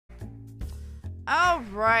All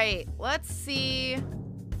right, let's see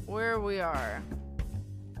where we are.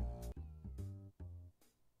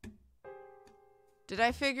 Did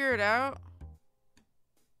I figure it out?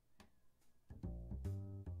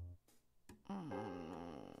 Oh no,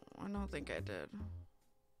 I don't think I did.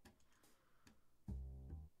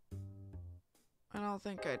 I don't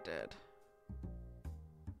think I did.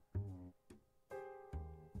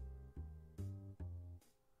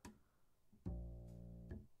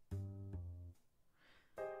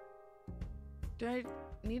 Do I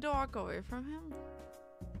need to walk away from him?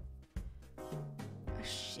 Oh,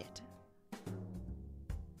 shit.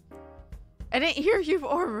 I didn't hear you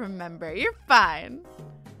or remember. You're fine.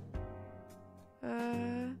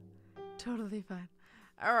 Totally fine.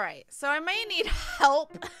 Alright, so I may need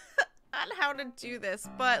help on how to do this,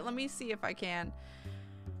 but let me see if I can.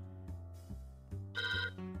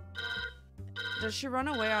 Does she run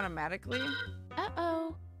away automatically?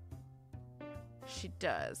 Uh-oh. She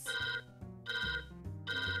does.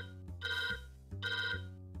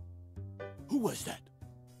 Who was that?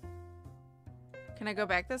 Can I go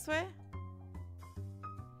back this way?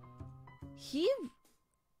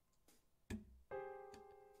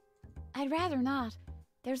 I'd rather not.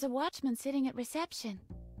 There's a watchman sitting at reception.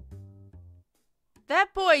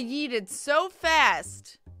 That boy yeeted so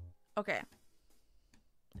fast. Okay.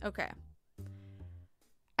 Okay.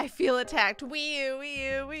 I feel attacked. Wee you, wee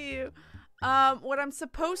you, wee you. What I'm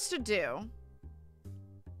supposed to do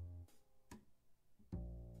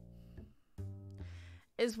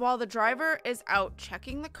is while the driver is out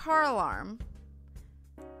checking the car alarm,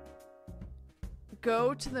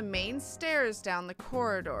 go to the main stairs down the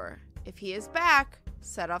corridor. If he is back,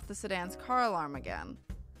 set off the sedan's car alarm again.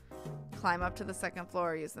 Climb up to the second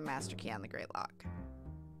floor, use the master key on the great lock.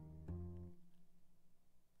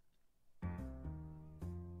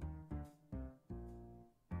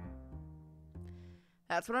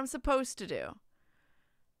 That's what I'm supposed to do.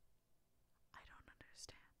 I don't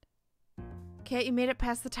understand. Kate, you made it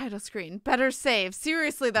past the title screen. Better save.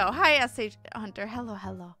 Seriously, though. Hi, S.H. Hunter. Hello,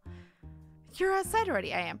 hello. You're outside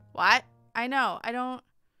already. I am. What? I know. I don't...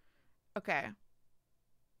 Okay.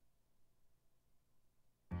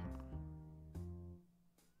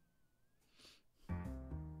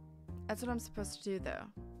 That's what I'm supposed to do, though.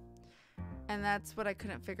 And that's what I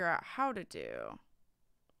couldn't figure out how to do.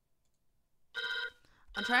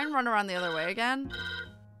 I'll try and run around the other way again.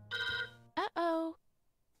 Uh-oh.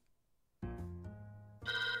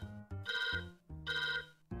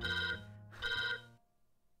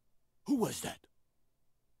 Who was that?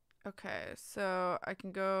 Okay, so I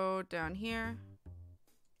can go down here.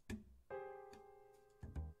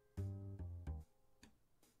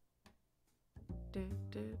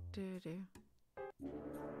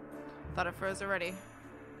 Thought it froze already.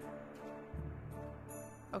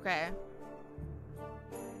 Okay.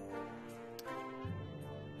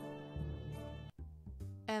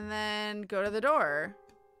 And then go to the door.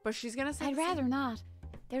 But she's gonna say... I'd rather not.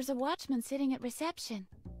 There's a watchman sitting at reception.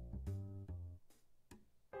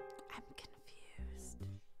 I'm confused.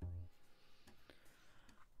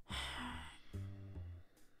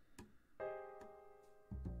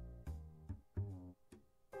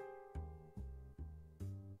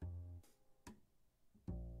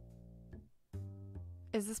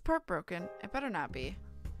 Is this part broken? It better not be.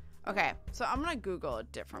 Okay, so I'm gonna Google a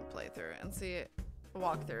different playthrough and see it,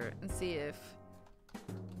 walkthrough, and see if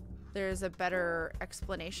there's a better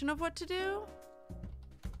explanation of what to do.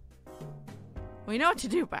 We know what to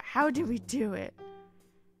do, but how do we do it?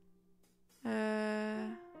 Oh,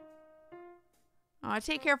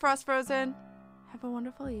 take care, Frost Frozen. Have a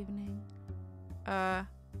wonderful evening. Okay.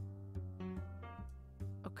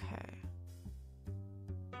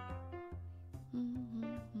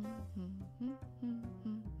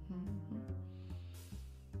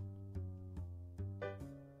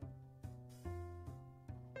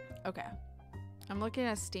 Okay. I'm looking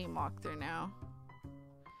at Steam walkthrough now.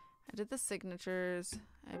 I did the signatures.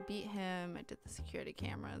 I beat him. I did the security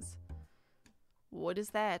cameras. What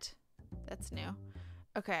is that? That's new.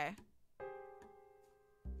 Okay.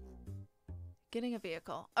 Getting a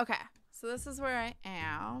vehicle. Okay. So this is where I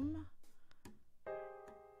am.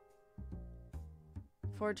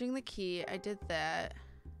 Forging the key. I did that.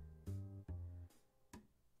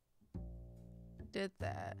 Did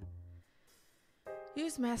that.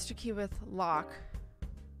 Use master key with lock.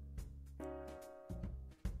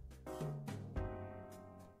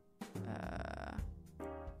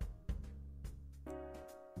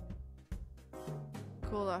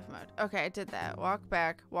 Cooled off mode. Okay, I did that. Walk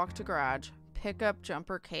back. Walk to garage. Pick up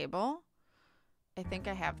jumper cable. I think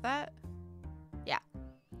I have that. Yeah.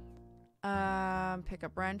 Pick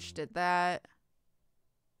up wrench. Did that.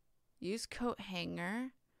 Use coat hanger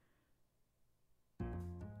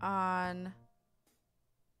on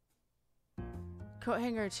coat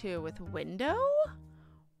hanger 2 with window?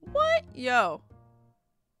 What? Yo.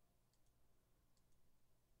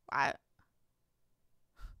 I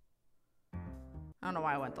don't know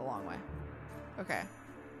why I went the long way. Okay.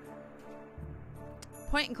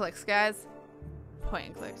 Point and clicks, guys. Point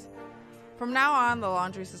and clicks. From now on, the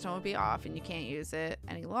laundry system will be off and you can't use it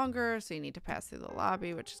any longer, so you need to pass through the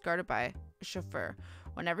lobby, which is guarded by a chauffeur.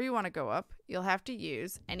 Whenever you want to go up, you'll have to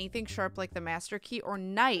use anything sharp like the master key or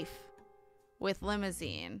knife with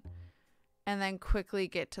limousine, and then quickly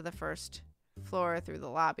get to the first floor through the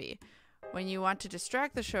lobby. When you want to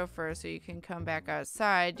distract the chauffeur so you can come back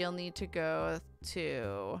outside, you'll need to go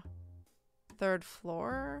to 3rd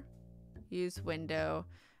floor, use window,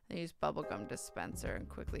 and use bubblegum dispenser and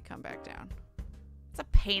quickly come back down. It's a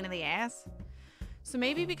pain in the ass. So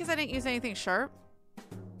maybe because I didn't use anything sharp.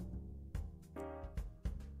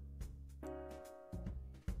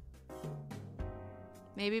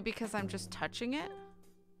 Maybe because I'm just touching it.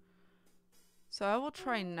 So I will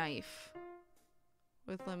try knife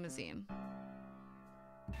with limousine.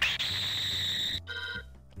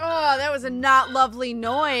 Oh, that was a not lovely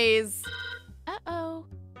noise. Uh-oh.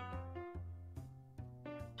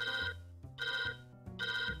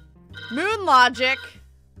 Moon logic.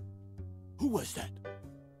 Who was that?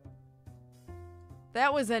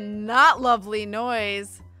 That was a not lovely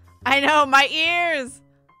noise. I know, my ears.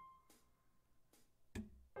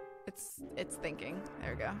 It's thinking.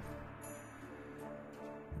 There we go.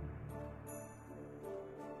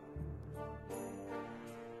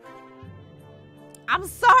 I'm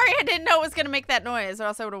sorry, I didn't know it was gonna make that noise, or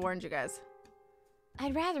else I would have warned you guys.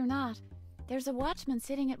 I'd rather not. There's a watchman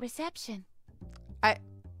sitting at reception.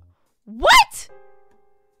 What?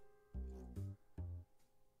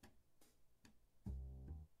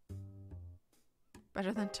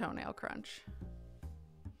 Better than toenail crunch.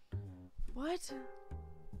 What?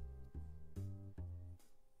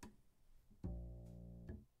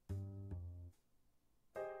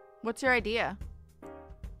 What's your idea?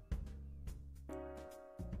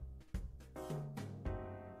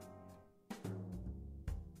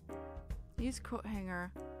 Use coat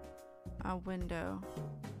hanger on window.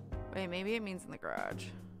 Wait, maybe it means in the garage.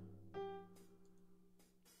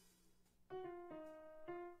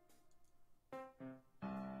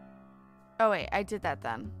 Oh wait, I did that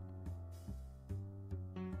then.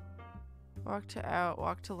 Walk to out,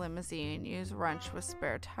 walk to limousine, use wrench with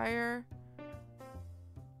spare tire.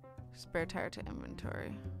 Spare tire to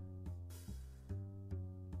inventory.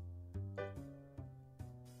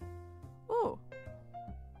 Ooh.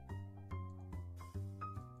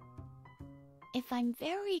 If I'm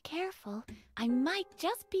very careful, I might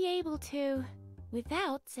just be able to,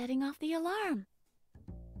 without setting off the alarm.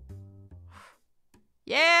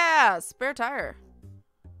 Yeah, spare tire.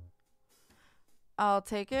 I'll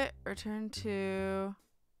take it. Return to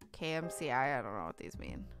KMCI. I don't know what these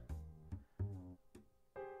mean.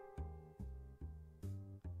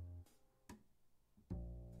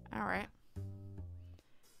 All right.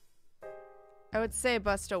 I would say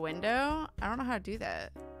bust a window. I don't know how to do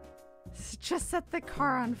that. Just set the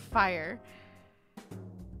car on fire.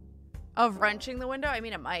 Of wrenching the window? I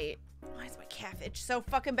mean, it might. Why is my calf itch so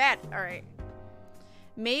fucking bad? All right.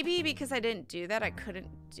 Maybe because I didn't do that, I couldn't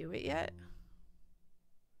do it yet.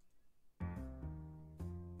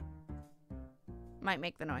 Might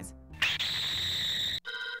make the noise.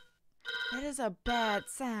 That is a bad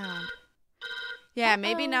sound. Yeah,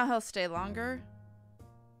 maybe now he'll stay longer.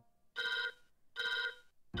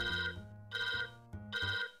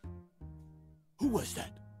 Who was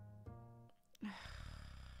that?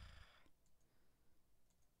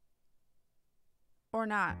 Or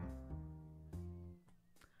not.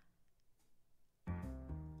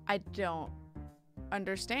 I don't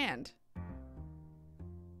understand.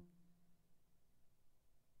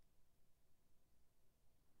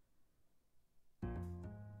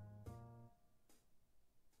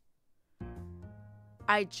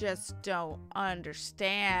 I just don't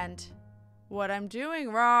understand what I'm doing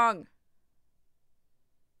wrong.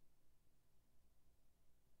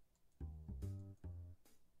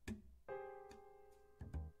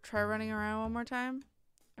 Try running around one more time.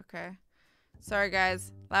 Okay. Sorry,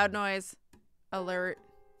 guys. Loud noise. Alert.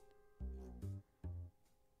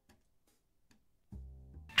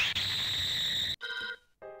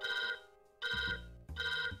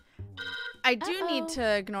 I do need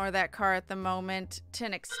to ignore that car at the moment to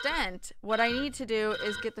an extent. What I need to do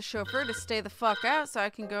is get the chauffeur to stay the fuck out so I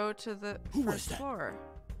can go to the first floor.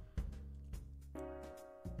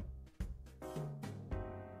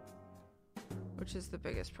 which is the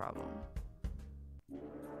biggest problem.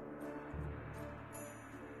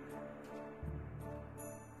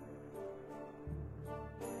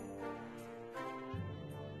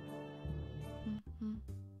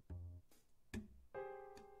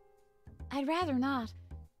 I'd rather not.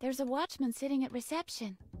 There's a watchman sitting at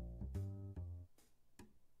reception.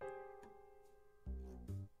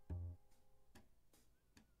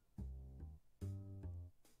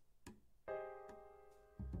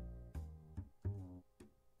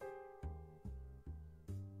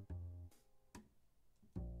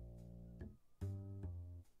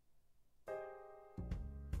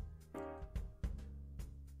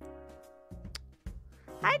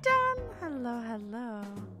 Hi, Don. Hello, hello.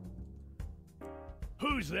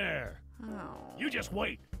 Who's there? Oh. You just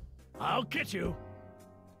wait. I'll get you.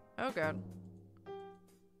 Oh, God.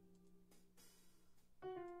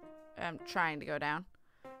 I'm trying to go down.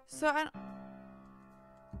 So I don't...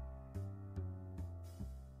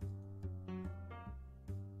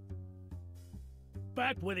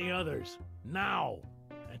 Back with the others. Now.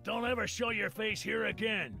 And don't ever show your face here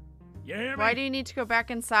again. You hear me? Why do you need to go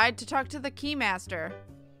back inside to talk to the keymaster?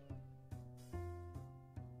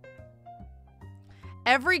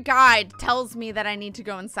 Every guide tells me that I need to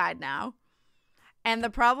go inside now. And the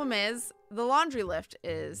problem is, the laundry lift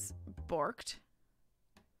is borked.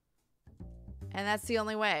 And that's the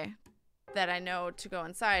only way that I know to go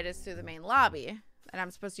inside is through the main lobby. And I'm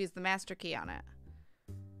supposed to use the master key on it.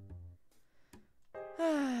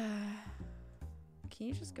 Can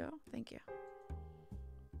you just go? Thank you.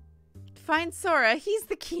 Find Sora. He's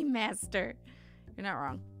the key master. You're not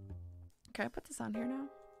wrong. Can I put this on here now?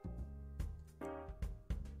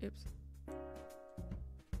 Oops.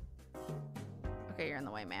 Okay, you're in the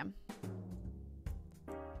way, ma'am.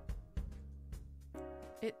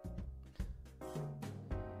 It...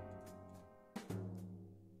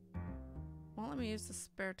 won't let me use the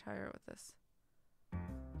spare tire with this.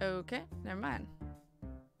 Okay, never mind.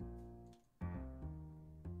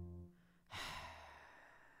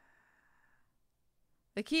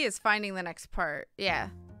 The key is finding the next part. Yeah.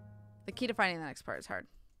 The key to finding the next part is hard.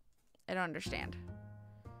 I don't understand.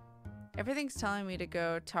 Everything's telling me to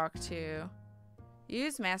go talk to...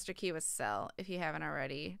 Use master key with cell if you haven't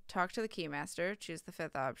already. Talk to the keymaster. Choose the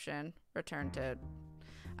 5th option. Return to...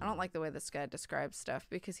 I don't like the way this guy describes stuff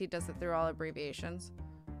because he does it through all abbreviations.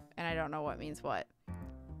 And I don't know what means what.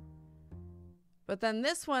 But then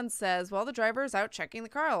this one says, while the driver is out checking the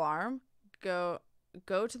car alarm, go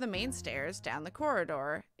to the main stairs down the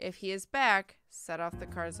corridor. If he is back, set off the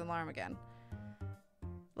car's alarm again.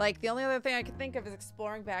 Like, the only other thing I could think of is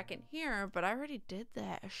exploring back in here, but I already did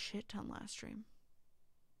that a shit ton last stream.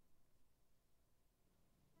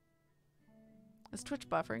 Is Twitch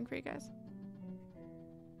buffering for you guys?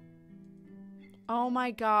 Oh my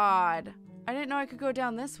god. I didn't know I could go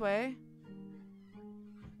down this way.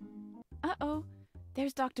 Uh-oh.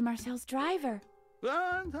 There's Dr. Marcel's driver.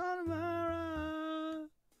 Guantanamera,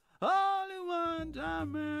 only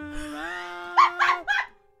Guantanamera,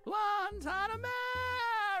 Guantanamera,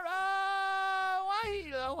 why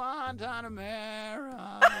the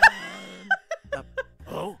Guantanamera?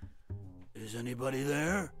 Oh, is anybody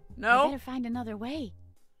there? I No. better find another way.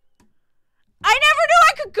 I never knew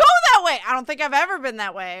I could go that way. I don't think I've ever been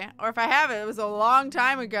that way. Or if I have, it was a long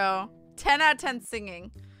time ago. 10 out of 10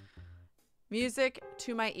 singing. Music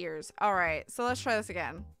to my ears. All right, so let's try this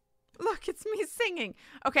again. Look, it's me singing.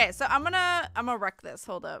 Okay, so I'm gonna wreck this.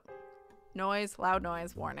 Hold up. Noise, loud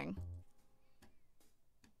noise, warning.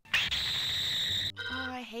 Oh,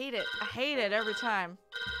 I hate it. I hate it every time.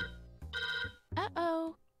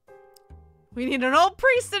 Uh-oh. We need an old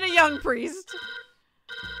priest and a young priest.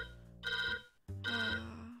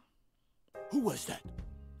 Who was that?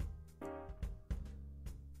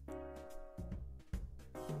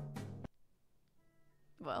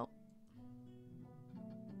 Well.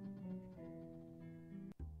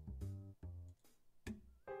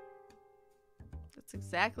 That's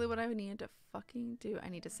exactly what I needed to fucking do. I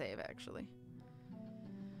need to save, actually.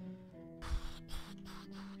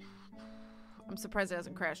 I'm surprised it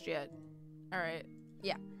hasn't crashed yet. Alright.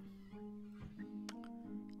 Yeah.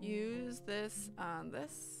 Use this on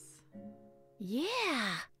this.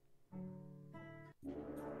 Yeah.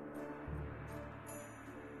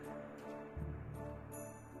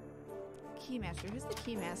 Keymaster. Who's the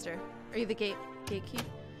keymaster? Are you the gatekeep?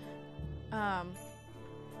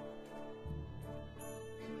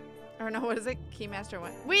 Or no, what is it? Keymaster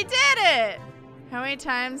went. We did it! How many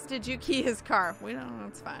times did you key his car? We don't know.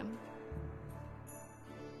 It's fine.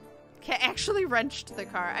 Okay, actually wrenched the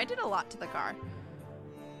car. I did a lot to the car.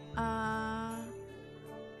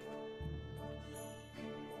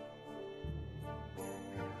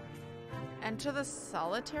 Enter the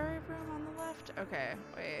solitary room on the left? Okay,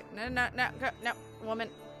 wait. No, go, no, woman.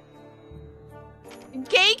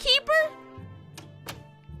 Gatekeeper?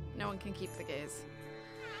 No one can keep the gaze.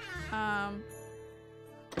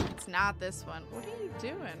 It's not this one. What are you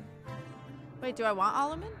doing? Wait, do I want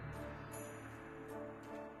Alaman?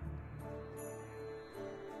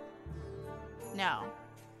 No.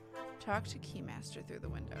 Talk to Keymaster through the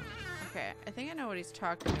window. Okay, I think I know what he's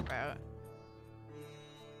talking about.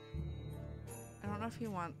 I don't know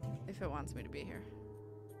if it wants me to be here.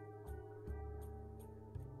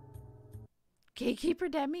 Gatekeeper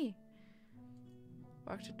Demi.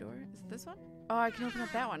 Walk to door. Is it this one? Oh, I can open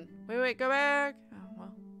up that one. Wait, go back. Oh,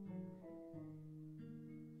 well.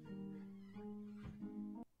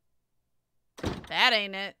 That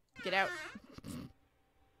ain't it. Get out.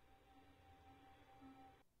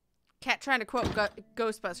 Cat trying to quote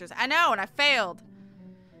Ghostbusters. I know, and I failed.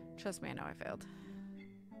 Trust me, I know I failed.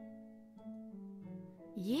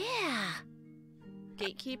 Yeah.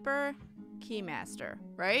 Gatekeeper, Keymaster,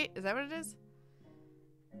 right? Is that what it is?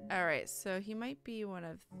 All right, so he might be one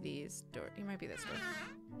of these doors. He might be this door.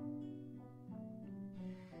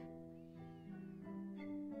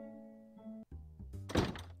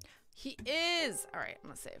 He is. All right, I'm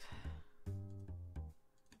gonna save.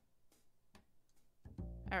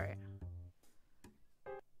 All right.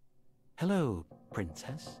 Hello,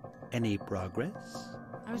 princess. Any progress?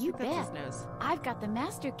 You that's his bet. nose. I've got the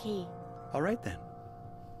master key. All right then.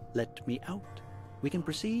 Let me out. We can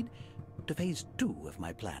proceed to phase 2 of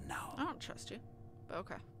my plan now. I don't trust you, but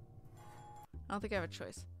okay. I don't think I have a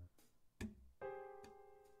choice.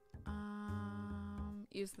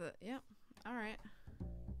 Use the, yep. All right.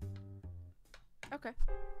 Okay.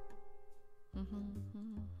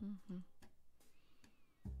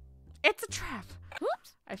 It's a trap.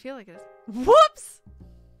 Whoops. I feel like it is. Whoops.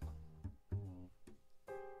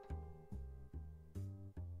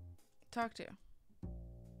 Talk to.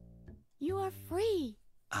 You are free.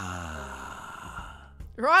 Ah.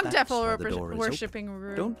 Wrong That's devil why the door is worshipping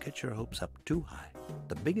room. Don't get your hopes up too high.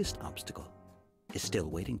 The biggest obstacle is still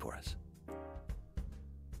waiting for us.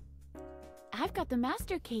 I've got the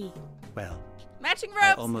master key. Well, Matching I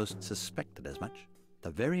ropes. almost suspected as much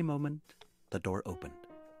the very moment the door opened.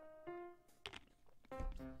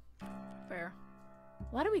 Fair.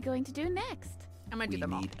 What are we going to do next? I might do We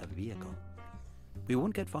them all. need a vehicle. We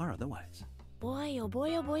won't get far otherwise. Boy, oh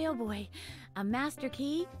boy, oh boy, oh boy. A master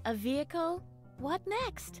key, a vehicle. What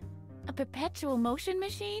next? A perpetual motion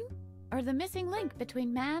machine? Or the missing link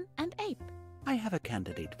between man and ape? I have a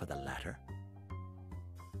candidate for the latter.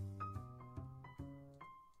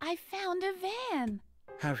 I found a van.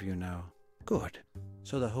 Have you now? Good.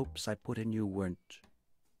 So the hopes I put in you weren't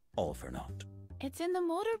all for naught. It's in the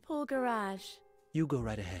motor pool garage. You go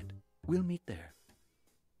right ahead. We'll meet there.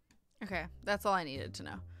 Okay, that's all I needed to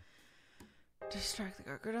know. Distract the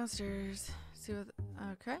guard. Go downstairs. See what.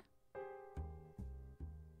 Okay.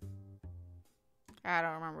 I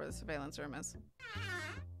don't remember where the surveillance room is.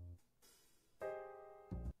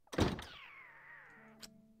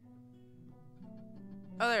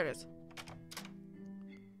 Oh, there it is.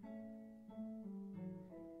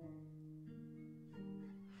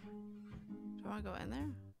 Do I want to go in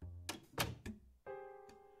there?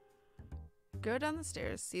 Go down the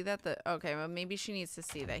stairs. See that the... Okay, well, maybe she needs to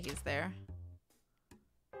see that he's there.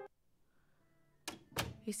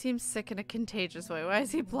 He seems sick in a contagious way. Why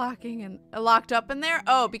is he blocking and locked up in there?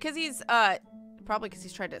 Oh, because he's... Probably because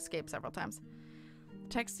he's tried to escape several times. The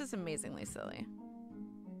text is amazingly silly.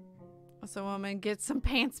 Also, woman, get some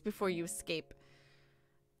pants before you escape.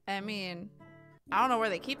 I mean, I don't know where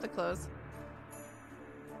they keep the clothes.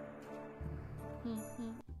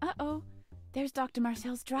 Uh-oh. There's Dr.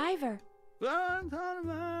 Marcel's driver. Oh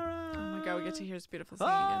my god, we get to hear his beautiful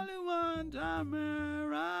singing again.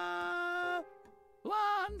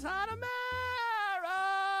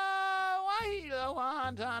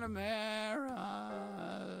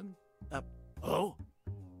 Oh?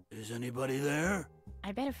 Is anybody there?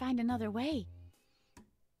 I better find another way.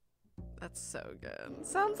 That's so good.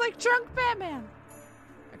 Sounds like drunk Batman.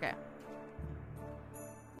 Okay.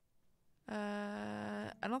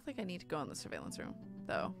 I don't think I need to go in the surveillance room,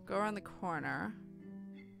 though. Go around the corner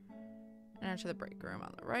and enter the break room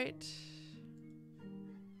on the right.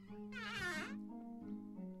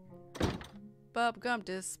 Bubblegum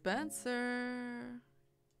dispenser.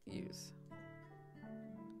 Use.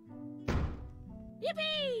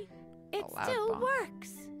 Yippee! It A loud still bomb.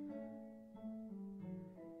 works.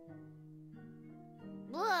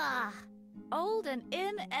 Blah! Old and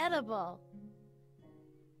inedible.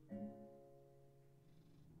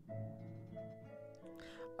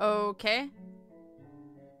 Okay.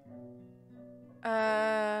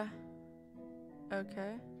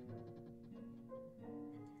 Okay.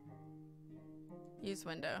 Use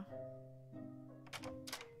window.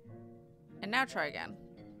 And now try again.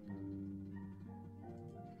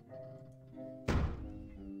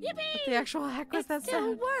 Yippee! What the actual heck was that still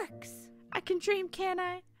sound? works. I can dream, can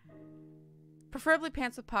I? Preferably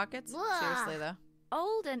pants with pockets. Blah. Seriously, though.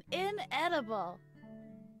 Old and inedible.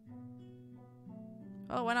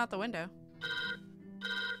 Oh, it went out the window.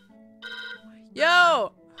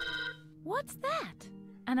 Yo! What's that?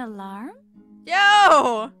 An alarm?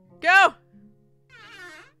 Yo! Go!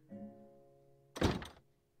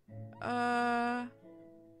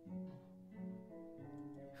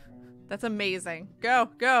 That's amazing. Go,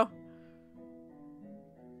 go.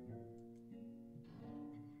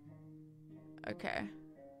 Okay.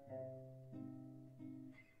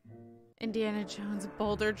 Indiana Jones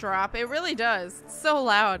boulder drop. It really does. It's so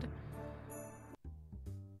loud.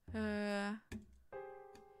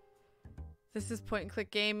 This is point and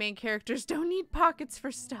click game. Main characters don't need pockets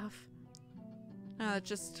for stuff. It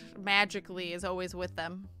just magically is always with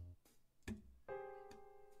them.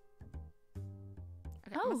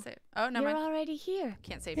 Okay, I'm gonna save. Oh, no, You're mind. already here.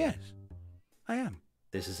 Can't save Yes, you. I am.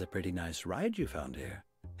 This is a pretty nice ride you found here.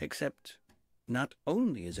 Except, not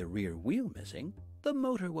only is a rear wheel missing, the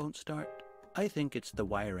motor won't start. I think it's the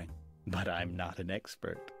wiring. But I'm not an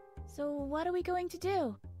expert. So what are we going to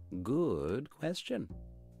do? Good question.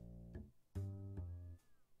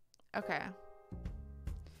 Okay.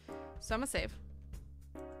 So I'm gonna save.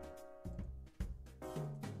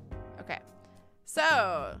 Okay.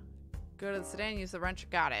 So, go to the sedan, use the wrench.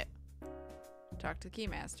 Got it. Talk to the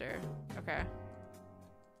keymaster. Okay.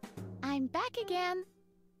 I'm back again.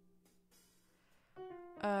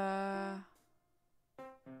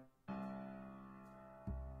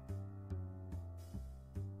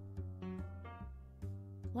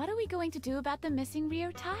 What are we going to do about the missing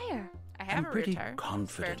rear tire? I have I'm a rear pretty tire.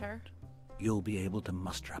 confident Spare tire. you'll be able to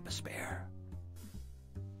muster up a spare.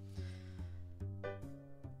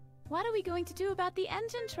 What are we going to do about the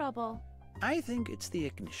engine trouble? I think it's the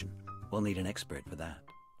ignition. We'll need an expert for that.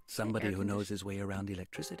 Somebody air who knows his way around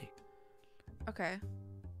electricity. Okay.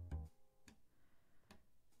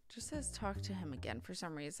 Just says talk to him again for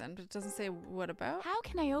some reason, but it doesn't say what about. How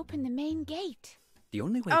can I open the main gate? The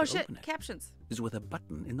only way Oh to shit, open it captions. is with a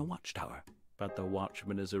button in the watchtower. But the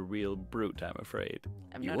watchman is a real brute, I'm afraid.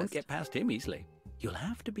 I've You won't noticed. get past him easily. You'll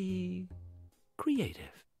have to be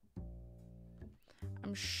creative.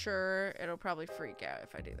 I'm sure it'll probably freak out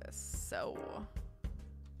if I do this. So.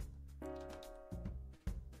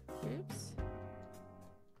 Oops.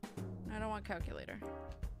 I don't want calculator.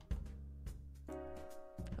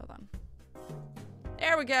 Hold on.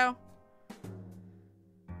 There we go.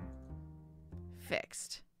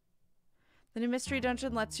 Fixed. The new mystery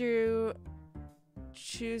dungeon lets you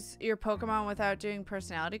choose your Pokemon without doing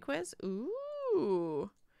personality quiz. Ooh.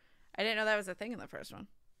 I didn't know that was a thing in the first one.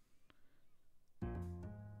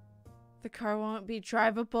 The car won't be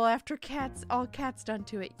drivable after all cats done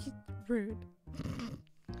to it. Rude.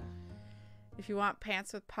 If you want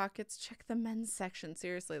pants with pockets, check the men's section.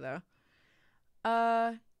 Seriously, though.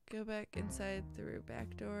 Go back inside through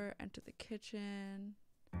back door, enter the kitchen.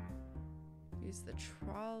 Use the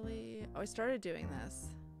trolley. Oh, I started doing this.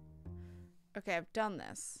 Okay, I've done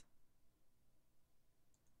this.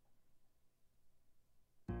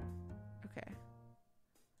 Okay.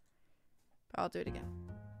 I'll do it again.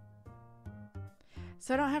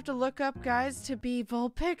 So I don't have to look up guides to be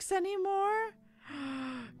Vulpix anymore?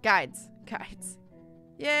 Guides. Guides.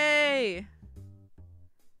 Yay!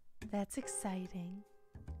 That's exciting.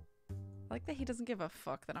 I like that he doesn't give a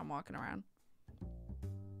fuck that I'm walking around.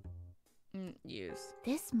 Use.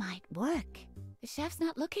 This might work. The chef's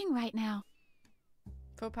not looking right now.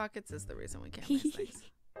 Faux pockets is the reason we can't use things.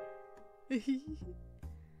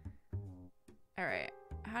 Alright.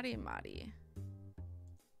 Howdy Madi.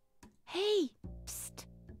 Hey! Psst!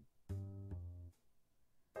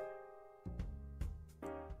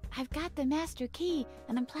 I've got the master key,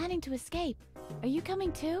 and I'm planning to escape. Are you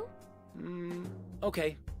coming too?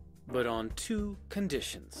 Okay, but on 2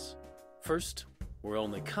 conditions. First, we're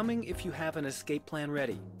only coming if you have an escape plan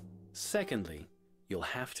ready. Secondly, you'll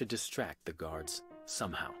have to distract the guards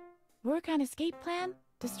somehow. Work on escape plan,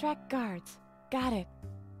 distract guards. Got it.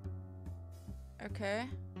 Okay.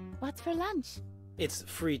 What's for lunch? It's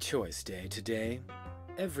free choice day today.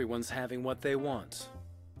 Everyone's having what they want.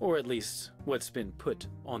 Or at least, what's been put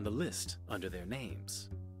on the list under their names.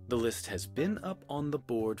 The list has been up on the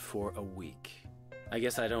board for a week. I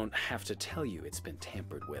guess I don't have to tell you it's been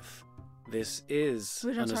tampered with. This is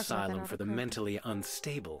We don't an talk about that asylum out for of the court. mentally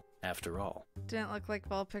unstable, after all. Didn't look like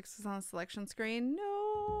Vulpix was on the selection screen.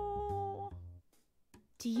 No.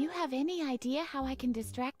 Do you have any idea how I can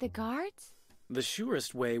distract the guards? The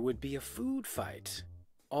surest way would be a food fight.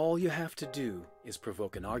 All you have to do is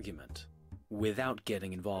provoke an argument, without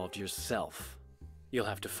getting involved yourself. You'll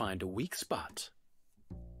have to find a weak spot.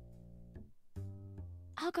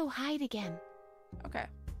 I'll go hide again. Okay.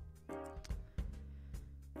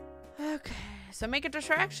 Okay. So make a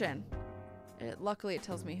distraction. Luckily, it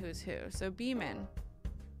tells me who's who. So Beeman.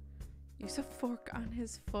 Use a fork on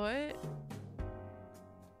his foot.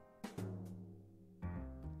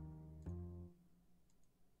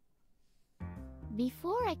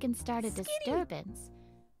 Before I can start a disturbance,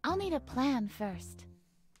 I'll need a plan first.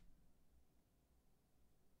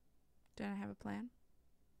 Don't I have a plan?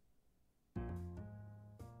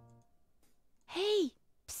 Hey!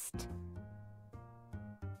 Psst!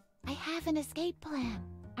 I have an escape plan.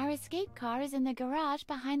 Our escape car is in the garage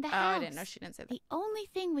behind the Oh, house. I didn't know she didn't say that. The only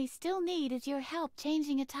thing we still need is your help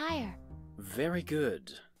changing a tire. Very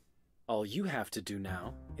good. All you have to do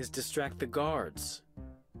now is distract the guards.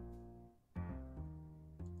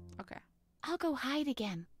 Okay. I'll go hide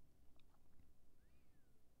again.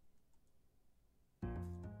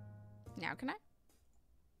 Now can I?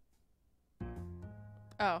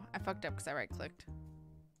 Oh, I fucked up because I right-clicked.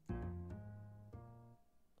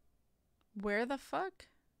 Where the fuck?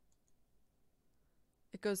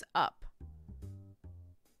 It goes up.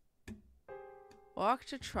 Walk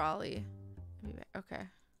to trolley. Okay.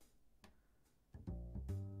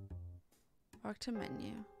 Walk to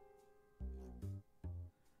menu.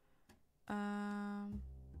 I'm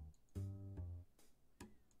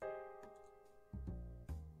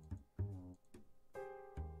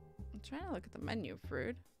trying to look at the menu,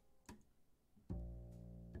 Fruit.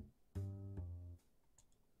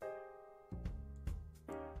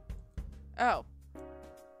 Oh.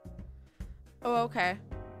 Oh, okay.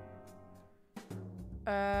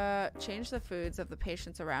 Change the foods of the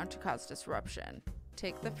patients around to cause disruption.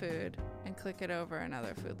 Take the food and click it over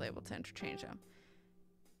another food label to interchange them.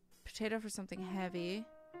 Potato for something heavy.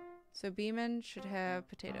 So Beeman should have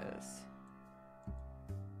potatoes.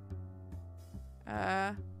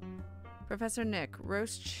 Professor Nick,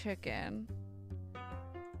 roast chicken.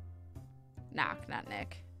 Knock, not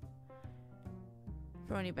Nick.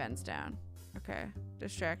 For when he bends down. Okay.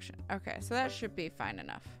 Distraction. Okay, so that should be fine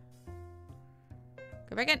enough.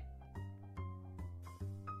 Go back in.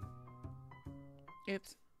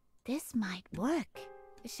 Oops. This might work.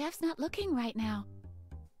 The chef's not looking right now.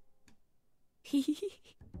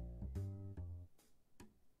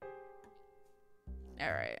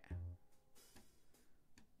 Alright.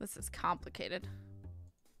 This is complicated.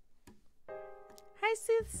 Hi,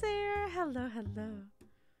 Soothsayer. Hello, hello.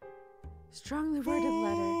 Strongly worded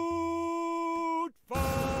letter.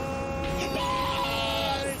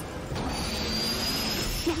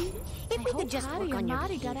 If we could just work on your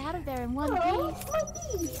Marty got out of there in one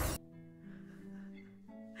piece.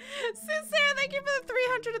 Soothsayer, thank you for the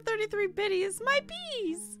 333 biddies. My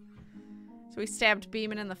bees. So we stabbed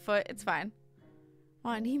Beeman in the foot. It's fine.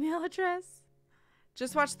 Want an email address?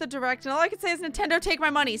 Just watch the direct, and all I can say is Nintendo, take my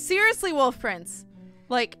money. Seriously, Wolf Prince.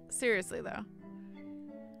 Like, seriously, though.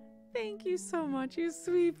 Thank you so much, you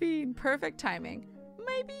sweet bean. Perfect timing.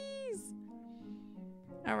 My bees.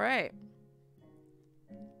 All right.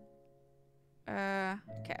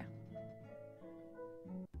 Okay.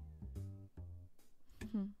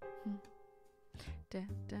 Dun,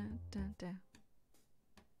 dun, dun, dun.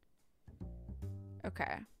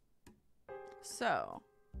 Okay. So.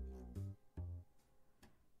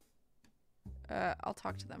 I'll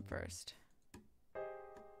talk to them first.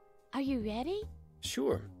 Are you ready?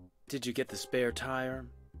 Sure. Did you get the spare tire?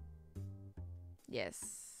 Yes.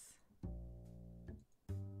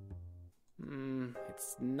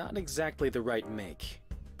 It's not exactly the right make,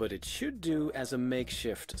 but it should do as a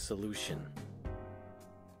makeshift solution.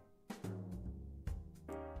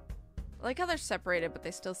 I like how they're separated, but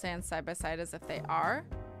they still stand side by side as if they are.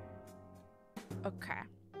 Okay.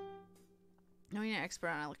 Knowing an expert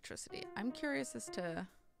on electricity. I'm curious as to...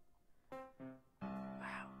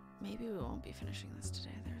 Wow. Maybe we won't be finishing this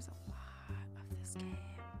today. There's a lot of this game.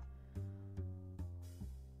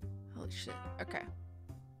 Holy shit. Okay.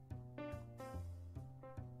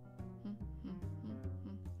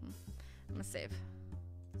 I'm gonna save.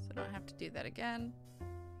 So I don't have to do that again.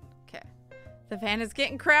 Okay. The van is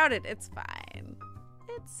getting crowded. It's fine.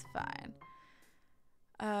 It's fine.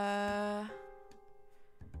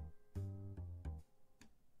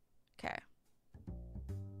 Okay.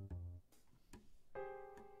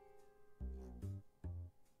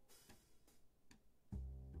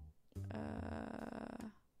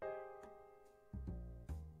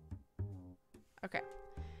 Okay.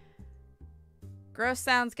 Gross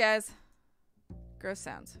sounds, guys. Gross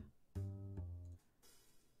sounds.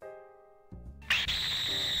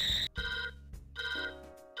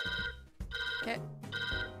 Okay.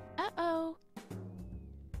 Uh-oh.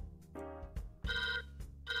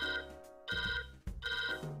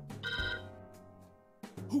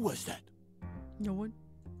 Who was that? No one.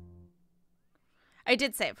 I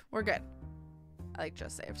did save. We're good. I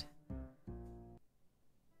just saved.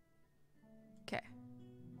 Okay.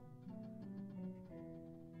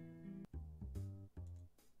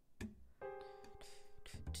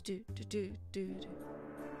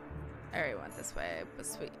 I already went this way, but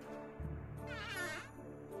sweet.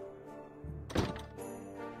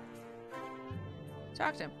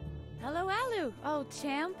 Talk to him. Hello, Alu. Oh,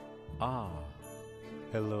 champ. Ah,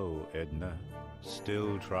 hello, Edna.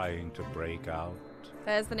 Still trying to break out?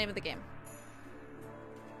 That is the name of the game.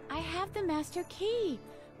 I have the master key.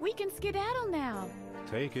 We can skedaddle now.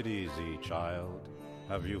 Take it easy, child.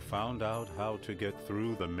 Have you found out how to get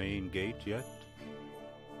through the main gate yet?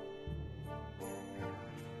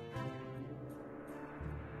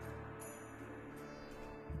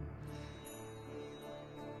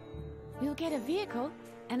 We'll get a vehicle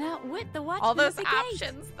and outwit the watchman All those at the gate.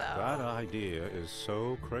 options, though. That idea is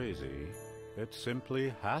so crazy, it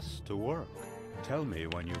simply has to work. Tell me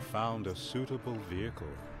when you found a suitable vehicle.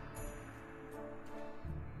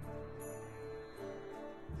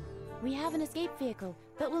 We have an escape vehicle,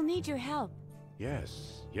 but we'll need your help.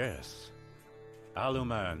 Yes, yes.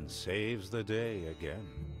 Aluman saves the day again.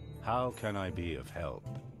 How can I be of help?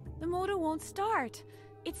 The motor won't start.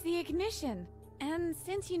 It's the ignition. And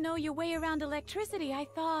since you know your way around electricity, I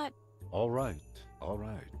thought... All right, all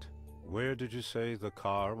right. Where did you say the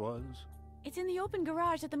car was? It's in the open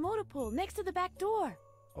garage at the motor pool, next to the back door.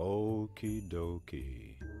 Okie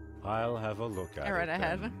dokie. I'll have a look at I read it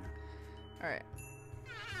ahead. then. Alright.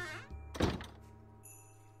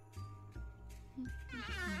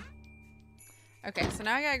 Okay, so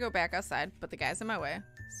now I gotta go back outside, but the guy's in my way,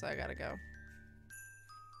 so I gotta go.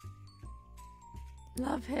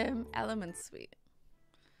 Love him. Element's sweet.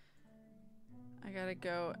 I gotta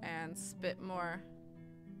go and spit more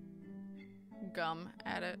gum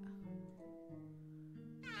at it.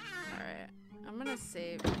 Alright. I'm gonna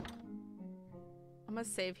save. I'm gonna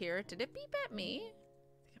save here. Did it beep at me?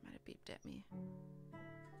 I think it might have beeped at me.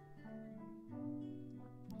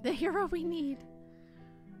 The hero we need.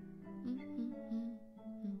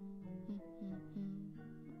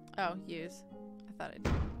 Oh, use. I thought I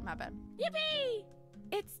did. My bad. Yippee!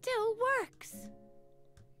 It still works.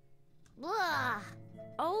 Blah!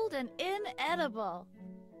 Old and inedible.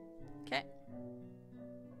 Okay.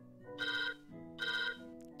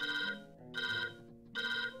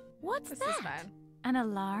 What's This that? is fine. An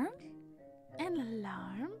alarm? An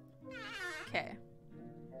alarm? Okay.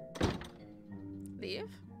 Leave.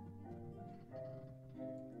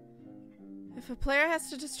 If a player has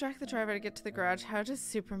to distract the driver to get to the garage, how does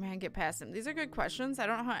Superman get past him? These are good questions. I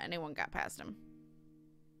don't know how anyone got past him.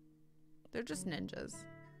 They're just ninjas.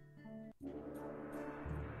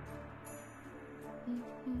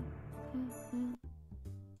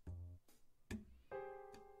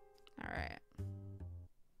 Alright.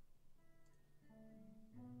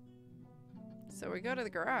 So we go to the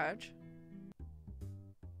garage.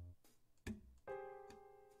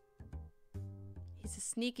 He's a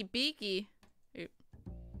sneaky beaky. Oop.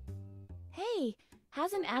 Hey,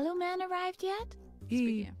 hasn't Aluman arrived yet? He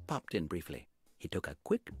Speaking. popped in briefly. He took a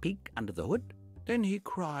quick peek under the hood, then he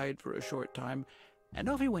cried for a short time, and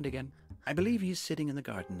off he went again. I believe he's sitting in the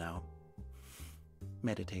garden now,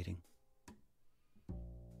 meditating.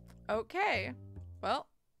 Okay. Well.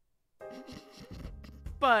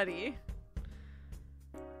 Buddy.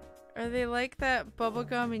 Are they like that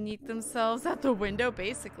bubblegum and eat themselves out the window,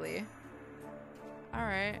 basically?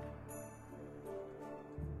 Alright.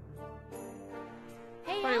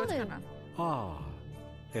 Hey, Buddy, what's Alu. going on? Ah,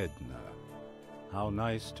 Edna. How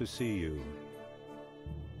nice to see you.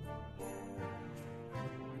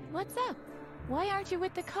 What's up? Why aren't you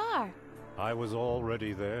with the car? I was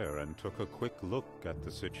already there and took a quick look at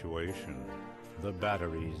the situation. The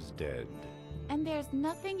battery's dead. And there's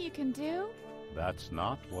nothing you can do? That's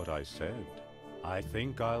not what I said. I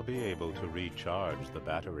think I'll be able to recharge the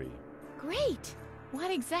battery. Great!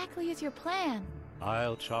 What exactly is your plan?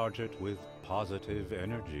 I'll charge it with positive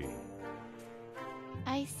energy.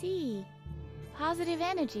 I see. Positive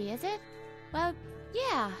energy, is it? Well,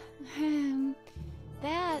 yeah.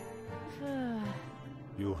 That...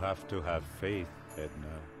 You have to have faith,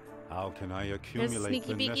 Edna. How can I accumulate sneaky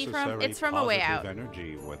the beaky necessary from? It's from A Way positive Out.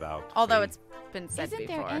 energy without Although faith? it's been said Isn't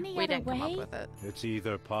there before. any We other didn't come up way? with it. It's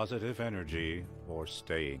either positive energy or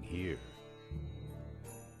staying here.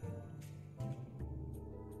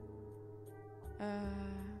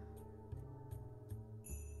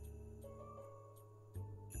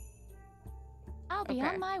 I'll be Okay.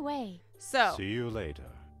 on my way. So, See you later.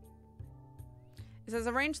 it says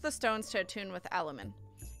arrange the stones to attune with Alaman.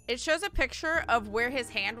 It shows a picture of where his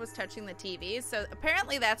hand was touching the TV. So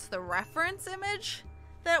apparently that's the reference image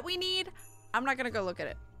that we need. I'm not going to go look at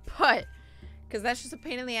it. But, because that's just a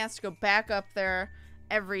pain in the ass to go back up there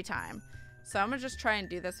every time. So I'm going to just try and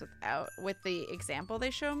do this with the example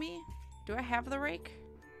they show me. Do I have the rake?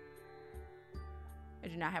 I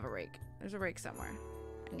do not have a rake. There's a rake somewhere.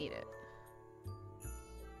 I need it.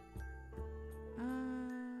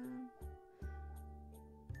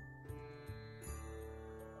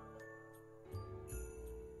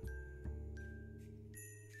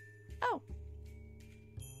 Oh.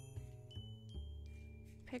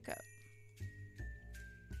 Pick up.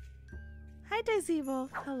 Hi, Dazebo.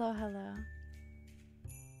 Hello, hello.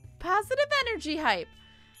 Positive energy hype.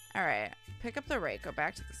 All right. Pick up the rake. Go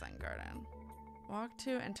back to the sun garden. Walk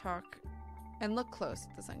to and talk and look close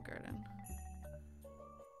at the sun garden.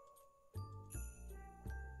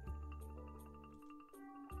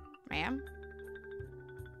 Ma'am?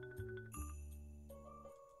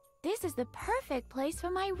 This is the perfect place for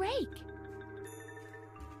my rake.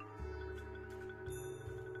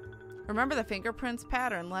 Remember the fingerprints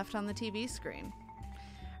pattern left on the TV screen.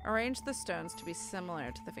 Arrange the stones to be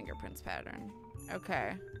similar to the fingerprints pattern.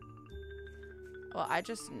 Okay. Well, I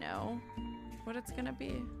just know what it's gonna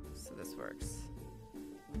be, so this works.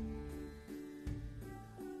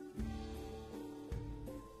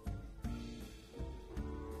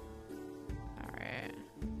 Alright.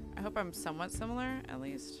 I hope I'm somewhat similar, at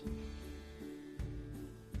least.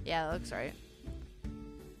 Yeah, that looks right.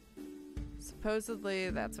 Supposedly,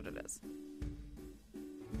 that's what it is.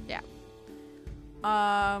 Yeah.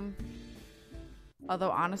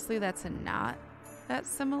 Although, honestly, that's not that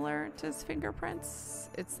similar to his fingerprints.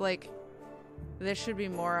 It's like, this should be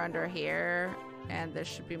more under here, and this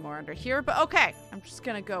should be more under here. But okay, I'm just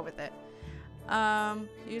gonna go with it.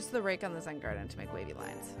 Use the rake on the Zen garden to make wavy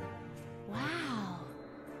lines. Wow.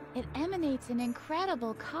 It emanates an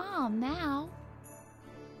incredible calm now.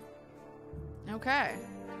 Okay.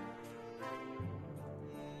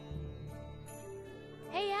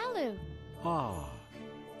 Hey, Alu. Ah,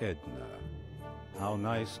 Edna. How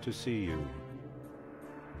nice to see you.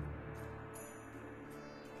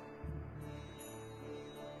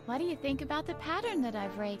 What do you think about the pattern that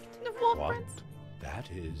I've raked? The wolf What? prints. That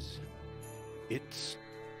is...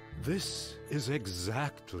 This is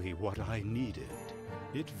exactly what I needed.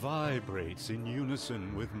 It vibrates in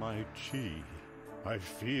unison with my chi. I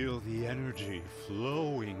feel the energy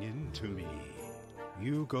flowing into me.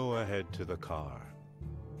 You go ahead to the car.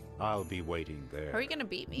 I'll be waiting there. Are you gonna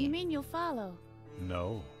beat me? You mean you'll follow?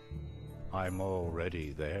 No, I'm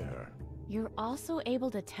already there. You're also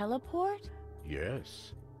able to teleport?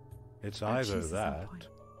 Yes. It's Oh, either Jesus, I'm that, point.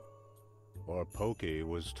 or Pokey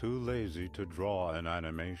was too lazy to draw an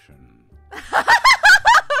animation.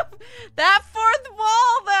 That fourth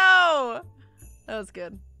wall, though! That was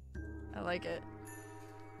good. I like it.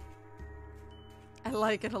 I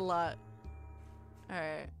like it a lot.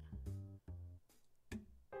 Alright.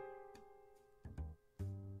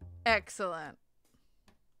 Excellent.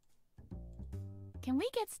 Can we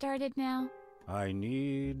get started now? I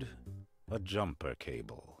need a jumper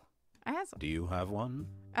cable. I have some. Do you have one?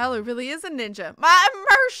 Alu really is a ninja. My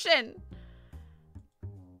immersion!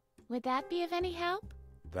 Would that be of any help?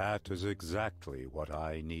 That is exactly what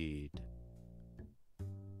I need.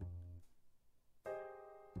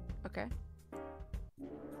 Okay.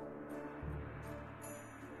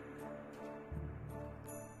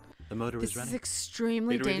 The motor This is is running.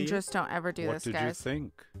 extremely It really dangerous. Don't ever do What this, did you guys.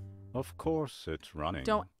 think? Of course it's running.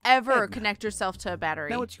 Don't ever Edna. connect yourself to a battery.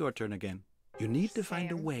 Now it's your turn again. You need to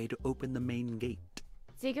find a Sam. way to open the main gate.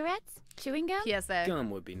 Cigarettes? Chewing gum? PSA. Gum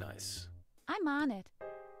would be nice. I'm on it.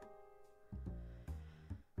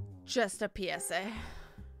 Just a PSA.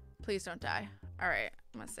 Please don't die. Alright,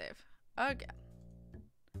 I'm gonna save. Again.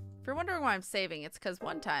 If you're wondering why I'm saving, it's because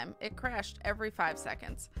one time it crashed every 5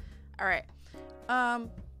 seconds. Alright. And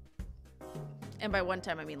by one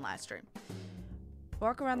time I mean last stream.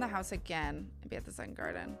 Walk around the house again and be at the Zen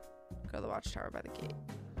garden. Go to the watchtower by the gate.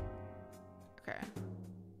 Okay.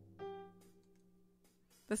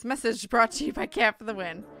 This message brought to you by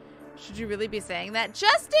KatFTWynn. Should you really be saying that?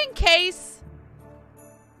 Just in case!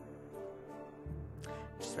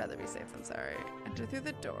 Just rather be safe than sorry. I Enter through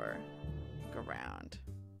the door. Go around.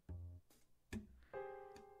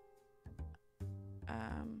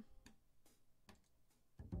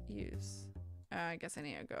 Use. I guess I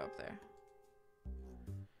need to go up there.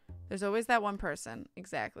 There's always that one person.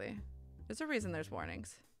 Exactly. There's a reason there's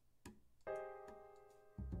warnings.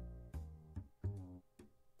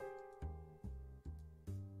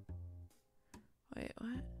 Wait,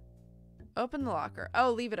 what? Open the locker.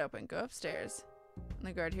 Oh, leave it open. Go upstairs. And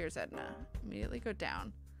the guard hears Edna. Immediately go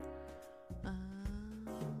down.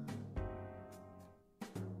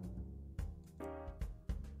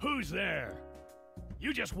 Who's there?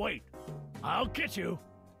 You just wait. I'll get you.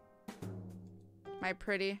 My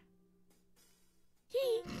pretty.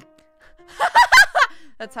 He.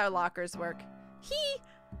 That's how lockers work. He.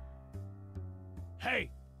 Hey,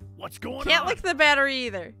 what's going Can't on? lick the battery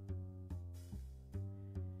either.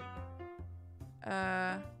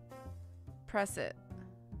 Press it.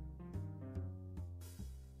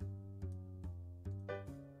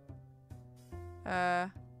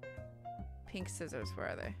 Pink scissors, where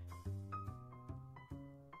are they?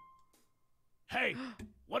 Hey,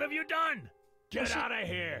 what have you done? Get out of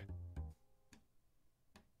here.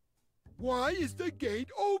 Why is the gate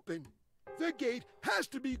open? The gate has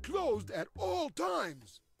to be closed at all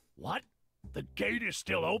times. What? The gate is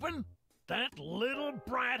still open? That little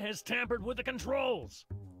brat has tampered with the controls.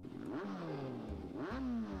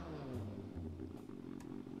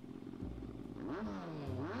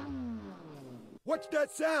 What's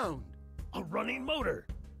that sound? A running motor.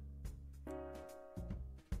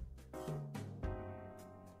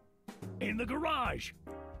 In the garage.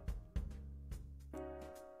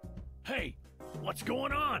 Hey, what's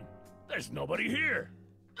going on? There's nobody here.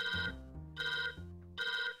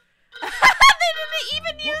 They didn't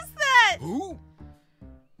even use that! Who?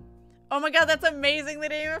 Oh my god, that's amazing. They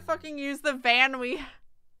didn't even fucking use the van we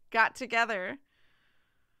got together.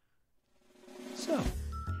 So,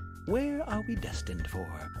 where are we destined for?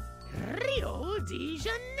 Rio de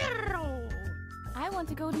Janeiro. I want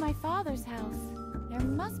to go to my father's house. There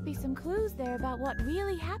must be some clues there about what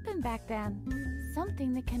really happened back then.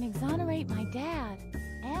 Something that can exonerate my dad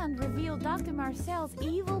and reveal Dr. Marcel's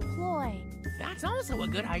evil ploy. That's also a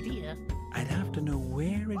good idea. I'd have to know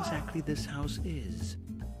where exactly this house is.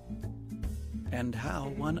 And how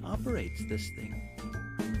one operates this thing.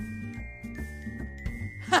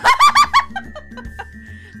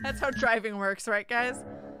 That's how driving works, right, guys?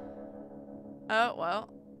 Oh, well.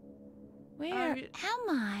 Where you- am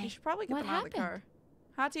I? You should probably get What them out of the happened? car.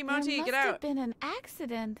 Hati There Moti, must get have out. been an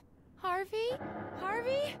accident. Harvey?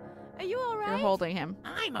 Harvey? Are you all right? You're holding him.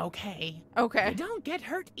 I'm okay. Okay. You don't get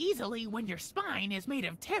hurt easily when your spine is made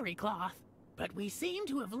of terry cloth. But we seem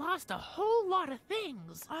to have lost a whole lot of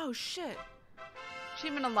things. Oh, shit.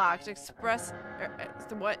 Achievement unlocked. Express...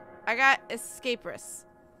 what? I got escape risks.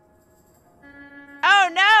 Oh,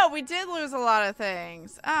 no! We did lose a lot of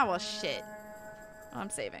things. Ah, well, shit. Oh, I'm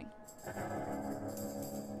saving.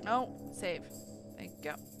 Oh, save. Thank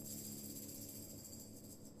you.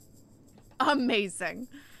 Amazing.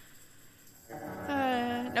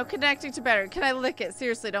 No connecting to battery. Can I lick it?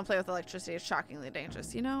 Seriously, don't play with electricity. It's shockingly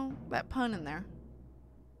dangerous. You know, that pun in there.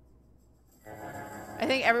 I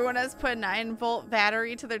think everyone has put a 9-volt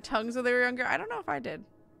battery to their tongues when they were younger. I don't know if I did.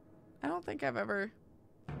 I don't think I've ever...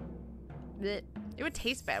 Blech. It would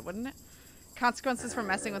taste bad, wouldn't it? Consequences for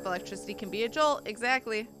messing with electricity can be a jolt.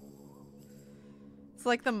 Exactly. It's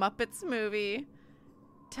like the Muppets movie.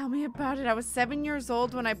 Tell me about it. I was 7 years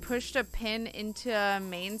old when I pushed a pin into a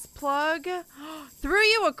mains plug. Threw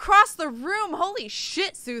you across the room. Holy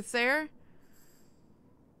shit, Soothsayer.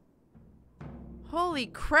 Holy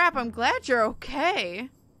crap, I'm glad you're okay.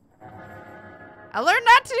 I learned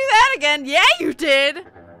not to do that again. Yeah, you did.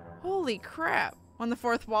 Holy crap. When the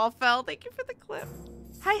fourth wall fell. Thank you for the clip.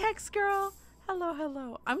 Hi, Hex Girl. Hello,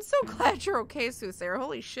 hello. I'm so glad you're okay, Soothsayer.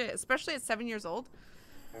 Holy shit. Especially at 7 years old.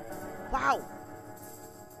 Wow.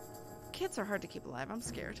 Kids are hard to keep alive. I'm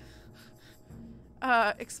scared.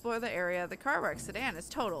 Explore the area. The car wreck sedan is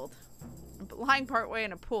totaled. I'm lying partway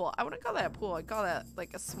in a pool. I wouldn't call that a pool. I'd call that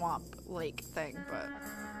like a swamp lake thing, but...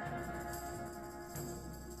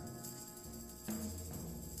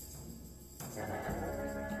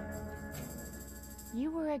 You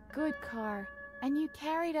were a good car, and you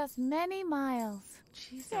carried us many miles.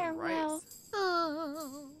 Jesus Farewell. Christ.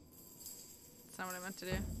 That's not what I meant to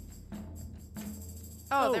do.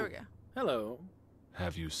 Oh, there we go. Hello.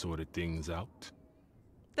 Have you sorted things out?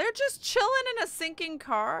 They're just chilling in a sinking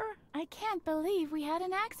car? I can't believe we had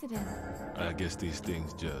an accident. I guess these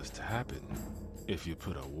things just happen if you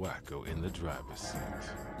put a wacko in the driver's seat.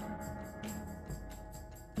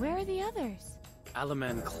 Where are the others?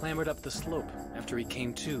 Alaman clambered up the slope after he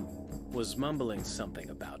came to, was mumbling something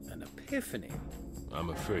about an epiphany. I'm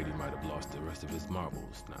afraid he might have lost the rest of his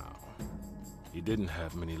marbles now. He didn't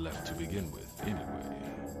have many left to begin with,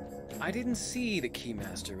 anyway. I didn't see the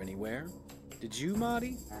Keymaster anywhere. Did you,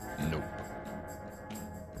 Marty? Nope.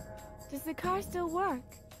 Does the car still work?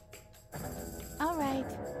 All right.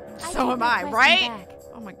 So am I, right?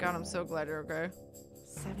 Oh my god, I'm so glad you're okay.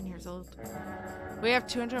 7 years old. We have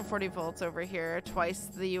 240 volts over here, twice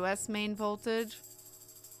the US main voltage.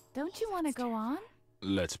 Don't you want to go on?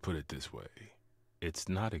 Let's put it this way. It's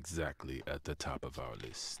not exactly at the top of our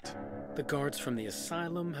list. The guards from the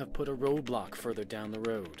asylum have put a roadblock further down the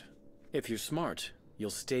road. If you're smart,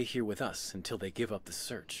 you'll stay here with us until they give up the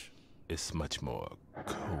search. It's much more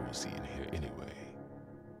cozy in here anyway.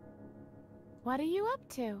 What are you up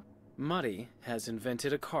to? Muddy has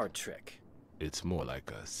invented a card trick. It's more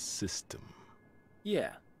like a system.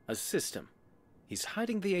 Yeah, a system. He's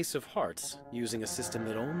hiding the Ace of Hearts using a system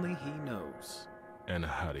that only he knows. And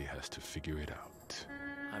Hottie has to figure it out.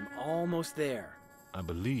 I'm almost there. I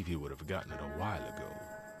believe he would have gotten it a while ago,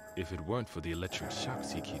 if it weren't for the electric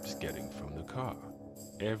shocks he keeps getting from the car.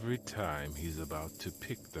 Every time he's about to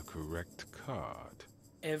pick the correct card.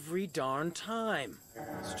 Every darn time.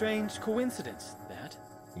 Strange coincidence, that.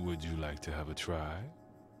 Would you like to have a try?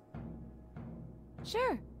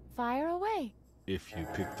 Sure, fire away. If you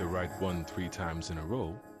pick the right one 3 times in a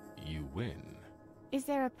row, you win. Is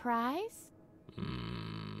there a prize?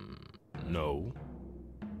 No.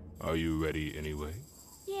 Are you ready anyway?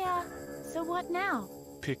 Yeah, so what now?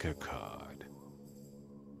 Pick a card.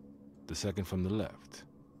 The second from the left.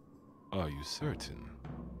 Are you certain?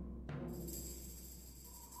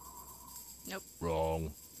 Nope.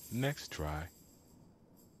 Wrong. Next try.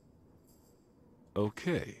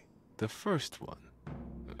 Okay, the first one.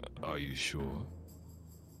 Are you sure?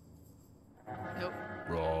 Nope.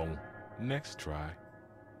 Wrong. Next try.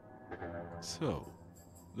 So,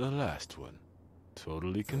 the last one.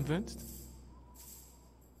 Totally convinced?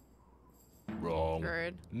 Wrong.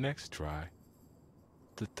 Good. Next try.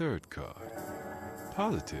 The third card.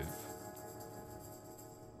 Positive?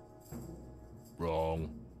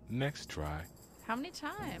 Wrong. Next try. How many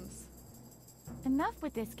times? Enough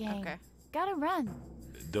with this game. Okay. Gotta run.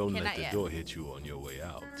 Don't Okay, let not the yet. door hit you on your way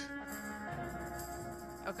out.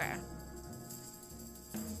 Okay.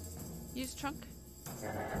 Use trunk.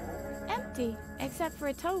 Empty, except for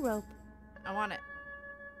a tow rope. I want it.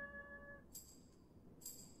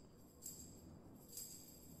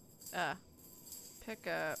 Pick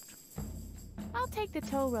up. I'll take the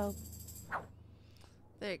tow rope.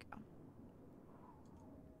 There you go.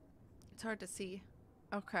 It's hard to see.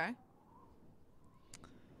 Okay.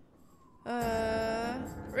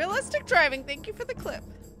 Realistic driving. Thank you for the clip.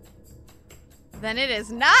 Then it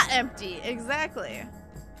is not empty. Exactly.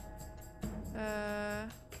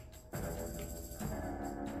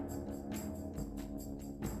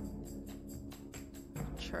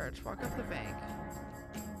 Church. Walk up the bank.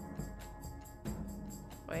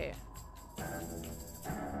 Wait.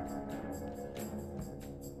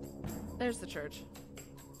 There's the church.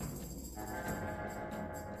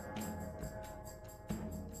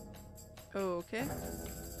 Okay.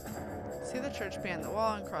 See the church behind the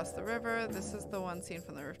wall and cross the river. This is the one seen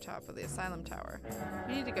from the rooftop of the asylum tower.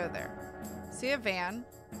 We need to go there. See a van,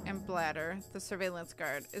 and Bladder, the surveillance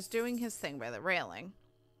guard, is doing his thing by the railing.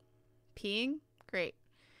 Peeing? Great.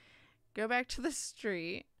 Go back to the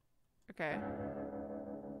street. Okay.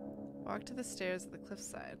 Walk to the stairs at the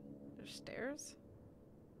cliffside. There's stairs?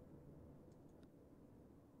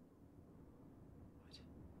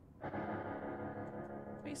 What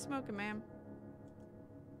are you smoking, ma'am?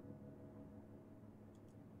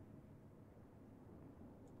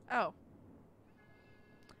 Oh.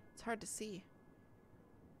 It's hard to see.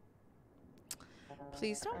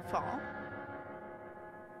 Please don't fall.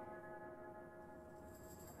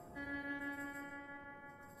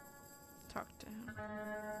 Talk to him.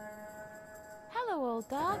 Hello, old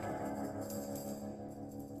dog.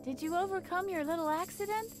 Did you overcome your little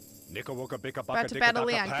accident? About to battle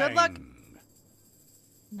Leon. Good luck.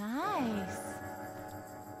 Nice.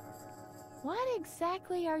 What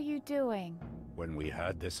exactly are you doing? When we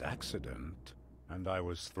had this accident, and I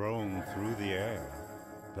was thrown through the air,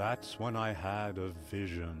 that's when I had a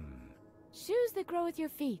vision. Shoes that grow with your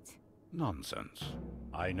feet. Nonsense.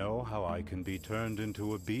 I know how I can be turned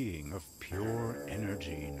into a being of pure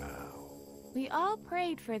energy now. We all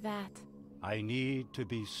prayed for that. I need to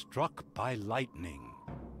be struck by lightning.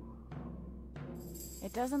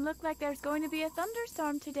 It doesn't look like there's going to be a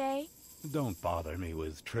thunderstorm today. Don't bother me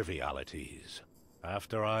with trivialities.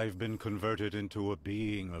 After I've been converted into a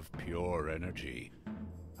being of pure energy,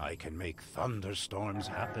 I can make thunderstorms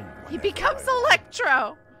happen. He becomes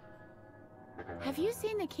Electro! Have you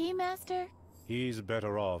seen the Keymaster? He's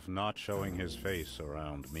better off not showing his face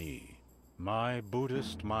around me. My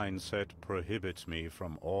Buddhist mindset prohibits me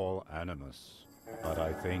from all animus. But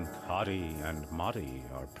I think Hari and Mari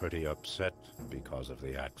are pretty upset because of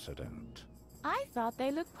the accident. I thought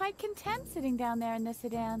they looked quite content sitting down there in the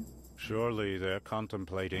sedan. Surely they're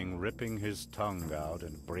contemplating ripping his tongue out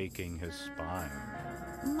and breaking his spine.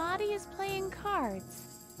 Madi is playing cards.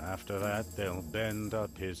 After that, they'll bend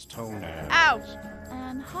up his toenails. Ow!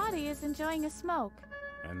 And Hottie is enjoying a smoke.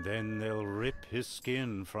 And then they'll rip his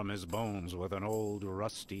skin from his bones with an old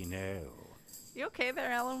rusty nail. You okay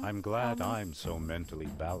there, Ellen? I'm glad I'm so mentally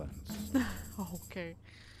balanced. Okay.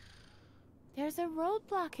 There's a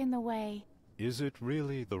roadblock in the way. Is it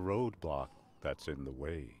really the roadblock that's in the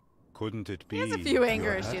way? Couldn't it be? He has a few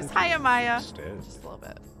anger issues. Hiya, Maya. Instead? Just a little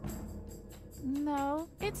bit. No,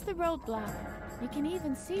 it's the roadblock. You can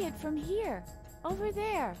even see it from here. Over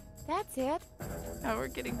there. That's it. Oh, we're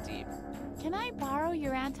getting deep. Can I borrow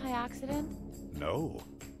your antioxidant? No.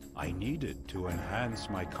 I need it to enhance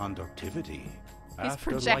my conductivity. He's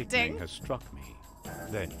After projecting. lightning has struck me,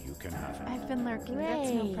 then you can have it. I've been lurking.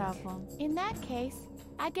 That's no Great. problem. In that case,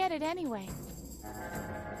 I get it anyway.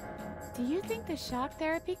 Do you think the shock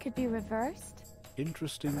therapy could be reversed?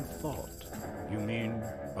 Interesting thought. You mean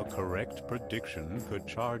a correct prediction could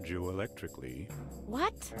charge you electrically?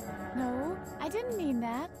 What? No, I didn't mean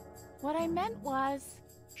that. What I meant was...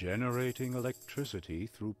 Generating electricity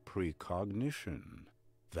through precognition.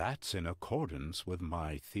 That's in accordance with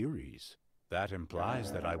my theories. That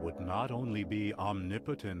implies that I would not only be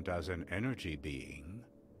omnipotent as an energy being,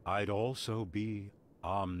 I'd also be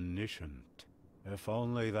omniscient. If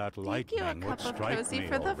only that Thank you, a lightning would cup of strike cozy me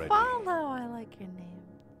for the already. follow. I like your name.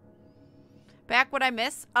 Back what I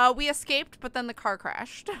miss. We escaped, but then the car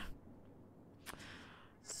crashed.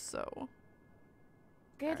 So.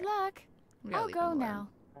 Good luck. we gotta I'll leave go him now.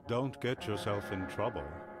 Don't get yourself in trouble.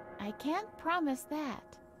 I can't promise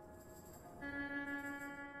that.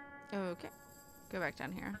 alone. Okay. Go back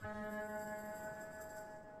down here.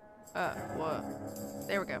 Whoa.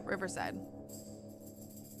 There we go. Riverside.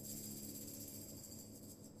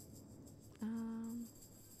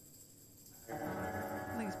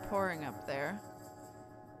 I think it's pouring up there.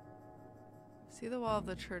 See the wall of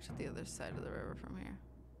the church at the other side of the river from here.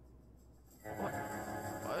 What?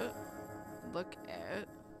 What? Look at.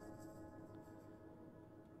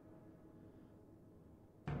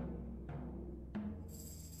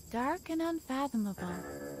 Dark and unfathomable.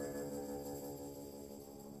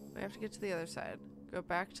 We have to get to the other side. Go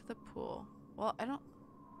back to the pool. Well, I don't...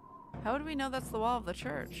 How would we know that's the wall of the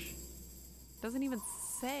church? Doesn't even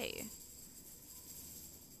say.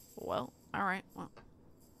 Well, alright. Well.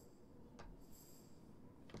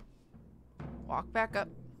 Walk back up.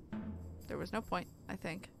 There was no point, I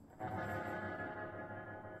think.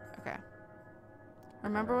 Okay.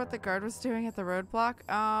 Remember what the guard was doing at the roadblock?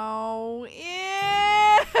 Oh, ew!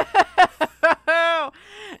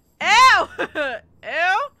 Ew!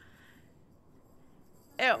 Ew!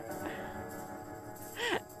 Ew.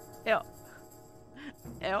 Ew.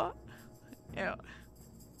 Ew. Ew.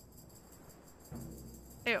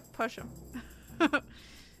 Ew. Push him.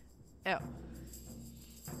 Ew.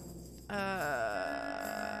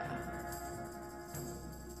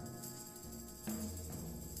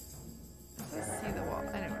 Let's see the wall.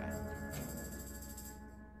 Anyway.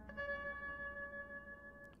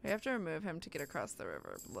 We have to remove him to get across the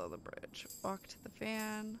river below the bridge. Walk to the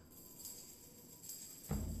van.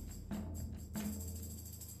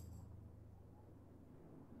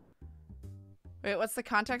 Wait, what's the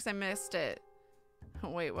context? I missed it.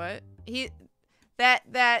 Wait, what?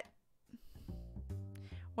 That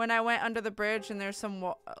when I went under the bridge and there's some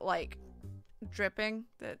like dripping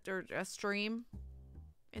or a stream.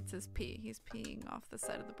 It's his pee. He's peeing off the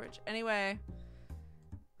side of the bridge. Anyway.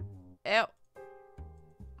 Ew.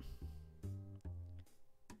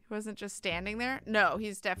 He wasn't just standing there? No,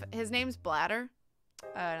 he's his name's Bladder.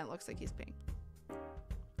 And it looks like he's peeing.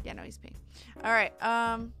 Yeah, no, he's peeing. Alright,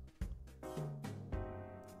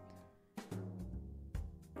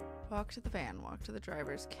 walk to the van. Walk to the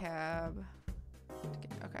driver's cab.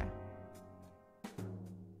 Okay.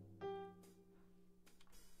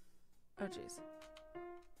 Oh, jeez.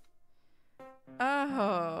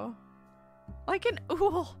 Oh. Like an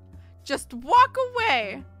ool. Just walk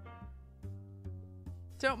away.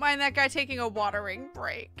 Don't mind that guy taking a watering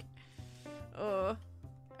break. Ugh.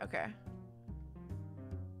 Okay.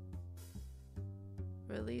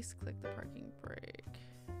 Release. Click the parking brake.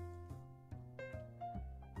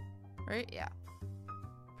 Right? Yeah.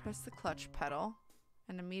 Press the clutch pedal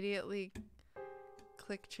and immediately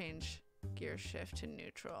click change gear shift to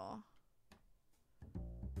neutral.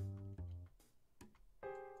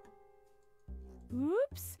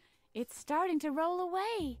 Oops! It's starting to roll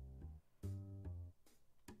away.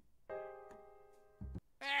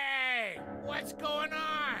 Hey! What's going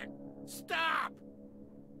on? Stop!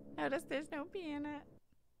 Notice there's no pee in it.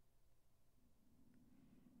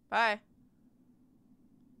 Bye.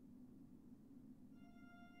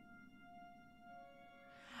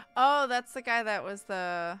 Oh, that's the guy that was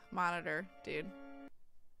the monitor dude.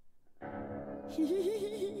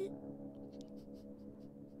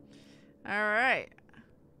 Alright.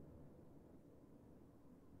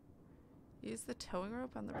 Use the towing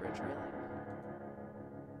rope on the bridge railing.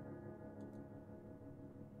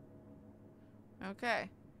 Okay.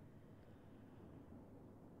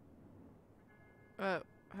 Oh,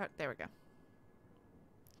 there we go.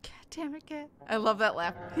 God damn it, Kat. I love that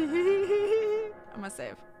laugh. I'm gonna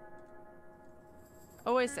save.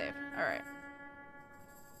 Always save. Alright.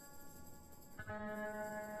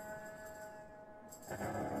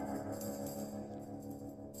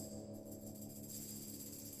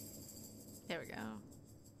 There we go.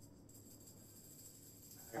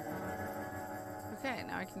 Okay,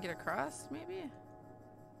 now I can get across, maybe?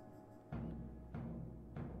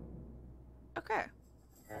 Okay.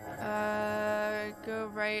 Go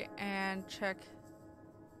right and check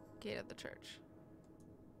gate of the church.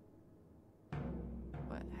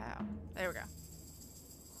 What? How? There we go.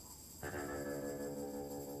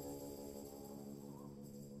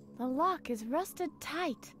 The lock is rusted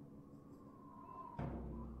tight.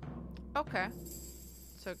 Okay.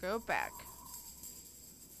 So go back.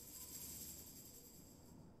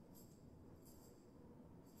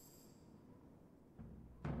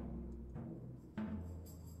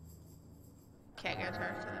 Okay, I gotta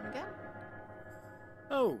talk to them again.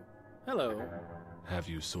 Oh, hello. Have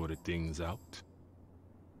you sorted things out?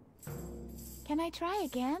 Can I try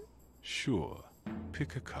again? Sure.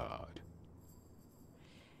 Pick a card.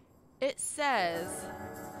 It says,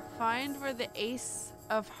 find where the ace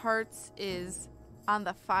of hearts is on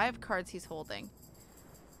the 5 cards he's holding.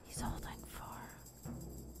 He's holding 4.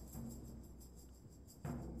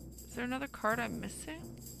 Is there another card I'm missing?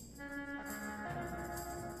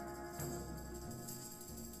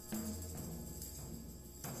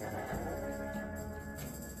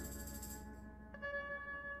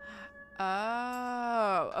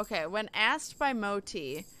 Oh, okay. When asked by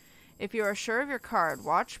Moti if you are sure of your card,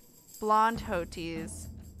 watch blonde Hoti's.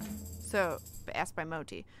 So, asked by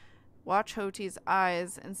Moti, watch Hoti's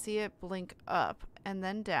eyes and see it blink up and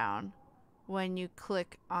then down when you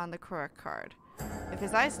click on the correct card. If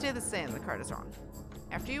his eyes stay the same, the card is wrong.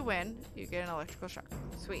 After you win, you get an electrical shock.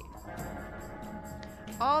 Sweet.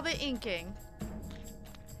 All the inking.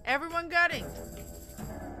 Everyone got inked.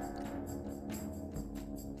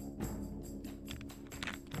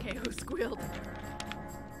 Okay, who squealed?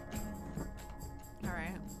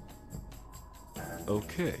 Alright.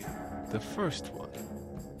 Okay, the first one.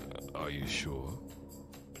 Are you sure?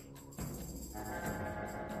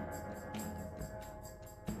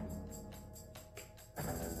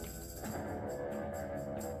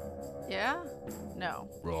 Yeah? No.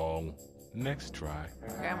 Wrong. Next try.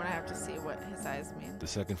 Okay, I'm gonna have to see what his eyes mean. The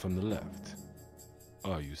second from the left.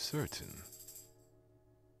 Are you certain?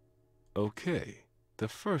 Okay, the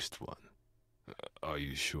first one. Are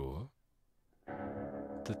you sure?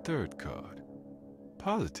 The third card.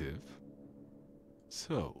 Positive?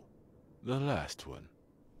 So, the last one.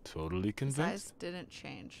 Totally His convinced? eyes didn't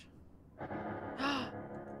change.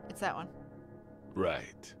 It's that one.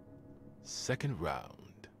 Right. Second round.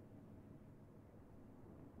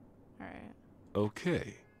 Alright.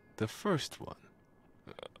 Okay, the first one.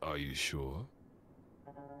 Are you sure?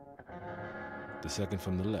 The second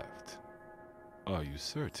from the left. Are you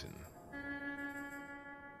certain?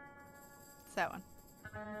 It's that one.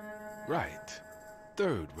 Right.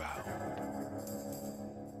 Third round.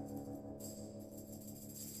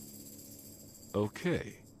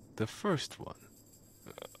 Okay, the first one.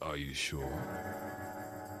 Are you sure?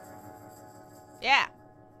 Yeah.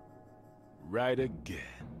 Right again.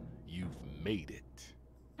 You've made it.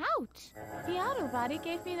 Ouch! The auto body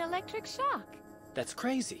gave me an electric shock. That's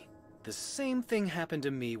crazy. The same thing happened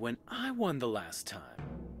to me when I won the last time.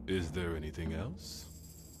 Is there anything else?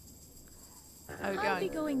 How are we I'll be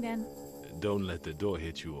going? going then. Don't let the door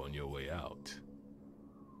hit you on your way out.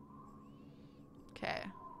 Okay.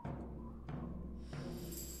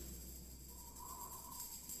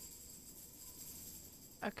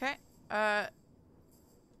 Okay.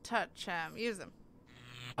 Touch him. Use him.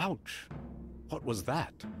 Ouch. What was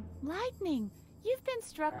that? Lightning! You've been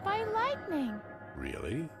struck by lightning!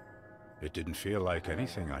 Really? It didn't feel like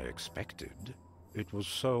anything I expected. It was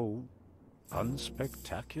so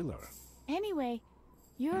unspectacular. Anyway,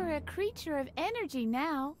 you're a creature of energy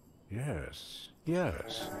now. Yes.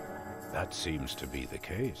 That seems to be the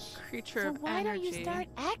case. Creature So of why energy. don't you start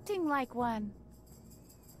acting like one?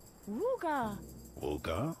 Wooga!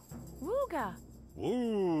 Wooga? Wooga!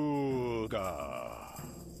 Wooga!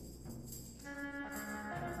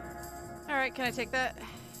 Alright, can I take that?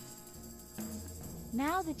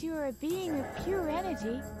 Now that you are a being of pure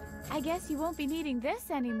energy, I guess you won't be needing this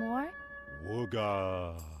anymore.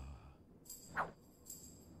 Wooga!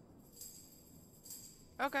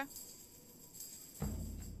 Okay.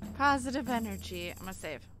 Positive energy. I'm gonna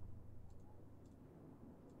save.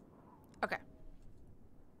 Okay.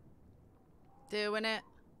 Doing it.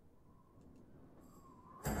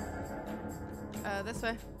 This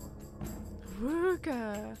way.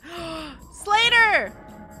 Wooga. Slater!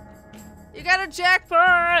 You got a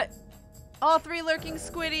jackpot! All 3 lurking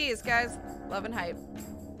squiddies, guys. Love and hype.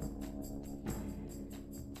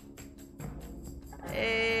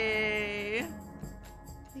 Hey.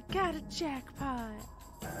 You got a jackpot.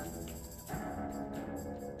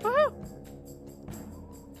 Woohoo!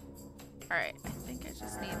 Alright, I think I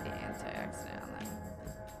just need the anti-accident on that.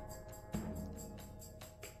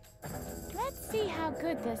 Let's see how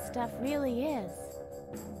good this stuff really is.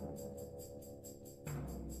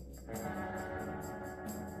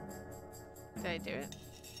 Did I do it?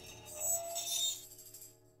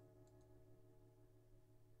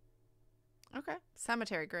 Okay.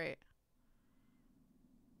 Cemetery, great.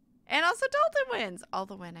 And also Dalton wins. All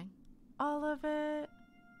the winning. All of it.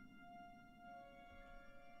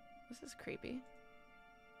 This is creepy.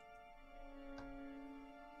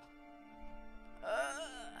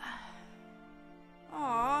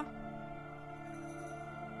 Aww.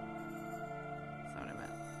 That's not what I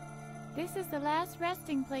meant. This is the last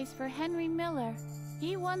resting place for Henry Miller.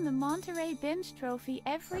 He won the Monterey Bench Trophy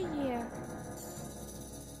every year.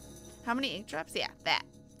 How many ink drops? Yeah, that.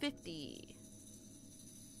 50.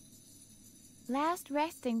 Last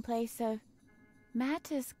resting place of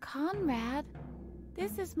Mattis Conrad.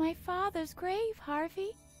 This is my father's grave,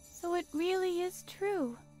 Harvey. So it really is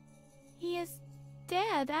true. He is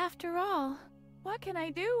dead after all. What can I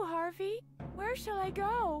do, Harvey? Where shall I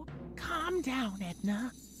go? Calm down,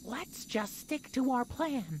 Edna. Let's just stick to our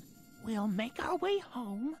plan. We'll make our way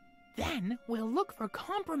home. Then we'll look for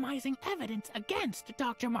compromising evidence against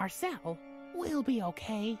Dr. Marcel. We'll be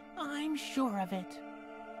okay. I'm sure of it.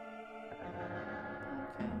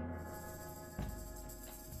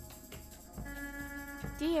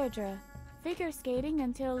 Deirdre, figure skating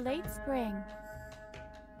until late spring.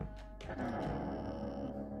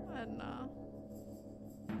 Edna.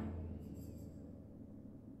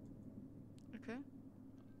 Okay.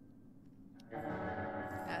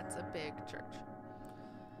 That's a big church.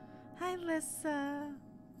 Hi, Lissa.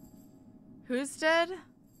 Who's dead?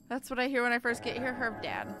 That's what I hear when I first get here. Her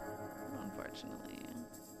dad, unfortunately.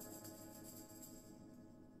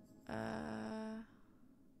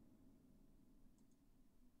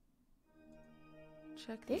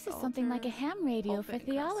 Check This is something like a ham radio for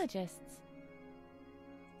theologists.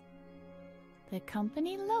 The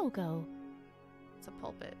company logo. It's a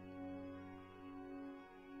pulpit.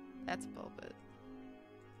 That's a pulpit.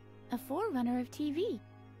 A forerunner of TV.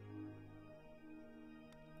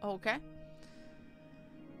 Okay.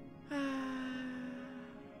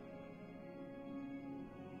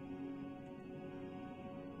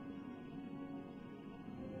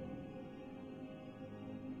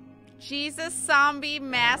 Jesus Zombie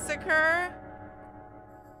Massacre?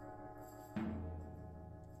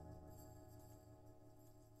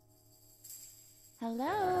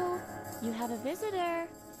 Hello? You have a visitor.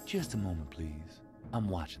 Just a moment, please. I'm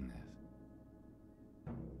watching this.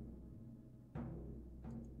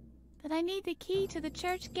 But I need the key to the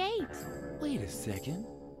church gate. Wait a second.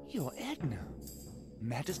 You're Edna.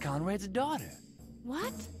 Mattis Conrad's daughter.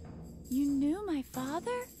 What? You knew my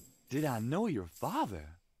father? Did I know your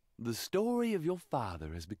father? The story of your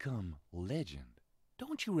father has become legend.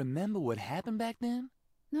 Don't you remember what happened back then?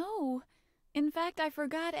 No. In fact, I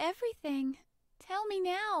forgot everything. Tell me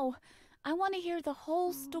now. I want to hear the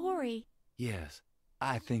whole story. Yes,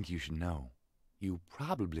 I think you should know. You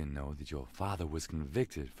probably know that your father was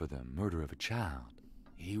convicted for the murder of a child.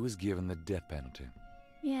 He was given the death penalty.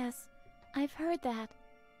 Yes, I've heard that.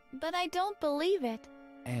 But I don't believe it.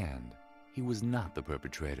 And he was not the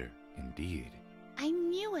perpetrator, indeed. I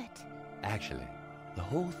knew it. Actually, the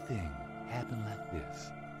whole thing happened like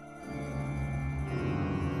this.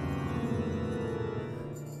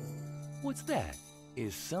 What's that?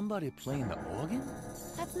 Is somebody playing the organ?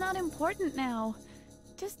 That's not important now.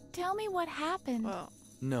 Just tell me what happened. Well,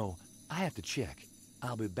 No, I have to check.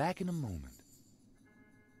 I'll be back in a moment.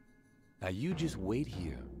 Now you just wait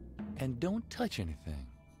here and don't touch anything.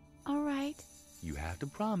 All right. You have to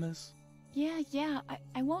promise. Yeah,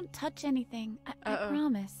 I won't touch anything. I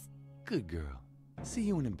promise. Good girl. See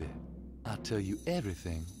you in a bit. I'll tell you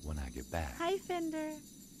everything when I get back. hi, Fender.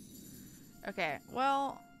 Okay,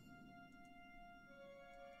 well.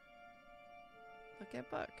 Look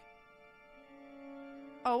at book.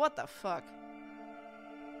 Oh, what the fuck?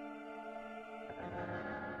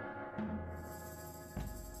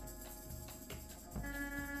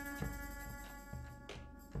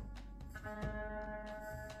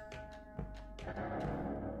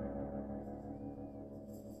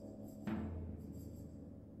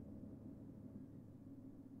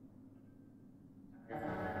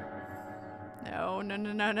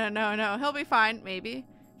 No. He'll be fine, maybe.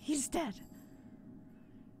 He's dead.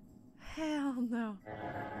 Hell no.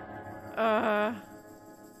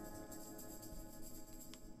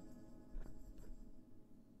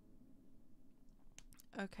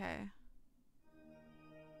 Okay.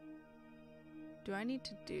 Do I need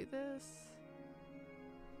to do this?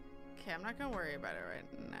 Okay, I'm not gonna worry about it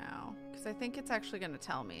right now. Because I think it's actually gonna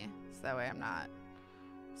tell me. So that way I'm not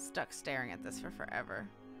stuck staring at this for forever.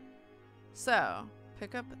 So,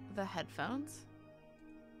 pick up the headphones.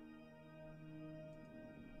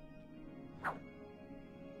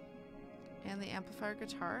 And the amplifier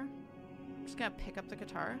guitar. I'm just gonna pick up the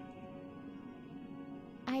guitar.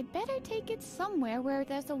 I'd better take it somewhere where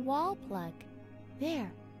there's a wall plug.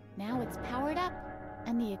 There. Now it's powered up.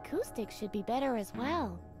 And the acoustics should be better as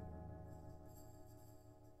well.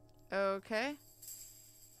 Okay.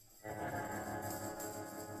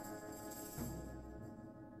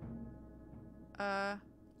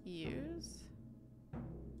 Use.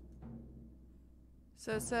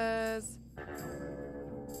 So it says,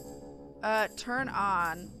 turn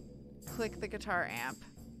on, click the guitar amp,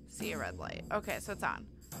 see a red light. Okay, so it's on.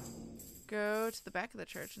 Go to the back of the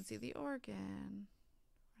church and see the organ.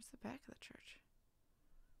 Where's the back of the church?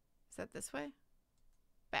 Is that this way?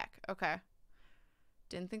 Back, okay.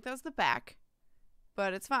 Didn't think that was the back,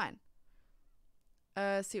 but it's fine.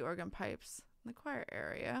 See organ pipes in the choir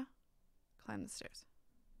area. Climb the stairs.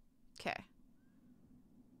 Okay.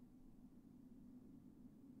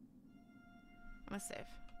 I'm gonna save.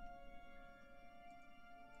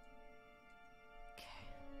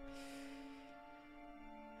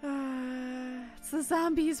 Okay. It's the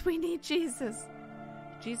zombies. We need Jesus.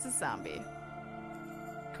 Jesus zombie.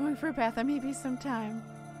 Going for a bath on maybe sometime.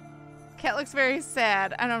 Cat looks very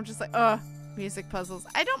sad, and I'm just like, music puzzles.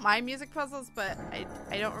 I don't mind music puzzles, but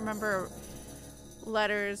I don't remember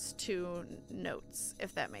letters to notes,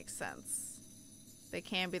 if that makes sense. They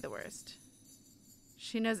can be the worst.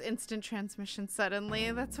 She knows instant transmission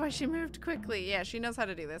suddenly. That's why she moved quickly. Yeah, she knows how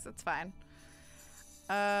to do this. It's fine.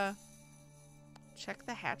 Check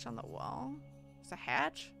the hatch on the wall. There's a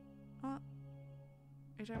hatch? Are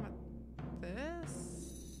you talking about this?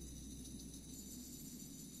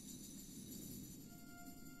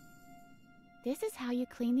 This is how you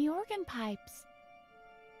clean the organ pipes.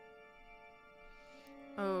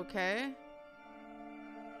 Okay.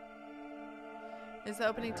 Is the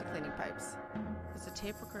opening to cleaning pipes. There's a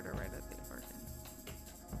tape recorder right at the organ.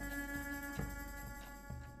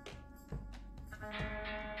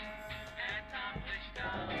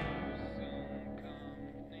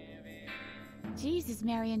 Jesus,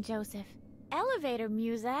 Mary and Joseph. Elevator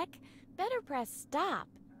music. Better press stop.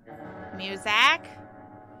 Music?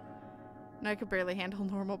 No, I could barely handle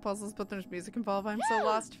normal puzzles, but there's music involved. I'm so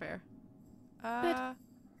lost. Fair. But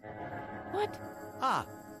what? Ah,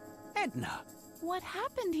 Edna. What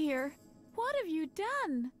happened here? What have you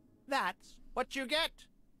done? That's what you get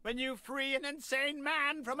when you free an insane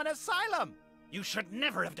man from an asylum. You should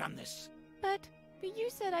never have done this. But you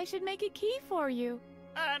said I should make a key for you.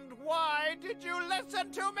 And why did you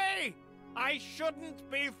listen to me? I shouldn't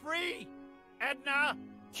be free. Edna,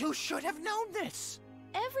 you should have known this.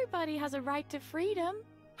 Everybody has a right to freedom.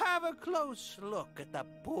 Have a close look at the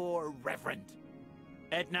poor Reverend.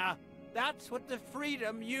 Edna, that's what the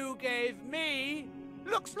freedom you gave me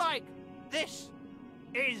looks like. This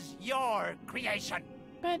is your creation.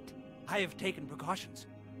 But I have taken precautions,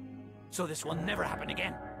 so this will never happen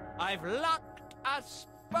again. I've locked us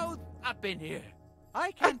both up in here.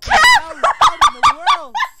 I can't be allowed out in the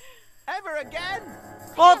world ever again.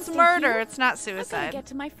 Well, it's murder. It's not I suicide. gotta get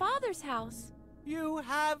to my father's house. You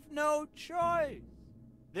have no choice.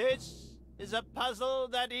 This is a puzzle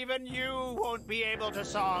that even you won't be able to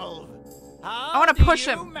solve. How I wanna do push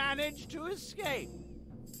you him. manage to escape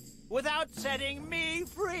without setting me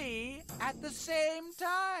free at the same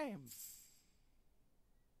time?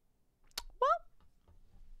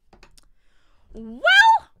 Well,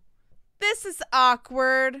 this is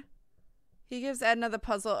awkward. He gives Edna the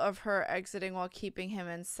puzzle of her exiting while keeping him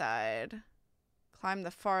inside. Climb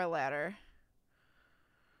the far ladder.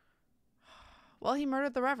 Well, he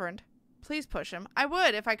murdered the Reverend. Please push him. I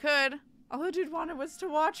would if I could. All the dude wanted was to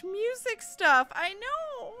watch music stuff. I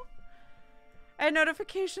know. I had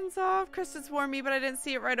notifications off. Kristen's warned me, but I didn't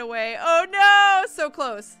see it right away. Oh no! So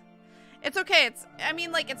close. It's okay. I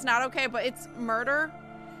mean, like, it's not okay, but it's murder.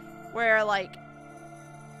 Where, like...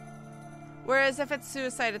 Whereas if it's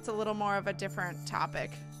suicide, it's a little more of a different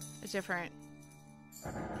topic. A different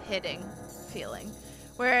hitting feeling.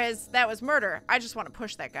 Whereas that was murder. I just want to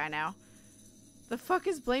push that guy now. The fuck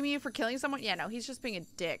is blaming you for killing someone? Yeah, no, he's just being a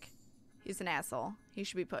dick. He's an asshole. He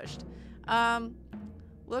should be pushed.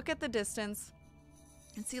 Look at the distance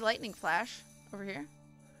and see lightning flash over here.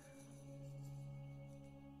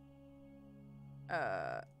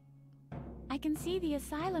 I can see the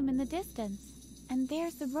asylum in the distance. And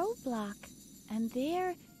there's the roadblock. And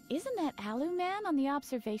there, isn't that Alu man on the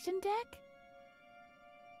observation deck?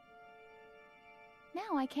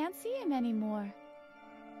 Now I can't see him anymore.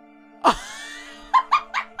 Oh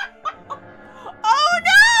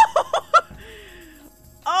no!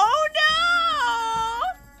 Oh no!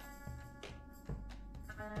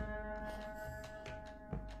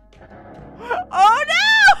 Oh no!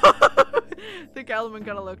 I think Alaman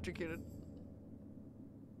got electrocuted.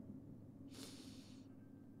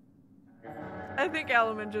 I think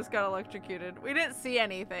Alaman just got electrocuted. We didn't see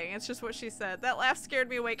anything. It's just what she said. That laugh scared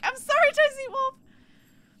me awake. I'm sorry, Jessie Wolf.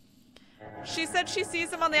 She said she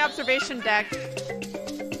sees him on the observation deck.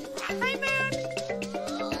 Hi, man.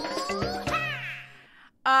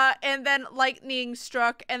 And then lightning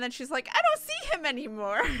struck, and then she's like, I don't see him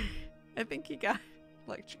anymore. I think he got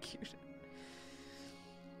electrocuted.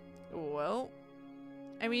 Well,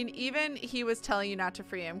 I mean, even he was telling you not to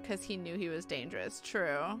free him because he knew he was dangerous.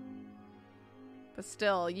 True. But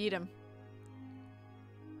still, yeet him.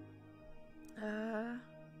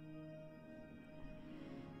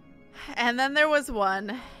 And then there was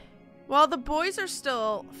one. Well, the boys are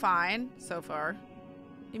still fine so far.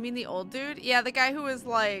 You mean the old dude? Yeah, the guy who was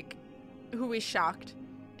like, who we shocked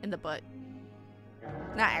in the butt.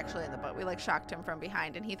 Not actually in the butt. We like shocked him from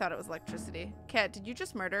behind and he thought it was electricity. Kat, did you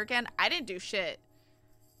just murder again? I didn't do shit.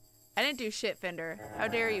 I didn't do shit, Fender. How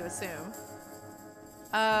dare you assume?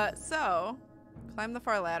 So... Climb the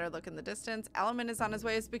far ladder, look in the distance. Alaman is on his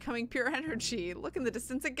way, is becoming pure energy. Look in the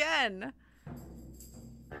distance again.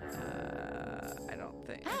 I don't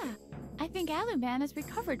think. Ah, I think Aluman has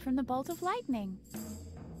recovered from the bolt of lightning.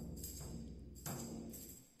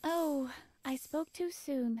 Oh, I spoke too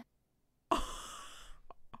soon.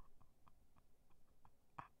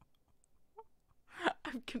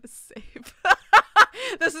 I'm gonna save.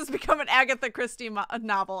 This has become an Agatha Christie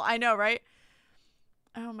novel. I know, right?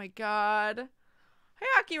 Oh my god.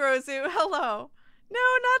 Hi, Akirozu. Hello. No,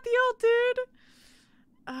 not the old dude.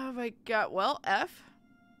 Oh my god. Well, F.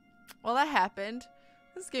 Well, that happened.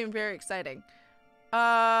 This game very exciting.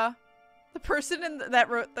 The person that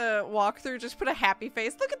wrote the walkthrough just put a happy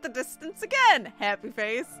face. Look at the distance again. Happy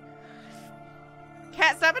face.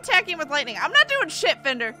 Cat, stop attacking with lightning. I'm not doing shit,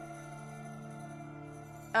 Fender.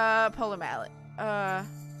 Polar mallet.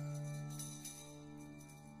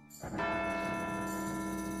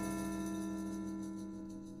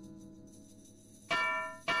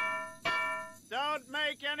 Don't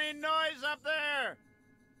make any noise up there!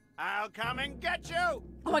 I'll come and get you!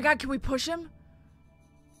 Oh my god, can we push him?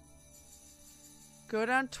 Go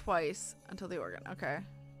down twice until the organ. Okay.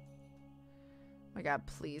 Oh my god,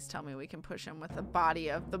 please tell me we can push him with the body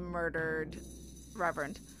of the murdered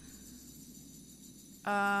Reverend.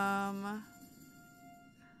 Okay.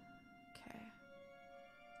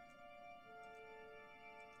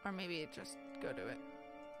 Or maybe just go to it.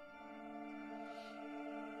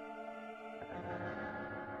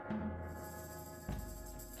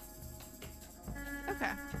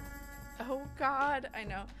 Okay. Oh god, I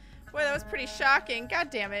know. Boy, that was pretty shocking. God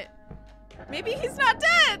damn it. Maybe he's not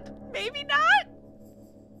dead. Maybe not.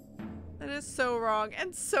 That is so wrong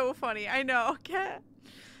and so funny. I know. Cat.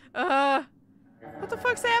 What the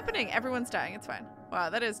fuck's happening? Everyone's dying. It's fine. Wow,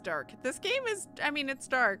 that is dark. This game is, I mean, it's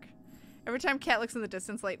dark. Every time Cat looks in the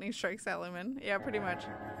distance, lightning strikes Alaman. Yeah, pretty much.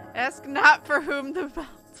 Ask not for whom the bell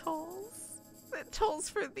tolls. It tolls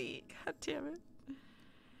for thee. God damn it.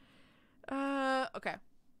 Okay.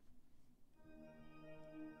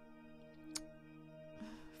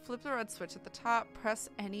 flip the red switch at the top. Press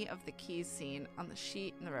any of the keys seen on the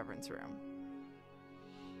sheet in the Reverend's room.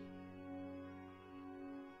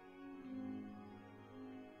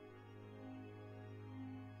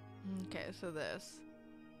 Okay, so this.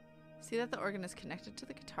 See that the organ is connected to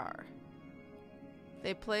the guitar.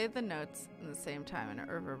 They play the notes at the same time and it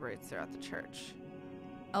reverberates throughout the church.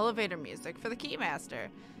 Elevator music for the keymaster.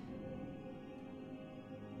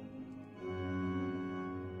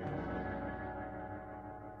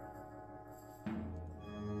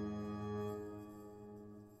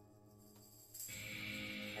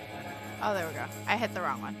 Oh, there we go. I hit the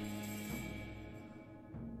wrong one.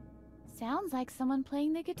 Sounds like someone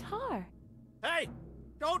playing the guitar. Hey!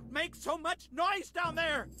 Don't make so much noise down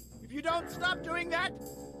there! If you don't stop doing that,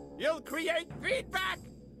 you'll create feedback!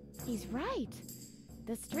 He's right.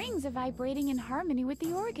 The strings are vibrating in harmony with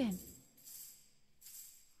the organ.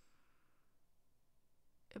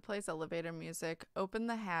 It plays elevator music. Open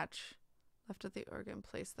the hatch. Left of the organ.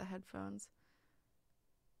 Place the headphones.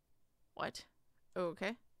 What? Oh,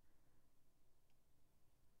 okay.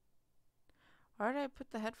 Why did I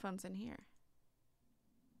put the headphones in here?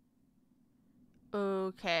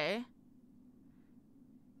 Okay.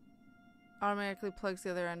 Automatically plugs the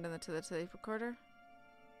other end into the tape recorder.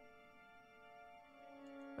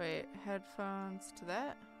 Wait, headphones to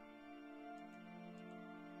that?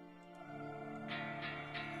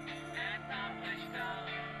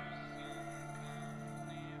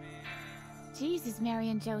 Jesus, Mary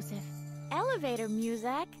and Joseph. Elevator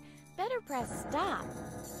music. Better press stop.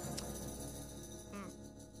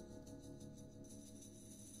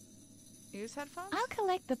 Use headphones? I'll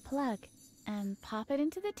collect the plug and pop it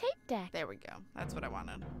into the tape deck. There we go. That's what I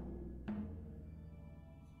wanted.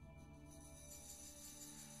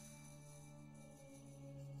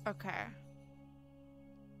 Okay.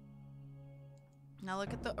 Now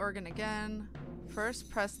look at the organ again. First,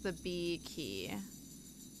 press the B key.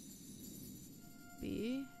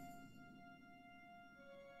 B?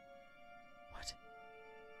 What?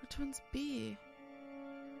 Which one's B?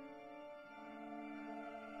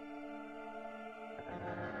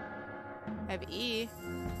 I have E.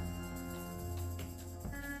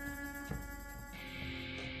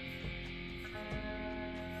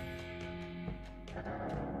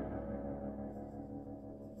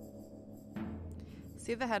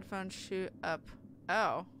 See the headphones shoot up.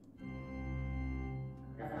 Oh.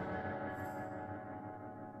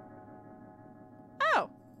 Oh.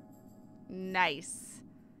 Nice.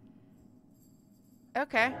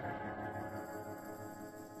 Okay.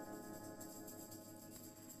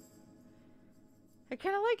 I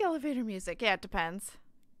kind of like elevator music. Yeah, it depends.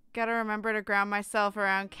 Gotta remember to ground myself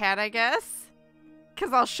around Kat, I guess.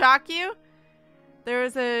 Because I'll shock you. There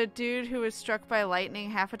was a dude who was struck by lightning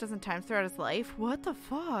half a dozen times throughout his life. What the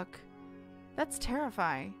fuck? That's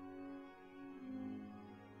terrifying.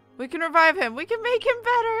 We can revive him. We can make him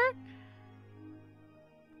better.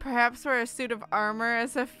 Perhaps wear a suit of armor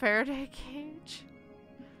as a Faraday cage.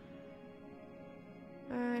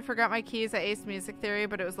 I forgot my keys at Ace Music Theory,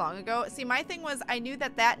 but it was long ago. See, my thing was I knew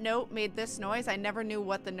that that note made this noise. I never knew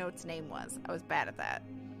what the note's name was. I was bad at that.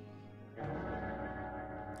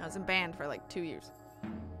 I was in band for like 2 years.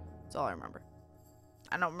 That's all I remember.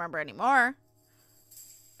 I don't remember anymore.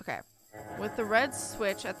 Okay. With the red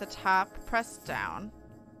switch at the top, press down.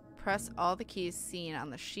 Press all the keys seen on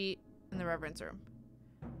the sheet in the Reverend's room.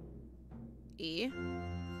 E.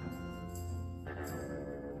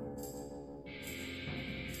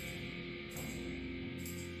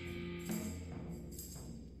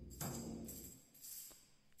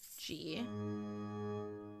 G.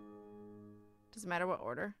 Doesn't matter what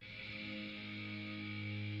order.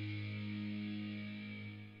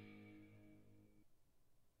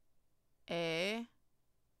 A.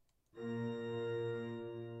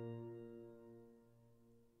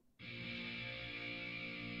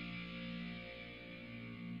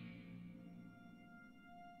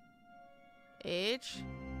 H.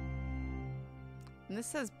 And this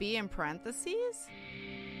says B in parentheses?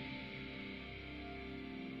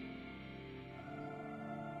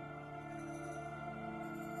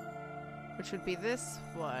 Which would be this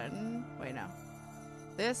one. Wait, no.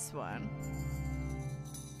 This one.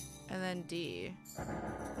 And then D. I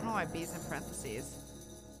don't know why B's in parentheses.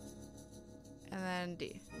 And then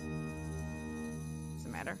D.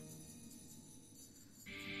 Doesn't matter.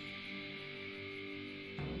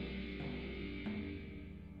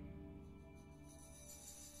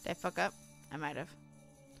 Did I fuck up? I might have.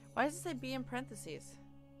 Why does it say B in parentheses?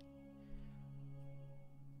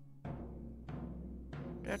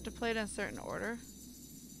 Do I have to play it in a certain order?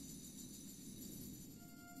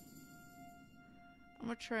 I'm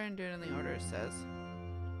gonna try and do it in the order it says.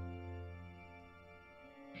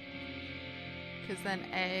 Because then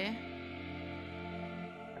A.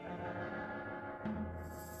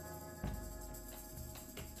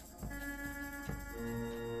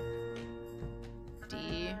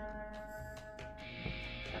 D.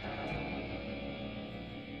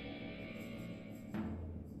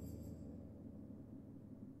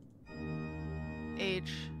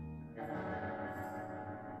 H.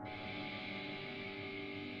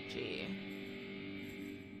 G.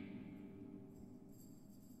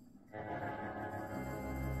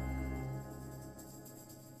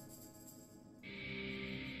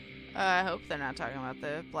 I hope they're not talking about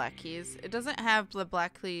the black keys. It doesn't have the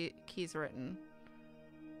black keys written.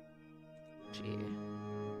 G.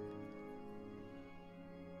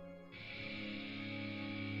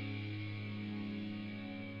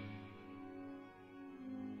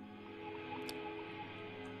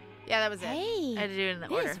 Yeah, that was it. Hey, I had to do it in the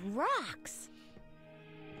this order. rocks.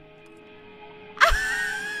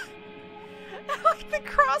 I like the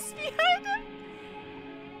cross behind him.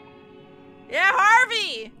 Yeah,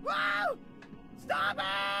 Harvey! Whoa! Stop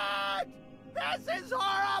it! This is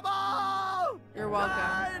horrible! You're welcome.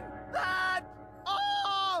 Turn that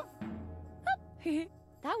off!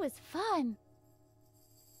 That was fun.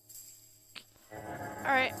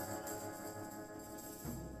 All right.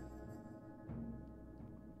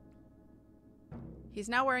 He's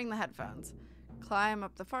now wearing the headphones. Climb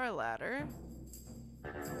up the far ladder.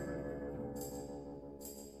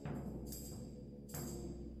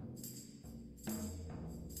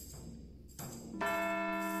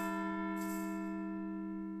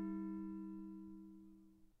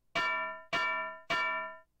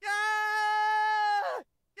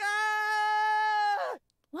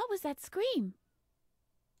 What was that scream?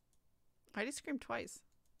 Why'd he scream twice?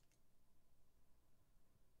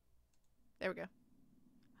 There we go.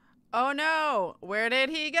 Oh no! Where did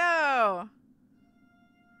he go?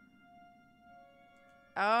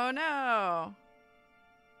 Oh no!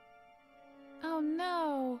 Oh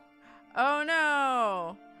no. Oh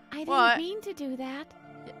no! I didn't What? mean to do that.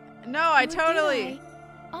 No, I Or did totally I?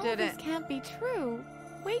 All didn't. this can't be true.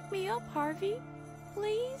 Wake me up, Harvey.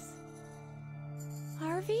 Please?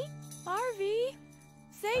 Harvey? Harvey?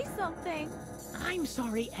 Say something. I'm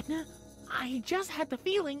sorry, Edna. I just had the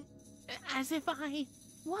feeling as if I...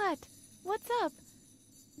 What? What's up?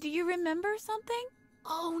 Do you remember something?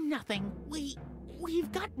 Oh, nothing.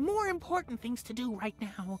 We've got more important things to do right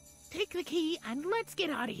now. Take the key and let's get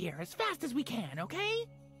out of here as fast as we can, okay?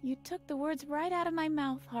 You took the words right out of my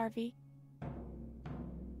mouth, Harvey.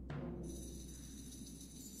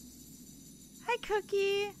 Hi,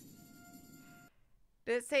 Cookie.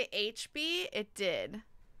 Did it say HB? It did.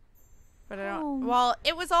 But I don't... Home. Well,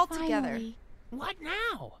 it was all together. Finally. What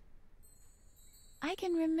now? I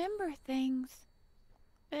can remember things.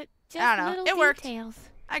 But just I don't know. little It worked. details.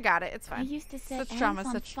 I got it. It's I fine. used to set Such trauma, ants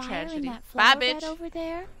on such fire tragedy. in that Bye, flower bed bitch. over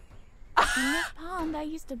there. In this pond, I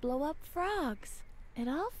used to blow up frogs. It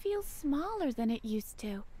all feels smaller than it used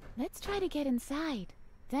to. Let's try to get inside.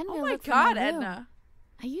 Then Oh we'll my look for God, my room. Edna.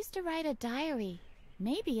 I used to write a diary.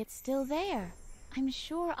 Maybe it's still there. I'm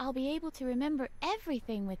sure I'll be able to remember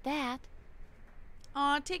everything with that.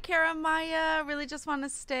 Aw, take care of Maya. Really just want to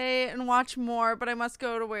stay and watch more, but I must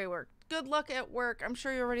go to where I work. Good luck at work. I'm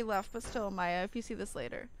sure you already left, but still, Maya, if you see this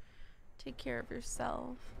later, take care of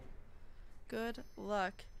yourself. Good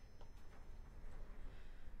luck.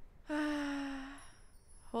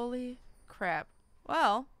 Holy crap.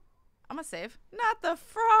 Well, I'm gonna save. Not the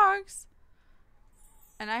frogs!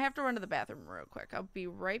 And I have to run to the bathroom real quick. I'll be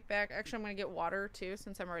right back. Actually, I'm gonna get water too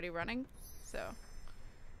since I'm already running. So.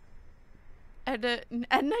 Edna,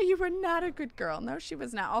 you were not a good girl. No, she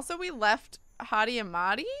was not. Also, we left Hottie and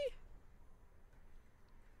Madi.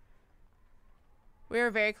 We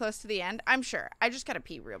were very close to the end. I'm sure. I just gotta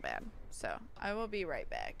pee real bad. So, I will be right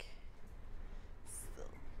back.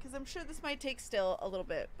 Because I'm sure this might take still a little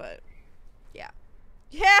bit, but yeah.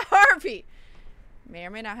 Yeah, Harvey! May or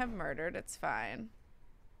may not have murdered. It's fine.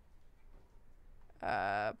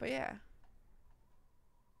 But yeah.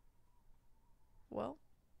 Well.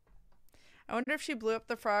 I wonder if she blew up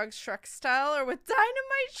the frogs Shrek style or with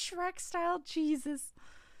dynamite Shrek style. Jesus.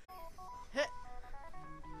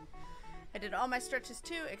 I did all my stretches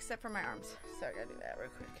too, except for my arms. So I gotta do that real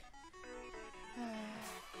quick.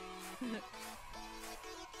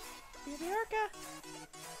 Baby Orca.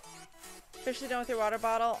 Officially done with your water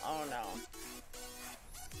bottle? Oh no.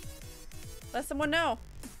 Let someone know.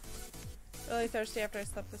 Really thirsty after I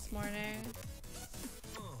slept this morning.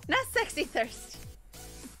 Not sexy thirst.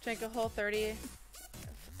 Drank a whole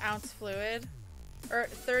 30-ounce fluid. Or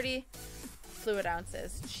 30 fluid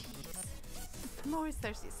ounces. Jeez. I'm always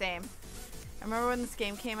thirsty. Same. I remember when this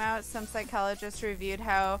game came out, some psychologists reviewed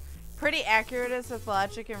how pretty accurate it is with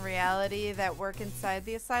logic and reality that work inside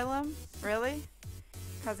the asylum. Really?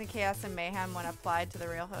 Causing chaos and mayhem when applied to the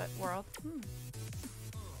real world.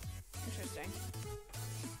 Interesting.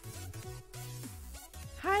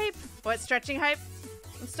 Hype! What, stretching hype?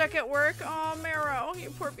 I'm stuck at work. Oh, Marrow,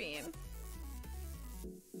 you poor bean.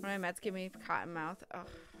 My meds give me cotton mouth. Ugh.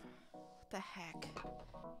 What the heck?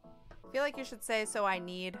 I feel like you should say, so I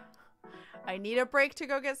need a break to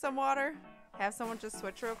go get some water. Have someone just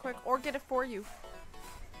switch real quick or get it for you.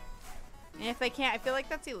 And if they can't, I feel like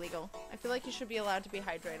that's illegal. I feel like you should be allowed to be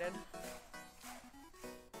hydrated.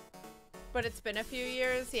 But it's been a few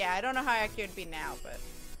years. Yeah, I don't know how accurate it'd be now, but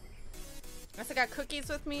I also got cookies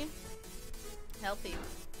with me. Healthy.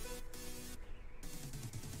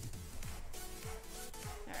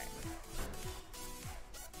 Alright.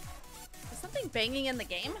 Is something banging in the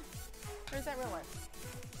game? Or is that real life?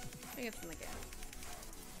 I think it's in the game.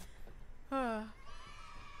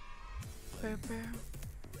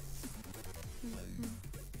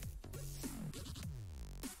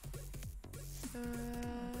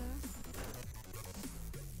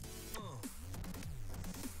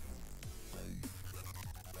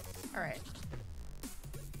 All right.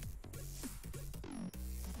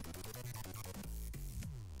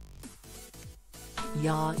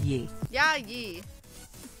 Ya ye. Ya ye.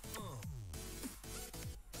 All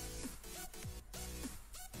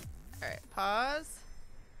right, pause.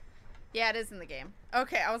 Yeah, it is in the game.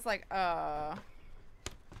 Okay, I was like,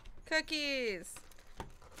 cookies.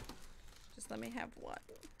 Just let me have one.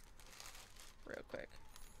 Real quick.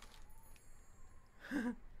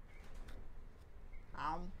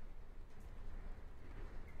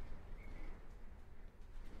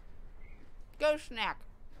 Go snack.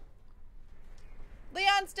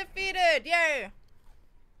 Leon's defeated! Yay!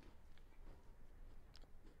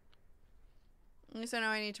 So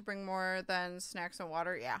now I need to bring more than snacks and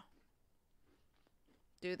water? Yeah.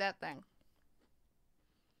 Do that thing.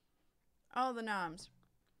 Oh, the noms.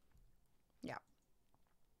 Yeah.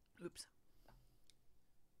 Oops.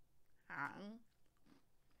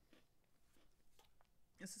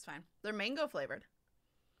 This is fine. They're mango flavored.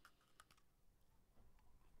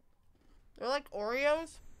 They're like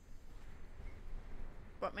Oreos,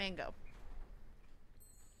 but mango.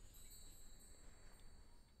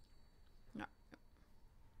 No.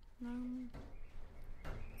 No.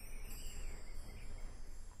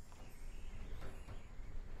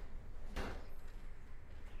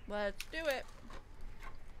 Let's do it.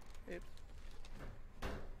 Oops.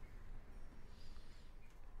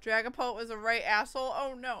 Dragapult was a right asshole.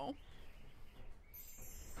 Oh no.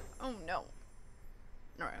 Oh no.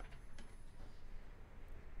 Alright.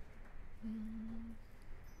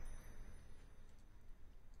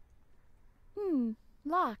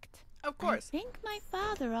 Locked. Of course. I think my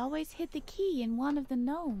father always hid the key in one of the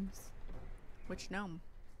gnomes. Which gnome?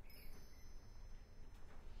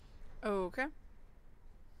 Okay.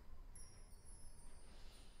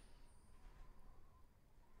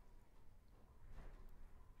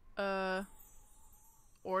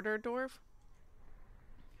 Order dwarf?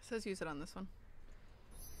 It says use it on this one.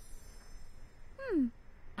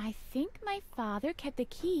 I think my father kept the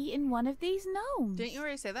key in one of these gnomes. Didn't you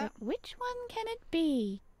already say that? But which one can it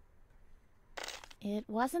be? It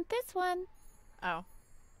wasn't this one. Oh.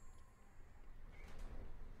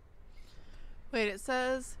 Wait, it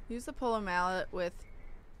says use the polo mallet with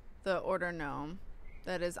the order gnome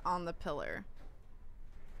that is on the pillar.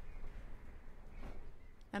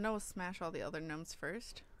 And I will smash all the other gnomes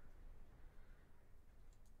first.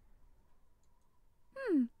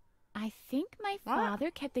 I think my father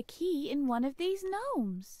kept the key in one of these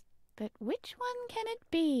gnomes. But which one can it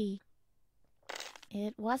be?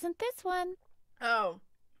 It wasn't this one. Oh.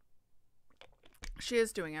 She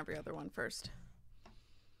is doing every other one first.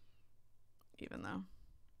 Even though,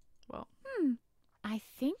 well. I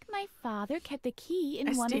think my father kept the key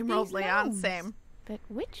in one of these steamrolled Leon, gnomes. same. But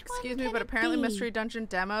which one Excuse me, can but it apparently be? Mystery Dungeon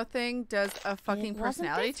demo thing does a fucking It wasn't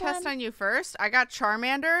personality this test one. on you first. I got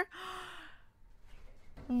Charmander.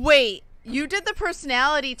 Wait, you did the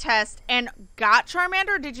personality test and got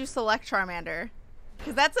Charmander, or did you select Charmander?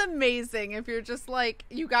 Because that's amazing if you're just like,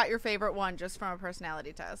 you got your favorite one just from a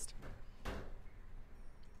personality test.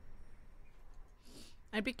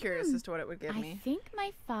 I'd be curious as to what it would give me. I think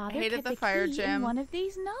my father hated kept the the fire key gym, in one of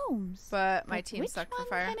these gnomes. But my But team which sucked for one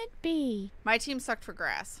fire. can it be? My team sucked for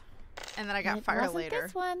grass. And then I got It fire wasn't later.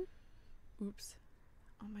 this one. Oops.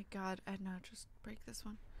 Oh my god, Edna, just break this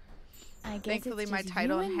one. I guess Thankfully, it's my just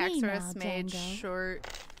title you and and me Haxorus now, made Django.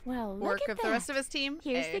 short Well, look work at of the rest of his team.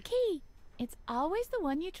 Here's A. the key. It's always the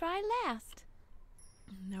one you try last.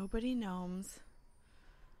 Nobody gnomes.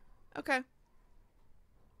 Okay.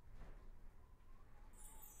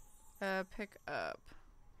 Pick up.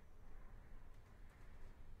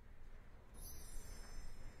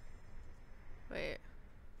 Wait. It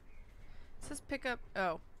says pick up.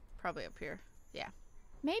 Oh, probably up here. Yeah.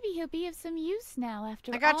 Maybe he'll be of some use now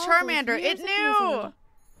after I got all Charmander. those years It of knew. misery.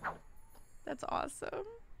 That's awesome.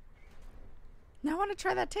 Now I want to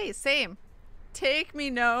try that taste. Same. Take me,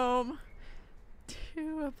 gnome,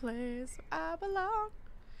 to a place I belong.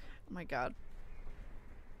 Oh my god.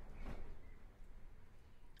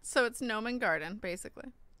 So it's gnome and garden,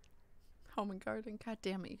 basically. Home and garden. God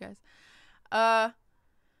damn it, you guys.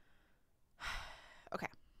 Okay.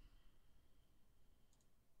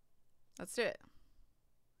 Let's do it.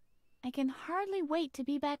 I can hardly wait to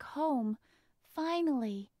be back home.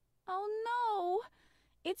 Finally. Oh no!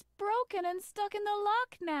 It's broken and stuck in the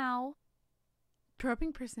lock now.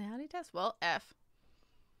 Probing personality test? Well, F.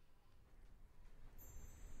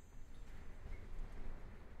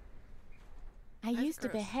 I That's used to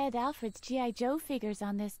gross. behead Alfred's G.I. Joe figures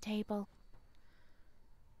on this table.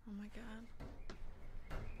 Oh my god.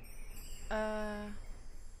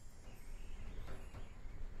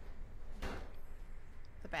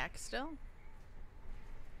 The back still?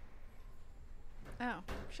 Oh,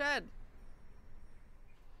 shed.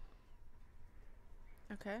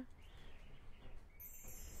 Okay.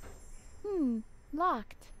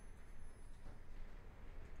 Locked.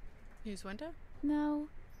 Use window? No,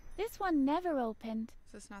 this one never opened.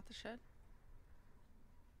 Is this not the shed?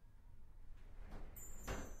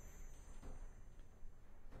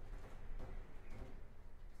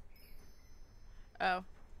 Oh,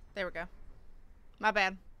 there we go. My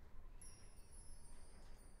bad.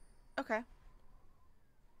 Okay.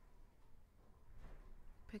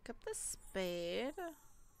 Pick up the spade.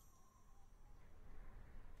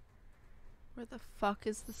 Where the fuck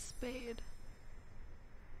is the spade?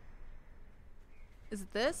 Is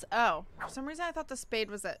it this? Oh, for some reason I thought the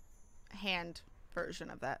spade was a hand version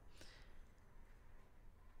of that.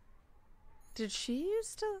 Did she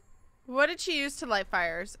use to... What did she use to light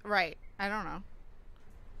fires? Right. I don't know.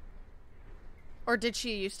 Or did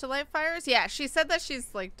she used to light fires? Yeah, she said that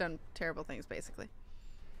she's, like, done terrible things, basically.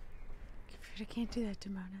 I can't do that to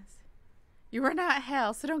Monas. You are not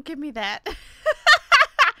hell, so don't give me that.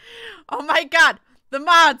 Oh my god. The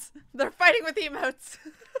mods. They're fighting with emotes.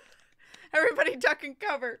 Everybody duck and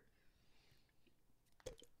cover.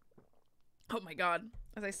 Oh my god.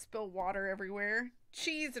 As I spill water everywhere.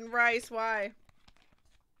 Cheese and rice, why?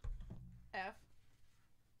 F.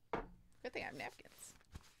 Good thing I have napkins.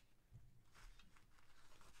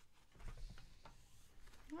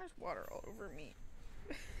 There's water all over me.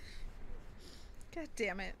 God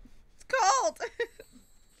damn it. It's cold!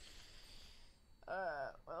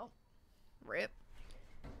 Well. Rip.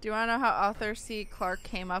 Do you want to know how Arthur C. Clarke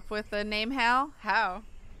came up with the name Hal? How?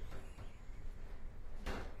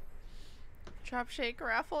 Drop, shake,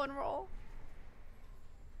 raffle, and roll.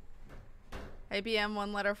 IBM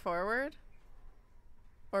one letter forward?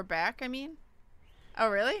 Or back, I mean? Oh,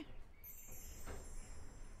 really?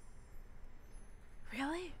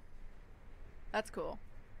 Really? That's cool.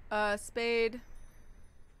 Spade.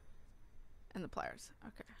 And the pliers.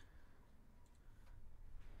 Okay.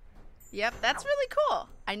 Yep, that's really cool.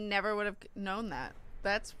 I never would have known that.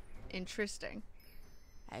 That's interesting.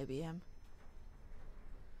 IBM.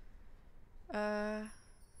 Okay.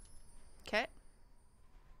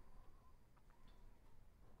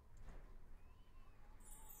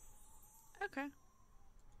 Okay.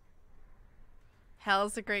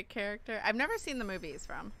 Hal's a great character. I've never seen the movies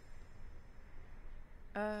from.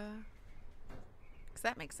 'Cause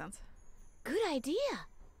that makes sense. Good idea.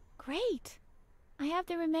 Great. I have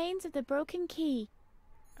the remains of the broken key.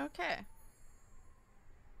 Okay.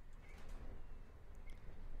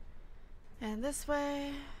 And this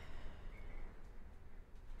way.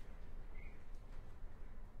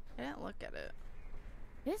 I didn't look at it.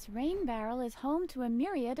 This rain barrel is home to a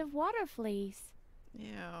myriad of water fleas.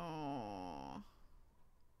 Ew.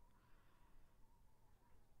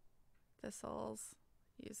 Thistles.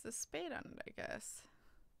 Use the spade on it, I guess.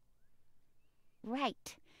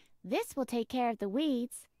 Right. This will take care of the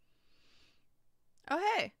weeds. Oh,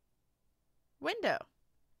 hey. Window.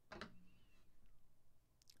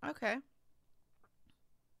 Okay.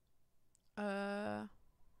 Oh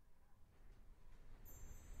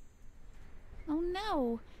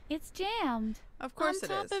no, it's jammed. Of course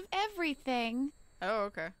it is. On top of everything. Oh,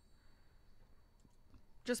 okay.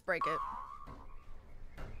 Just break it.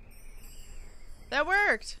 That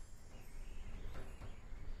worked.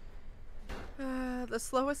 The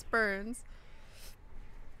slowest burns.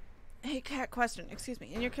 Hey, cat, question. Excuse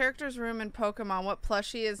me. In your character's room in Pokemon, what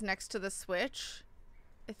plushie is next to the Switch?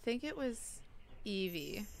 I think it was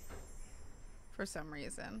Eevee. For some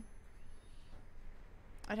reason.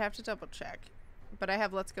 I'd have to double check. But I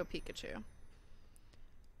have Let's Go Pikachu.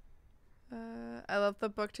 I love the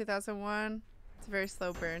book 2001. It's a very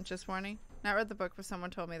slow burn. Just warning. Not read the book, but someone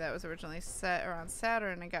told me that it was originally set around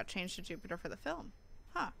Saturn and got changed to Jupiter for the film.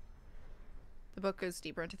 Huh. The book goes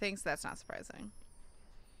deeper into things. So that's not surprising.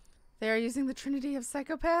 They are using the Trinity of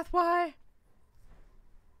Psychopath. Why?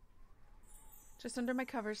 Just under my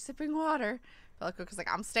covers, sipping water. Bellicook's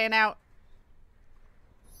like, I'm staying out.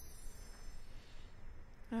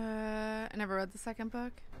 I never read the second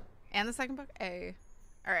book. And the second book? A.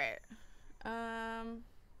 Alright.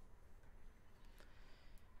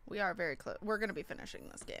 We are very close. We're going to be finishing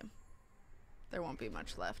this game. There won't be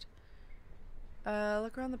much left.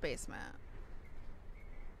 Look around the basement.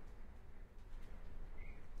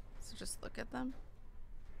 So just look at them.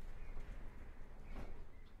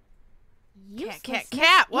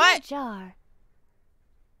 Cat, what? Jar.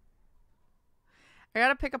 I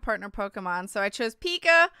gotta pick a partner Pokemon, so I chose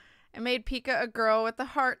Pika and made Pika a girl with the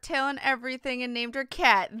heart, tail, and everything and named her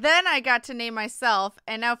Cat. Then I got to name myself,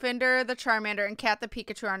 and now Finder the Charmander and Cat the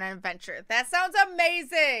Pikachu are on an adventure. That sounds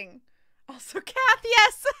amazing! Also, Cat,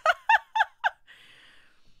 yes!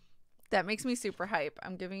 That makes me super hype.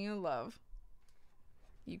 I'm giving you love.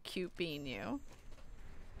 You cute bean, you.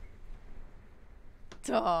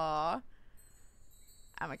 Duh.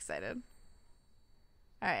 I'm excited.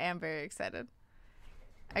 I am very excited.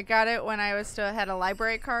 I got it when I was still had a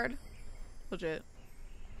library card. Legit.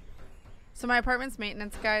 So my apartment's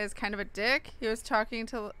maintenance guy is kind of a dick. He was talking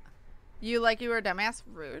to you like you were a dumbass.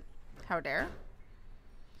 Rude. How dare.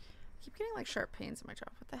 I keep getting like sharp pains in my jaw.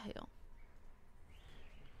 What the hell?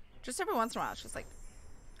 Just every once in a while, it's just like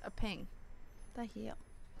a ping. What the hell?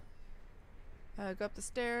 Go up the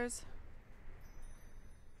stairs.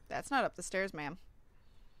 That's not up the stairs, ma'am.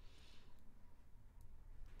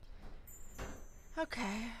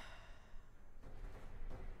 Okay.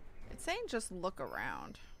 It's saying just look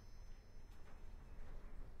around.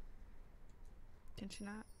 Can she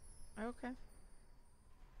not? Okay.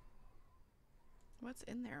 What's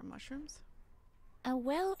in there? Mushrooms? A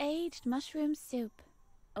well-aged mushroom soup.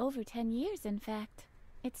 Over 10 years, in fact.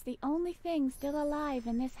 It's the only thing still alive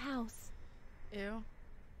in this house. Ew.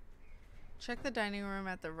 Check the dining room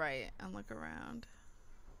at the right and look around.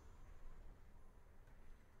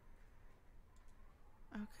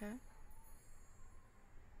 Okay.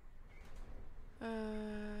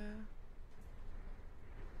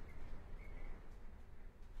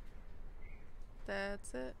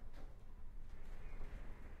 That's it.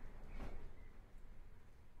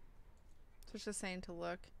 So it's just saying to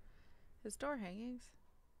look. His door hangings?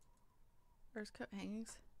 Or his coat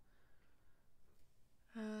hangings?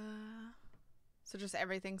 So just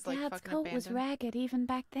everything's like Dad's fucking coat abandoned. was ragged even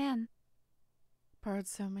back then. Borrowed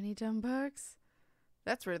so many dumb books.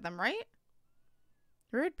 That's rude of them, right?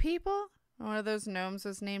 Rude people? One of those gnomes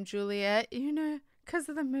was named Juliet, you know, because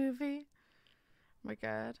of the movie. Oh my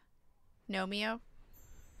god. Nomeo.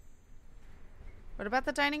 What about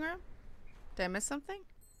the dining room? Did I miss something?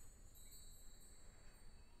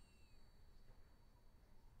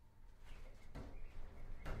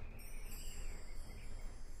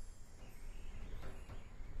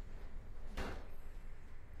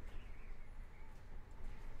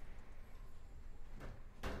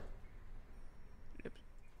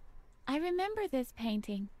 I remember this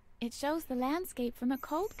painting. It shows the landscape from a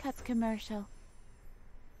Cold Cuts commercial.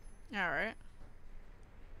 Alright.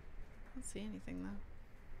 I don't see anything, though.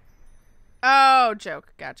 Oh,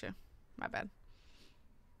 joke. Gotcha. My bad.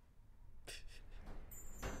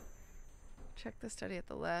 Check the study at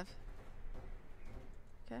the left.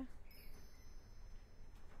 Okay.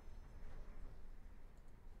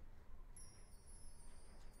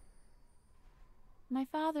 My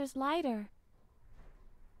father's lighter.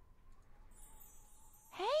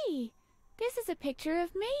 Hey, this is a picture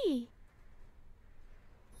of me.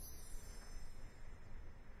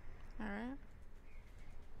 Alright.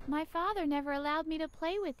 My father never allowed me to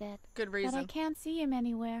play with it. Good reason. But I can't see him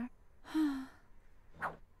anywhere.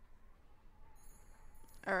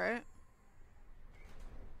 Alright.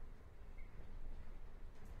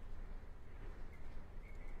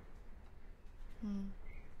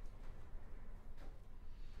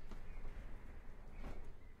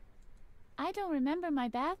 I don't remember my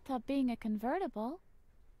bathtub being a convertible.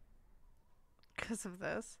 Because of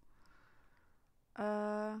this.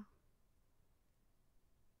 Okay.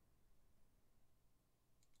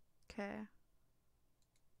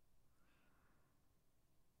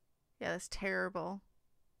 Yeah, that's terrible.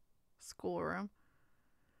 Schoolroom.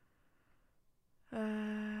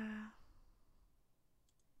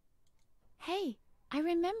 Hey, I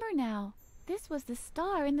remember now. This was the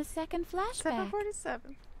star in the second flashback.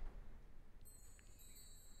 747.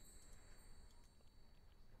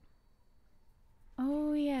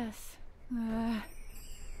 Oh, yes.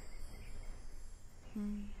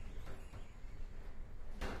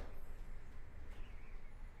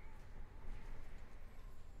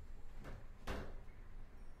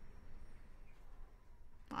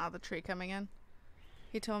 Ah, the tree coming in.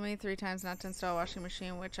 He told me 3 times not to install a washing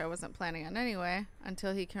machine, which I wasn't planning on anyway,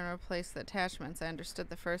 until he can replace the attachments. I understood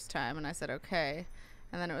the first time, and I said okay.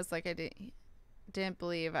 And then it was like I didn't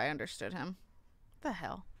believe I understood him. What the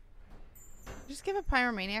hell? Just give a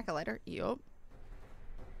pyromaniac a lighter? Yup.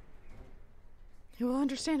 He will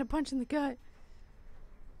understand a punch in the gut.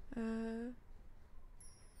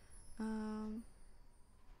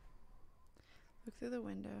 Look through the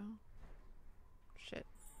window. Shit.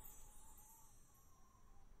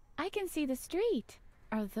 I can see the street.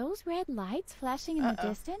 Are those red lights flashing in the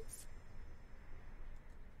distance?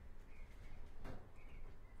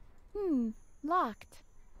 Locked.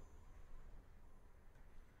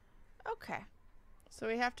 Okay. So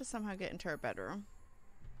we have to somehow get into her bedroom.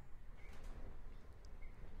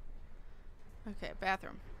 Okay,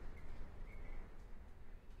 bathroom.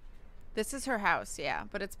 This is her house, yeah,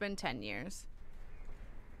 but it's been 10 years.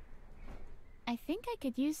 I think I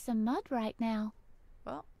could use some mud right now.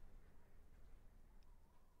 Well.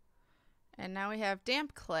 And now we have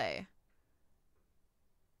damp clay.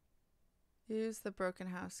 Use the broken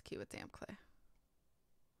house key with damp clay.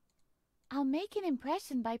 I'll make an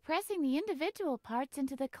impression by pressing the individual parts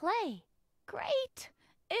into the clay. Great!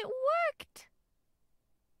 It worked!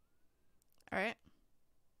 Alright.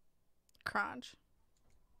 Crunch.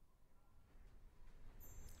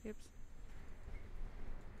 Oops.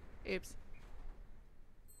 Oops.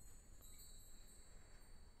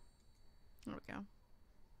 There we go.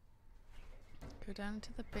 Go down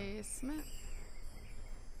into the basement.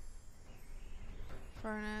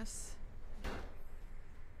 Furnace.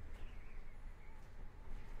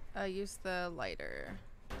 Use the lighter.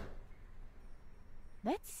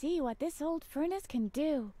 Let's see what this old furnace can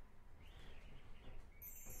do.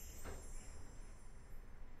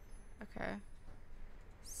 Okay.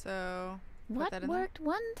 So, what worked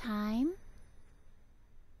one time?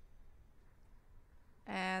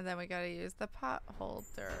 And then we gotta use the pot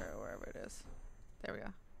holder, wherever it is. There we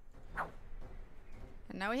go.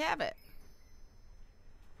 And now we have it.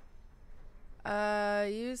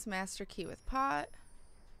 Use master key with pot.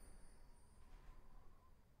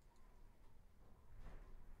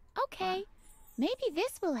 Okay, maybe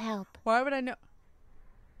this will help. Why would I know?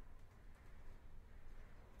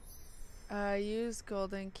 Use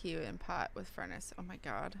golden key in pot with furnace. Oh my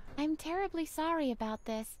god. I'm terribly sorry about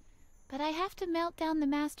this, but I have to melt down the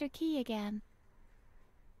master key again.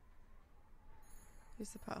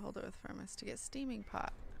 Use the pot holder with furnace to get steaming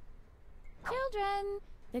pot. Children,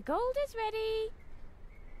 the gold is ready.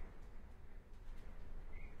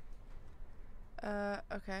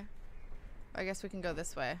 Okay. I guess we can go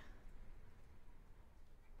this way.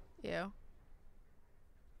 You.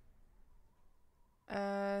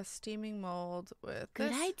 Steaming mold with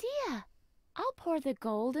Good this. idea. I'll pour the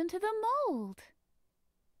gold into the mold.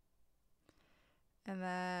 And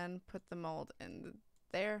then put the mold in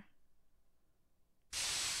there.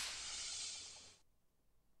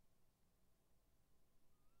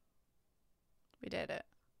 We did it.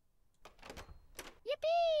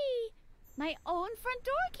 Yippee! My own front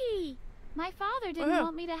door key. My father didn't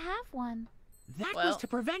want me to have one. That was to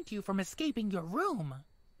prevent you from escaping your room.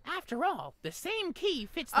 After all, the same key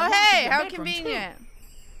fits the Oh lock hey, of your how bedroom, convenient. too.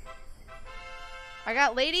 I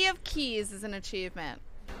got Lady of Keys as an achievement.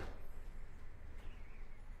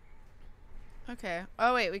 Okay.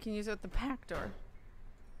 Oh wait, we can use it with the back door.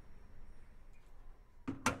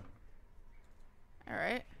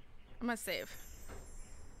 Alright. I'm gonna save.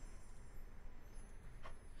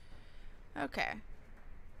 Okay.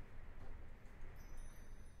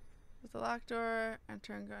 With the locked door,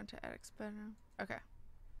 enter and go into attic's bedroom. Okay.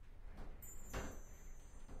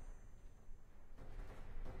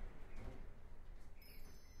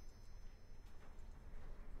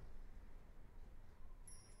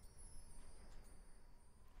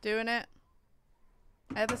 Doing it.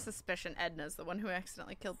 I have a suspicion Edna's the one who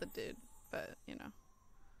accidentally killed the dude, but you know.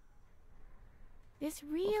 This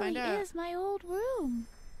really is my old room.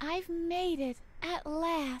 I've made it at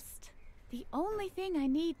last. The only thing I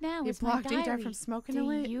need now is my diary. You blocked Ada from smoking Do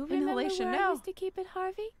you remember inhalation? where I No. used to keep it,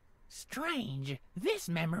 Harvey? Strange. This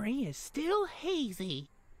memory is still hazy.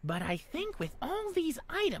 But I think with all these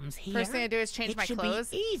items here, First thing I do is change my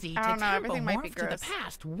clothes. It should be easy I to don't know, everything might be tempo-morph to the gross.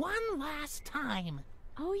 past one last time.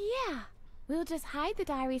 Oh yeah. We'll just hide the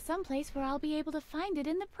diary someplace where I'll be able to find it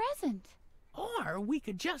in the present. Or we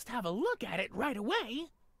could just have a look at it right away.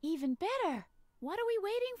 Even better. What are we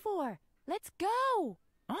waiting for? Let's go!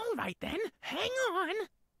 All right then, hang on.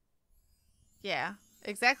 Yeah,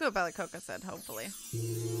 exactly what Bella Coca said, hopefully.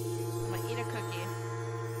 I'm gonna eat a cookie.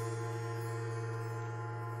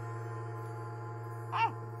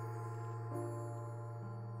 Oh!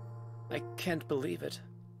 I can't believe it.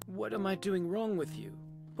 What am I doing wrong with you?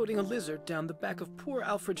 Putting a lizard down the back of poor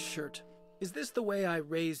Alfred's shirt. Is this the way I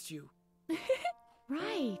raised you?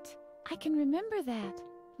 Right. I can remember that.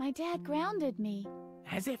 My dad grounded me.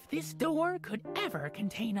 As if this door could ever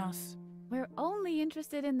contain us. We're only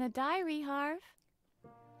interested in the diary, Harv.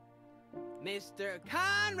 Mr.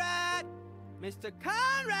 Conrad! Mr.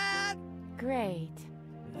 Conrad! Great.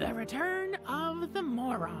 The return of the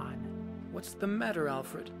moron. What's the matter,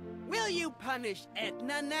 Alfred? Will you punish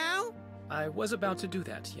Edna now? I was about to do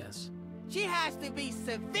that, yes. She has to be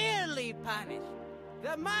severely punished.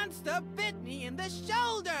 The monster bit me in the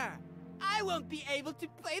shoulder. I won't be able to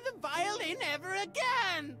play the violin ever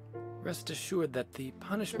again. Rest assured that the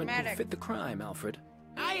punishment will fit the crime, Alfred.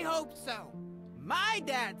 I hope so. My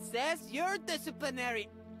dad says your disciplinary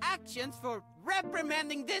actions for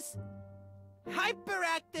reprimanding this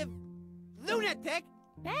hyperactive lunatic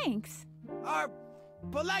Thanks. are,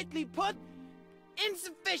 politely put,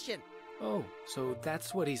 insufficient. Oh, so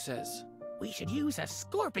that's what he says. We should use a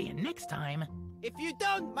scorpion next time. If you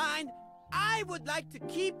don't mind, I would like to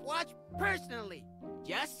keep watch personally,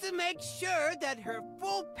 just to make sure that her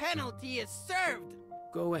full penalty is served.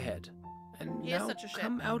 Go ahead. And He is now such a shit.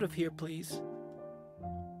 come out of here, please.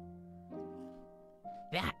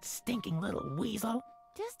 That stinking little weasel.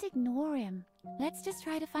 Just ignore him. Let's just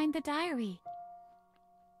try to find the diary.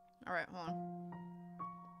 Alright, hold on.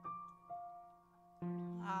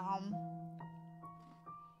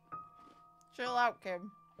 Chill out, kid.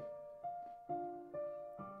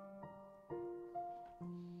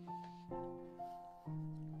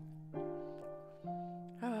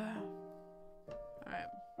 Alright.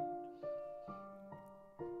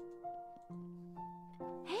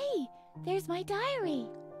 Hey, there's my diary.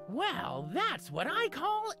 Well, that's what I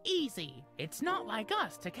call easy. It's not like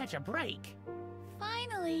us to catch a break.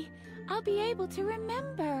 Finally, I'll be able to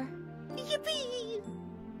remember. Yippee!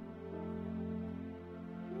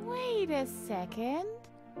 Wait a second.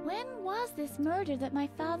 When was this murder that my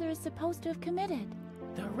father is supposed to have committed?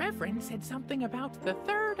 The Reverend said something about the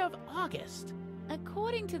 3rd of August.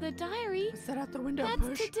 According to the diary, Is that out the window? that's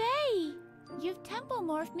Push? today. You've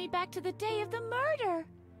tempo-morphed me back to the day of the murder.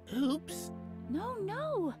 Oops.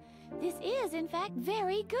 No. This is, in fact,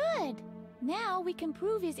 very good. Now we can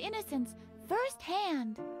prove his innocence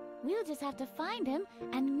firsthand. We'll just have to find him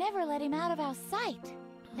and never let him out of our sight.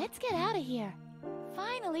 Let's get out of here.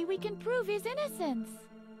 Finally, we can prove his innocence.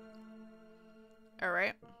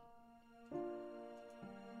 Alright.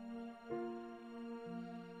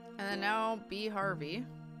 And then now be Harvey.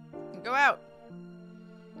 And go out.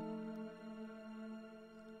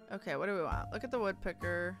 Okay, what do we want? Look at the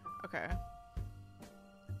woodpecker. Okay.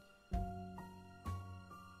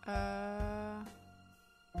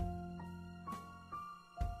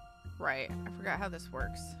 Right. I forgot how this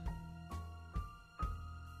works.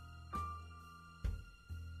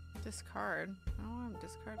 Discard. I don't want him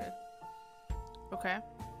discarded. Okay.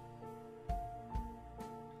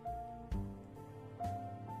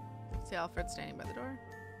 See Alfred standing by the door.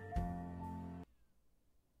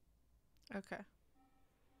 Okay.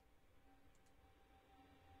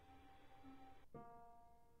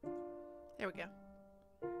 There we go.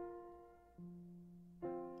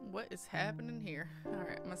 What is happening here?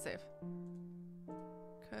 Alright, I'm gonna save.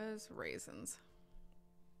 'Cause raisins.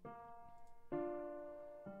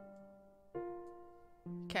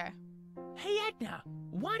 Okay. Hey, Edna,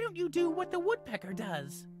 why don't you do what the woodpecker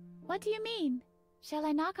does? What do you mean? Shall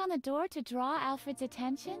I knock on the door to draw Alfred's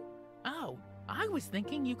attention? Oh, I was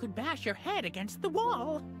thinking you could bash your head against the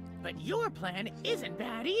wall. But your plan isn't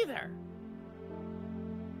bad either.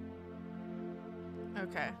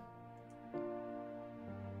 Okay.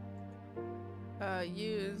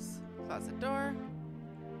 Use closet door.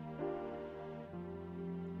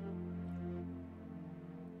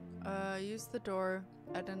 Use the door.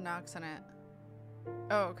 Edna knocks on it.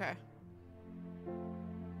 Oh, okay.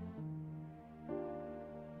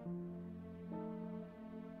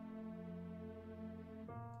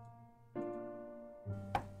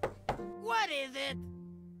 What is it?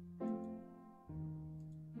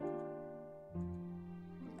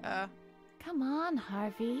 Come on,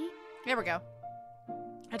 Harvey. There we go.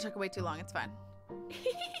 I took way too long. It's fine.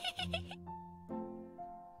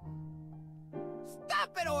 Stop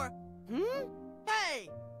it, or... Hey!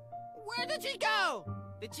 Where did she go?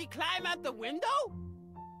 Did she climb out the window?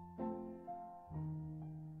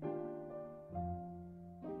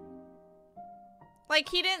 Like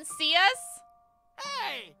he didn't see us?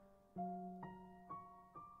 Hey!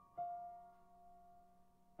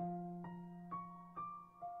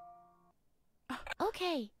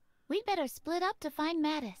 Okay, we'd better split up to find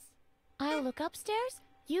Mattis. I'll look upstairs,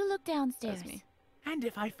 you look downstairs. That's me. And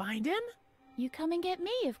if I find him? You come and get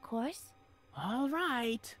me, of course. All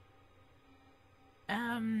right.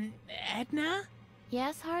 Edna?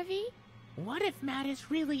 Yes, Harvey? What if Mattis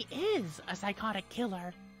really is a psychotic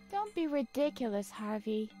killer? Don't be ridiculous,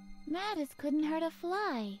 Harvey. Mattis couldn't hurt a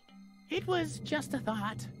fly. It was just a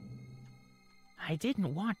thought. I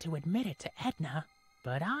didn't want to admit it to Edna,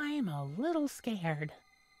 but I'm a little scared.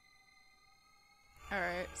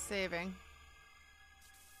 Alright, saving.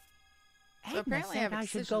 So Edna apparently I said have a I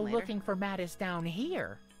should decision go later. looking for Mattis down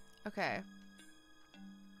here. Okay.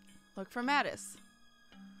 Look for Mattis.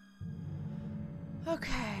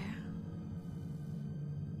 Okay.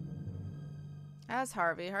 As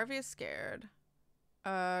Harvey. Harvey is scared.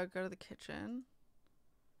 Go to the kitchen.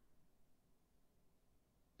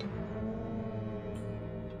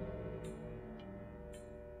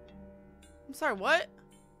 I'm sorry, what?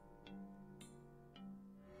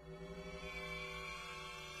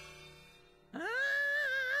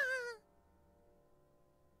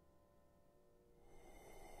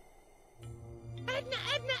 Edna,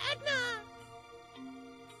 Edna, Edna!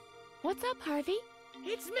 What's up, Harvey?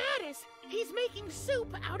 It's Mattis! He's making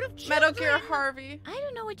soup out of children! Metal Gear Harvey. I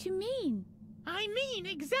don't know what you mean. I mean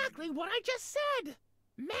exactly what I just said!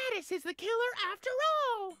 Mattis is the killer after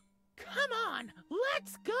all! Come on,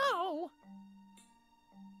 let's go!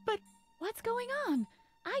 But what's going on?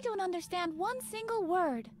 I don't understand one single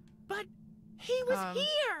word. But he was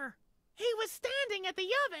here! He was standing at the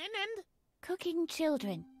oven and... Cooking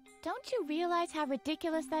children. Don't you realize how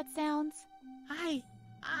ridiculous that sounds?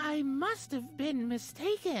 I must have been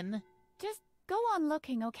mistaken. Just go on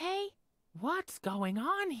looking, okay? What's going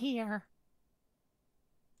on here?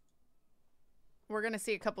 We're gonna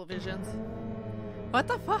see a couple visions. What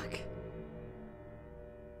the fuck?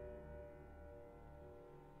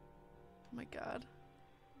 Oh my god.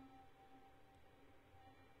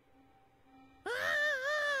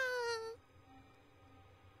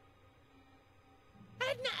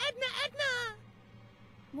 Edna, Edna, Edna!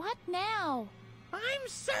 What now? I'm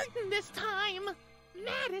certain this time!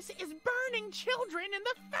 Mattis is burning children in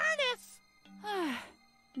the furnace!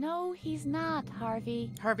 No, he's not, Harvey.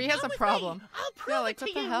 Harvey has Come a with problem. me. I'll prove Yeah, like it to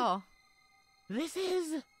what the you. hell? This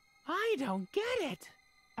is... I don't get it.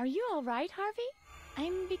 Are you all right, Harvey?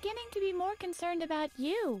 I'm beginning to be more concerned about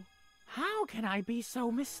you. How can I be so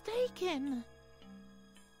mistaken?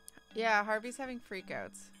 Yeah, Harvey's having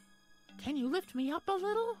freakouts. Can you lift me up a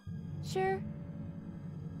little? Sure.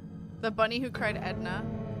 The bunny who cried Edna.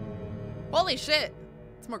 Holy shit!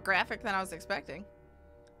 It's more graphic than I was expecting.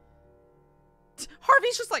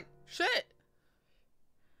 Harvey's just like, shit!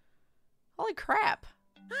 Holy crap.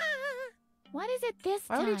 What is it this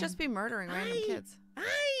Why time? would he just be murdering random kids?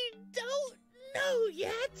 I don't know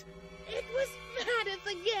yet. It was Mattis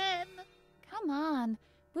again. Come on.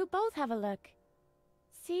 We'll both have a look.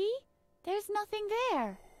 See? There's nothing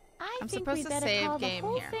there. I'm think supposed we to better save call game the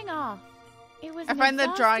whole here. thing off. It was I an find the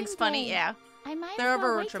exhausting drawings funny, day. yeah. I might They're as well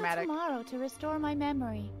over wait till dramatic. tomorrow to restore my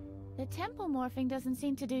memory. The temple morphing doesn't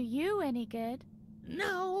seem to do you any good.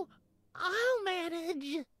 No, I'll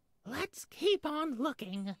manage. Let's keep on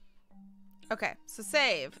looking. Okay, so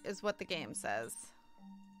save is what the game says.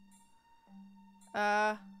 Did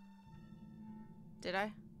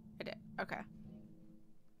I? I did. Okay.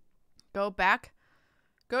 Go back.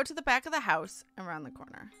 Go to the back of the house and around the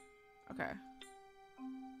corner. Okay.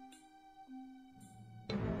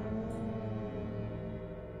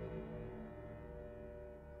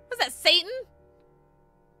 Was that Satan?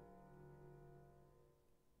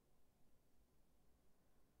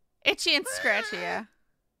 Itchy and scratchy, yeah.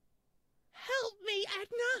 Help me,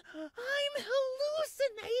 Edna. I'm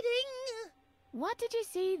hallucinating. What did you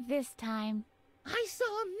see this time? I saw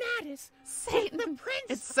Mattis, Satan. the prince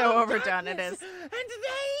It's so of overdone, it darkness, is. and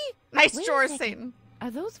they... Nice Wait a chores, second. Satan.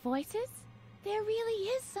 Are those voices? There really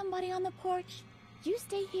is somebody on the porch. You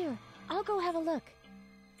stay here. I'll go have a look.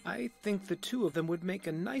 I think the two of them would make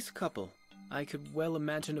a nice couple. I could well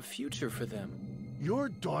imagine a future for them. Your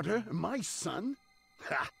daughter, my son?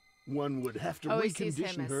 Ha! One would have to Oh, he sees him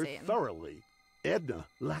recondition as her Satan. thoroughly. Edna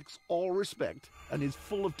lacks all respect and is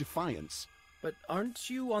full of defiance. But aren't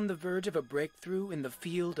you on the verge of a breakthrough in the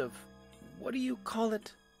field of... what do you call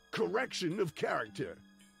it? Correction of character.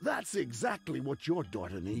 That's exactly what your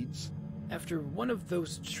daughter needs. After one of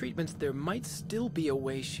those treatments, there might still be a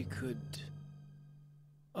way she could...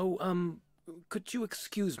 Oh, could you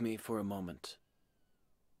excuse me for a moment?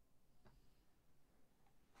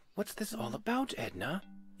 What's this all about, Edna?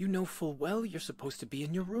 You know full well you're supposed to be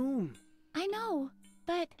in your room. I know,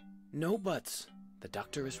 but... No buts. The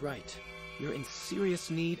doctor is right. You're in serious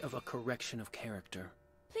need of a correction of character.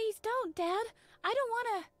 Please don't, Dad. I don't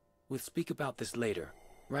want to... We'll speak about this later.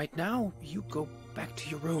 Right now, you go back to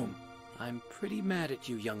your room. I'm pretty mad at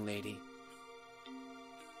you, young lady.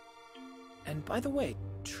 And by the way,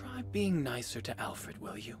 try being nicer to Alfred,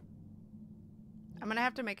 will you? I'm gonna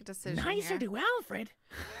have to make a decision Nicer here. to Alfred?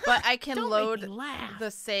 But I can Don't load make me laugh.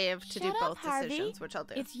 the save to do Shut up, both Harvey. decisions, which I'll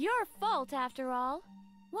do. It's your fault, after all.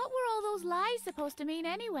 What were all those lies supposed to mean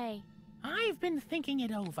anyway? I've been thinking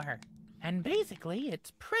it over. And basically,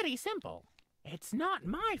 it's pretty simple. It's not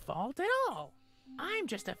my fault at all. I'm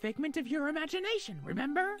just a figment of your imagination,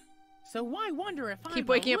 remember? So why wonder if I'm Keep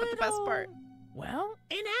waking a up at the best little, part. Well,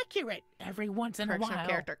 inaccurate every once in a Correction of while.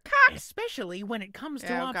 character. Especially when it comes to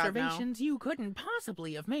Yeah, oh God, no. observations you couldn't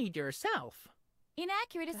possibly have made yourself.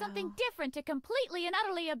 Inaccurate is something different to completely and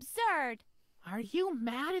utterly absurd. Are you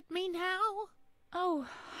mad at me now? Oh,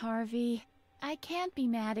 Harvey, I can't be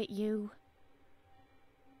mad at you.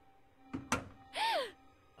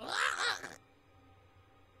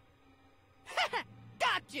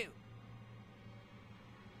 Got you!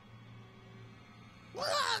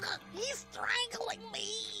 He's strangling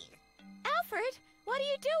me! Alfred, what are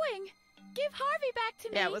you doing? Give Harvey back to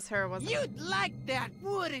me. Yeah, it was her, wasn't it? You'd like that,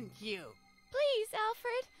 wouldn't you? Please,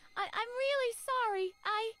 Alfred. I'm really sorry.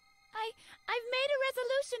 I've made a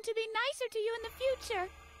resolution to be nicer to you in the future.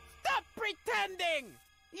 Stop pretending!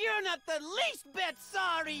 You're not the least bit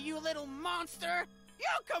sorry, you little monster!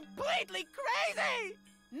 You're completely crazy!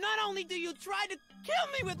 Not only do you try to kill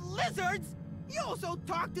me with lizards, you also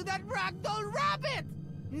talk to that ragdoll rabbit!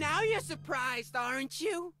 Now you're surprised, aren't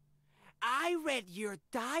you? I read your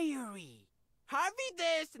diary. Harvey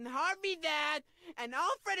this and Harvey that, and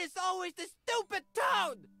Alfred is always the stupid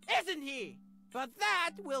toad, isn't he? But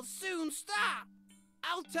that will soon stop.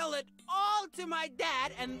 I'll tell it all to my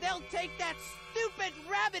dad, and they'll take that stupid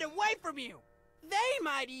rabbit away from you. They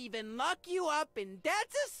might even lock you up in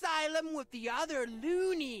Dad's asylum with the other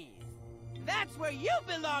loonies. That's where you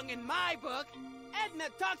belong in my book. Edna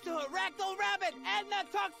talks to her ragdoll rabbit. Edna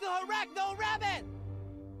talks to her ragdoll rabbit.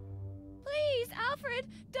 Please, Alfred,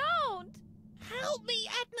 don't. Help me,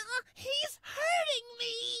 Edna! He's hurting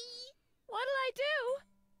me! What'll I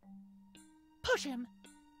do? Push him.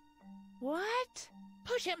 What?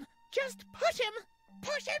 Push him! Just push him!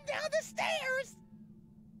 Push him down the stairs!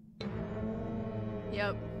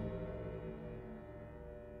 Yep.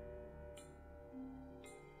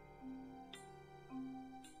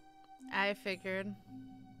 I figured.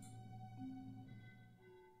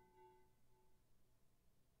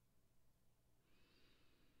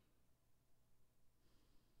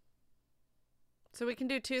 So we can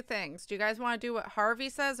do two things. Do you guys want to do what Harvey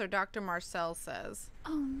says or Dr. Marcel says?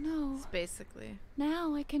 Oh no. It's basically.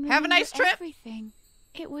 Now I can Have a remember nice trip. everything.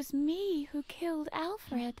 It was me who killed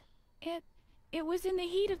Alfred. It was in the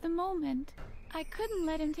heat of the moment. I couldn't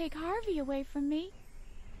let him take Harvey away from me.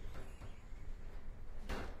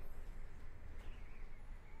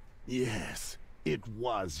 Yes, it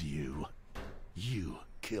was you. You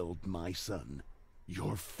killed my son.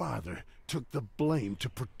 Your father took the blame to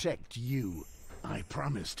protect you. I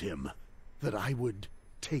promised him that I would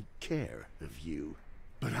take care of you.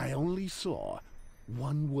 But I only saw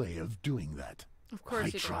one way of doing that. Of course I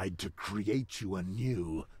you did. tried to create you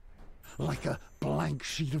anew. Like a blank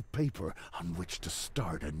sheet of paper on which to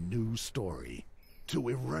start a new story. To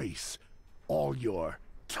erase all your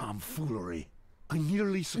tomfoolery. I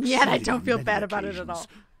nearly succeeded. Yeah, I don't on feel many bad about it at all. occasions,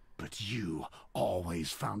 but you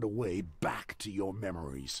always found a way back to your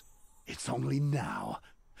memories. It's only now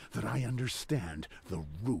that I understand the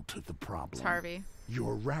root of the problem. It's Harvey.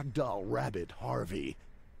 Your ragdoll rabbit, Harvey.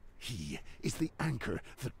 He is the anchor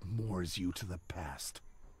that moors you to the past.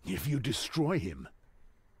 If you destroy him,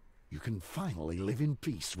 you can finally live in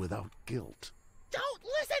peace without guilt. Don't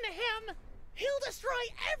listen to him! He'll destroy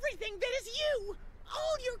everything that is you!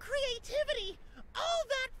 All your creativity! All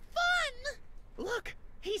that fun! Look,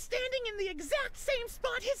 he's standing in the exact same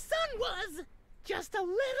spot his son was! Just a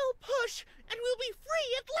little push, and we'll be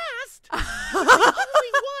free at last! You're the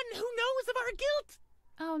only one who knows of our guilt!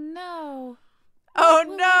 Oh no. Oh What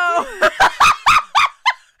will no! I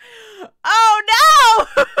Oh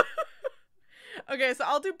no! Okay, so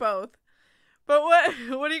I'll do both. But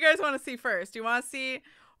what do you guys want to see first? Do you want to see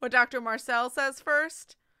what Dr. Marcel says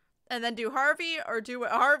first and then do Harvey, or do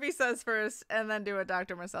what Harvey says first and then do what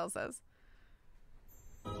Dr. Marcel says?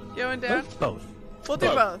 Going down? Both. We'll do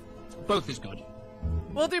both. Both is good.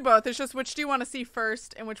 We'll do both. It's just which do you want to see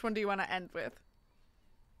first and which one do you want to end with?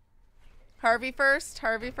 Harvey first?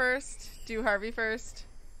 Harvey first? Do Harvey first?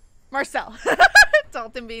 Marcel.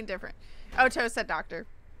 Dalton being different. Oh, Toast said doctor.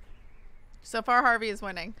 So far, Harvey is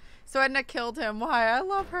winning. So Edna killed him. Why? I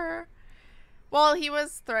love her. Well, he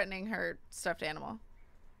was threatening her stuffed animal.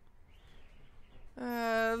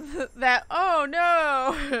 That. Oh,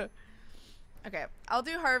 no. Okay. I'll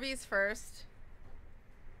do Harvey's first.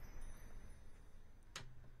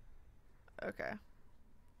 Okay.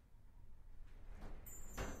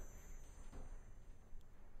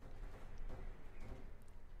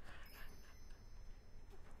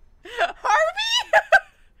 Harvey!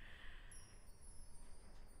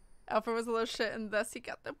 Alfred was a little shit and thus he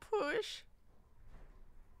got the push.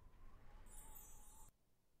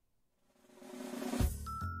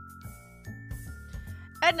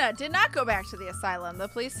 Edna did not go back to the asylum. The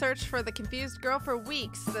police searched for the confused girl for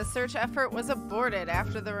weeks. The search effort was aborted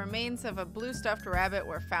after the remains of a blue stuffed rabbit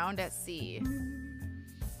were found at sea.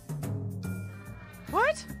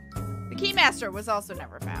 What? The keymaster was also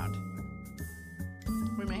never found.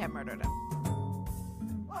 We may have murdered him.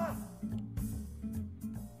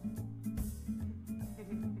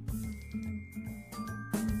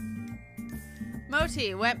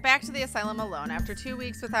 Moti went back to the asylum alone. After 2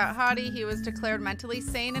 weeks without Hottie, he was declared mentally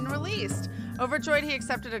sane and released. Overjoyed, he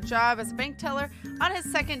accepted a job as a bank teller. On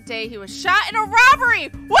his second day, he was shot in a robbery!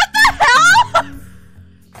 What the hell?!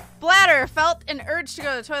 Bladder felt an urge to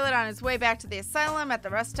go to the toilet on his way back to the asylum. At the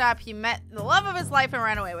rest stop, he met the love of his life and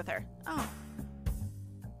ran away with her. Oh.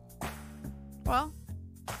 Well.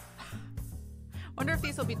 Wonder if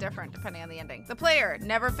these will be different depending on the ending. The player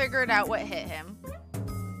never figured out what hit him.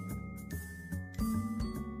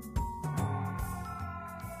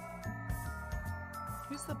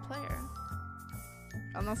 Who's the player?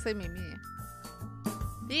 Unless they mean me.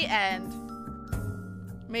 The end.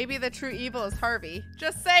 Maybe the true evil is Harvey.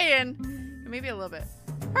 Just saying. Maybe a little bit.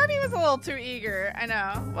 Harvey was a little too eager. I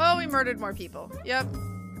know. Well, we murdered more people. Yep.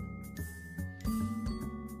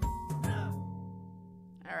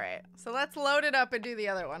 Alright. So let's load it up and do the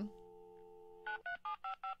other one.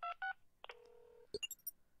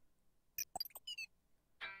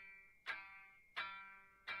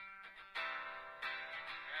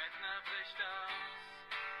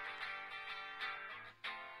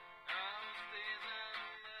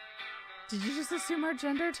 Did you just assume our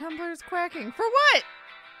gender? Tumblr is quacking. For what?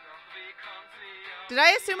 Did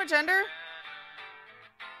I assume a gender?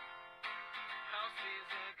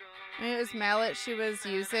 Maybe it was mallet she was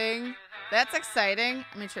using. That's exciting.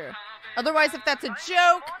 I mean, true. Otherwise, if that's a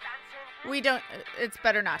joke, we don't... It's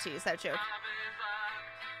better not to use that joke.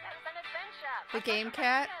 The game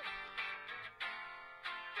cat?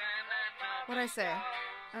 What'd I say?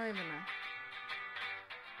 I don't even know.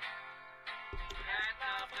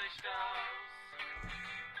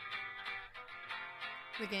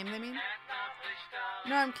 The game they mean?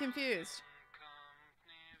 No, I'm confused.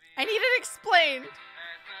 I need it explained.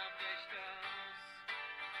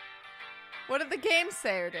 What did the game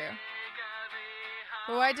say or do?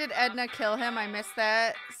 Well, why did Edna kill him? I missed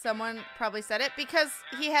that. Someone probably said it. Because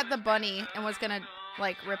he had the bunny and was gonna,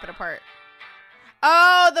 like, rip it apart.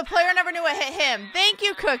 Oh, the player never knew what hit him. Thank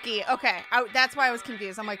you, Cookie. Okay, that's why I was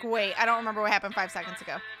confused. I'm like, wait, I don't remember what happened 5 seconds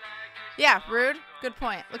ago. Yeah, rude. Good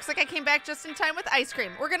point. Looks like I came back just in time with ice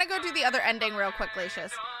cream. We're gonna go do the other ending real quick,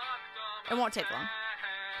 Glacius. It won't take long.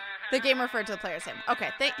 The game referred to the player's name. Okay,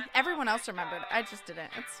 everyone else remembered. I just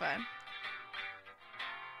didn't. It's fine.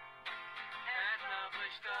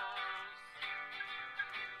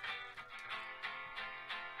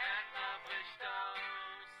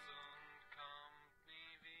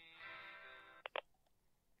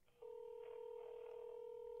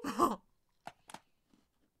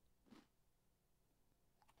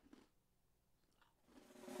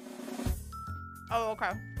 Oh,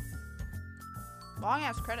 okay. Long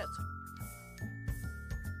ass credits.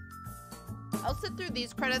 I'll sit through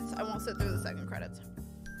these credits. I won't sit through the second credits.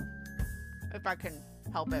 If I can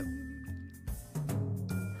help it.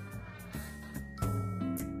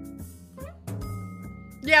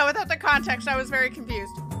 Yeah, without the context, I was very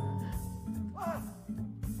confused.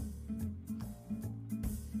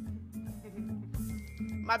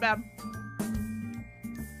 My bad.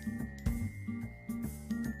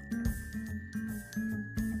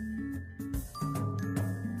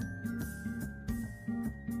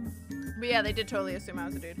 But yeah, they did totally assume I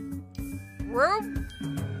was a dude. Rude.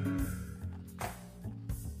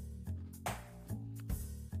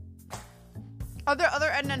 Are there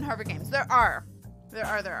other Edna and Harvey games? There are. There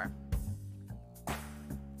are.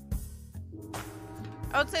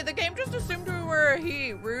 I would say the game just assumed we were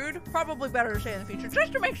rude. Probably better to say in the future,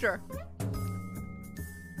 just to make sure.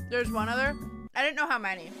 There's one other. I didn't know how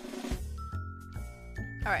many.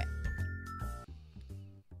 All right.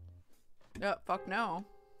 Oh, fuck no.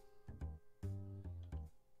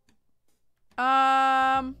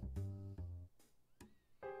 Oh,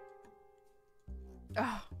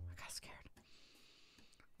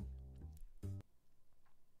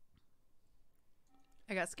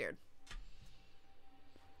 I got scared.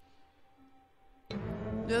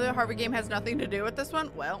 The other Harvey game has nothing to do with this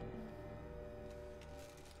one? Well.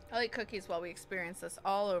 I'll eat cookies while we experience this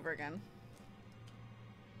all over again.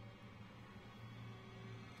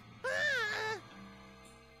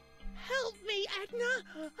 Help me, Edna!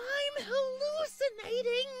 I'm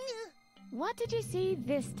hallucinating! What did you see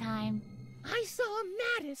this time? I saw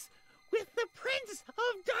Mattis with the Prince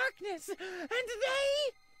of Darkness, and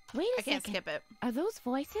they... Wait a I can't second. skip it. Are those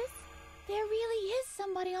voices? There really is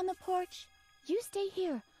somebody on the porch. You stay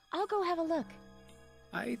here. I'll go have a look.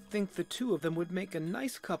 I think the two of them would make a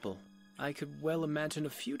nice couple. I could well imagine a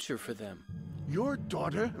future for them. Your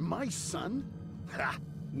daughter, my son? Ha!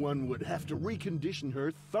 One would have to recondition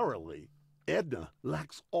her thoroughly. Edna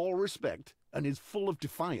lacks all respect and is full of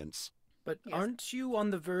defiance. But aren't you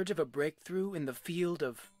on the verge of a breakthrough in the field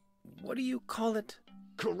of... what do you call it?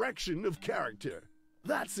 Correction of character.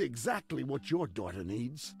 That's exactly what your daughter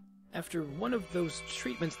needs. After one of those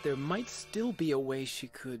treatments, there might still be a way she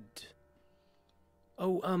could...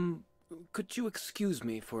 Oh, could you excuse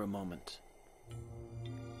me for a moment?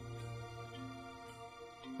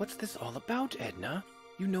 What's this all about, Edna?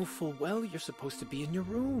 You know full well you're supposed to be in your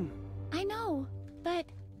room. I know, but...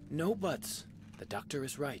 No buts. The doctor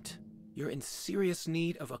is right. You're in serious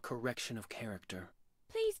need of a correction of character.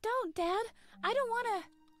 Please don't, Dad. I don't want to...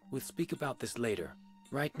 We'll speak about this later.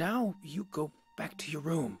 Right now, you go back to your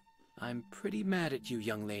room. I'm pretty mad at you,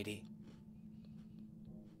 young lady.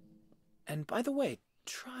 And by the way,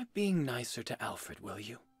 try being nicer to Alfred, will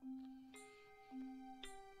you?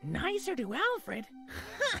 Nicer to Alfred?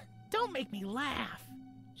 Don't make me laugh.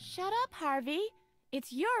 Shut up, Harvey.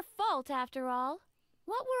 It's your fault, after all.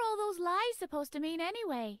 What were all those lies supposed to mean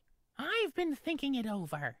anyway? I've been thinking it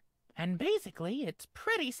over. And basically, it's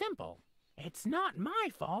pretty simple. It's not my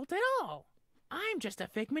fault at all. I'm just a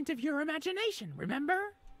figment of your imagination, remember?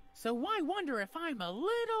 So why wonder if I'm a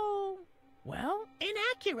little, well,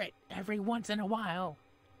 inaccurate every once in a while?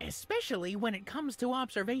 Especially when it comes to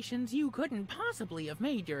observations you couldn't possibly have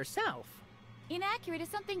made yourself. Inaccurate is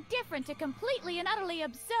something different to completely and utterly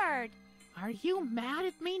absurd. Are you mad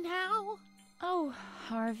at me now? Oh,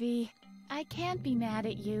 Harvey, I can't be mad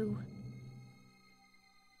at you.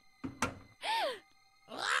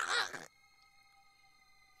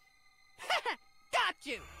 Got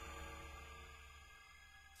you!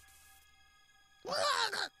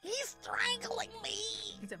 He's strangling me!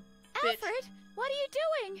 He's a Alfred, what are you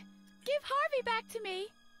doing? Give Harvey back to me.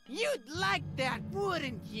 You'd like that,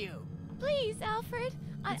 wouldn't you? Please, Alfred.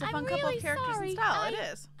 It's a I'm fun couple really of characters sorry. and style. It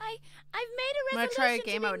is. I've made a I'm gonna resolution try a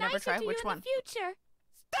game to be I would never nicer try. to Which you one? in the future.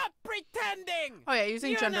 Stop pretending! Oh yeah,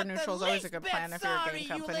 using You're gender not neutral is the always a least good bit plan if you're sorry, getting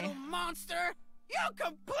company. You little monster! You're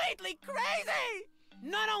completely crazy!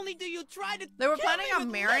 Not only do you try to They were kill planning me on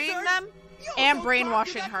with marrying lizards, them you and also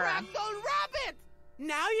brainwashing talk to her. that ragdoll rabbit!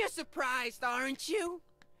 Now you're surprised, aren't you?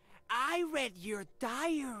 I read your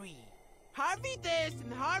diary. Harvey this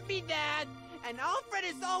and Harvey that, and Alfred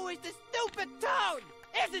is always the stupid toad,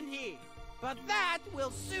 isn't he? But that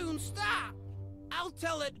will soon stop. I'll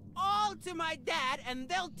tell it all to my dad, and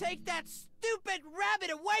they'll take that stupid rabbit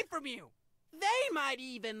away from you. They might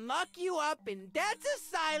even lock you up in Dad's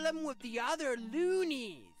asylum with the other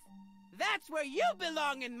loonies. That's where you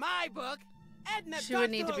belong in my book. Edna She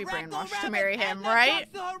would need to be talks brainwashed Ragdoll to marry Rabbit. him, Edna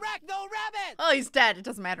right? talks to Ragdoll Rabbit. Oh, he's dead. It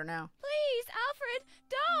doesn't matter now. Please, Alfred,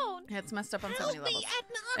 don't. Yeah, it's messed up on so Help many me, levels.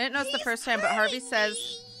 Edna. I didn't know it's the He's first time, but Harvey hurting says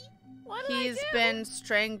me. What did he's I do? been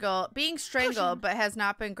being strangled, but has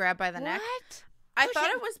not been grabbed by the neck. What? I Push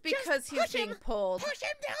thought him. it was Just because he's push being him. pulled. Push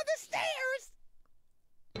him down the stairs!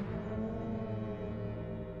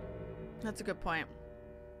 That's a good point.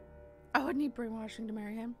 I would need brainwashing to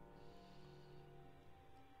marry him.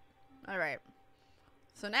 All right.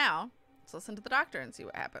 So now, let's listen to the doctor and see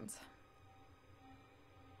what happens.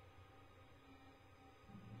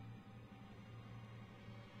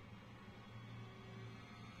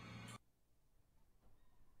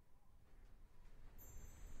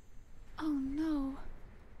 Oh no.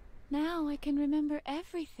 Now I can remember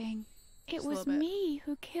everything. It Just a was little bit. me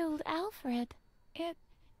who killed Alfred.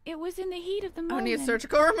 It was in the heat of the I moment. need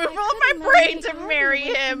surgical removal of my couldn't let brain Edna to Harvey marry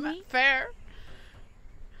wait for him. me. Fair.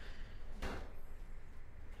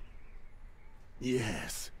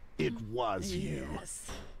 Yes, it was you. Yes.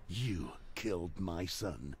 You killed my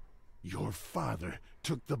son. Your father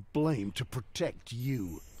took the blame to protect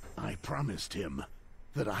you. I promised him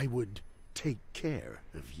that I would take care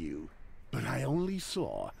of you. But I only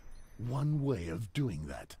saw one way of doing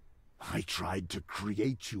that. I tried to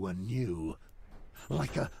create you anew,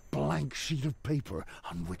 like a blank sheet of paper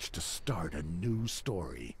on which to start a new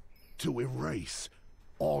story, to erase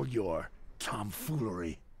all your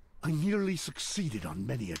tomfoolery. I nearly succeeded on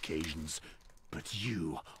many occasions, but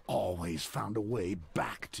you always found a way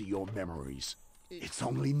back to your memories. It's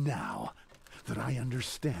only now that I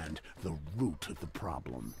understand the root of the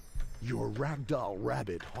problem. Your ragdoll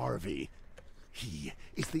rabbit, Harvey. He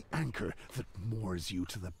is the anchor that moors you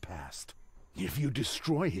to the past. If you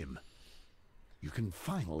destroy him, you can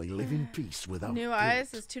finally live in peace without New guilt.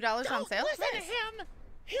 Eyes is $2 on sale. Listen to him!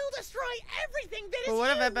 He'll destroy everything that is But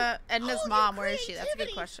what you! about Edna's All mom? your Where is she? That's a good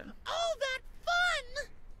creativity, question. All that fun!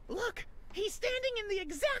 Look, he's standing in the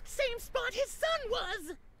exact same spot his son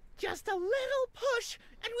was! Just a little push,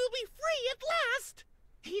 and we'll be free at last!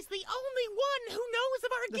 He's the only one who knows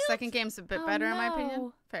of our The guilt! second game's a bit Oh, better in my no.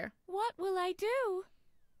 opinion. Fair. What will I do?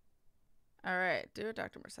 All right, do what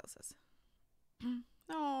Dr. Marcel says.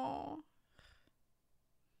 Oh.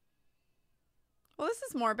 Well, this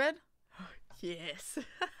is morbid. Yes.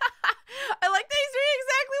 I like that he's doing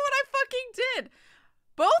exactly what I fucking did.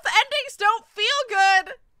 Both endings don't feel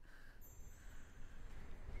good.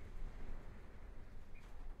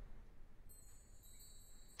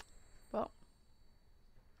 Well.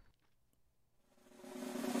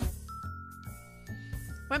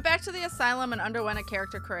 Went back to the asylum and underwent a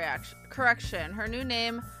character correction. Her new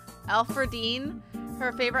name, Alfredine.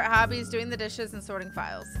 Her favorite hobbies, doing the dishes and sorting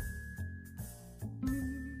files.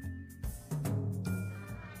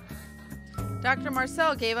 Dr.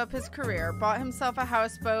 Marcel gave up his career, bought himself a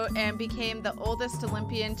houseboat, and became the oldest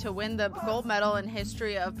Olympian to win the gold medal in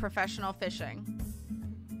history of professional fishing.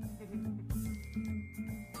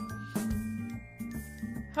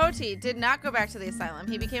 Hoti did not go back to the asylum.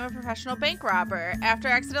 He became a professional bank robber. After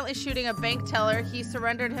accidentally shooting a bank teller, he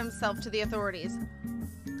surrendered himself to the authorities.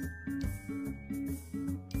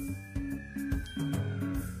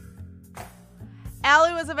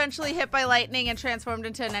 Allie was eventually hit by lightning and transformed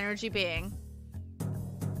into an energy being.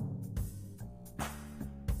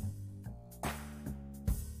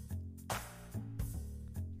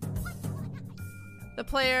 The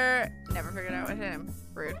player never figured out what hit him.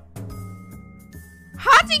 Rude.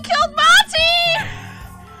 Hati killed Monty!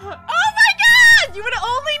 Oh my god! You would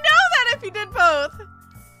only know that if you did both.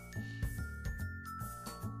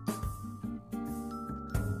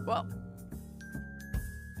 Well,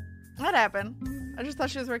 what happened? I just thought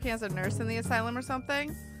she was working as a nurse in the asylum or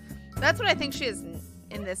something. That's what I think she is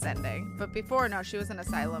in this ending. But before, no, she was an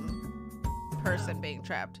asylum person being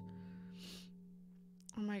trapped.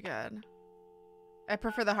 Oh my god. I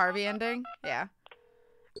prefer the Harvey ending. Yeah.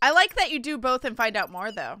 I like that you do both and find out more,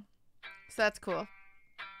 though. So that's cool.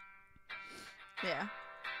 Yeah.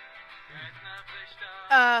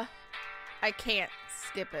 I can't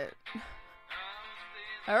skip it.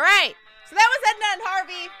 Alright. So that was Edna and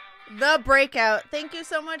Harvey, the Breakout. Thank you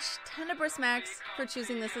so much, tenebrismax, for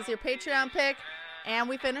choosing this as your Patreon pick. And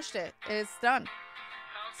we finished it. It's done.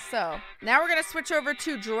 So, now we're going to switch over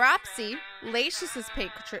to Dropsy, Lacious's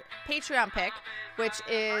Patreon pick, which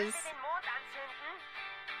is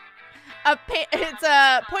it's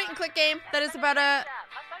a point-and-click game that is about a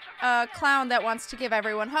clown that wants to give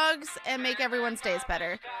everyone hugs and make everyone's days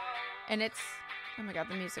better. And it's, oh my god,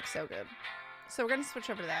 the music's so good. So we're going to switch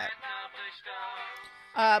over to that.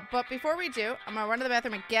 But before we do, I'm going to run to the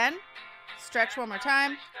bathroom again, stretch one more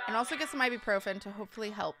time, and also get some ibuprofen to hopefully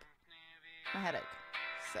help my headache.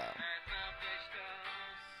 So,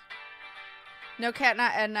 no, Cat,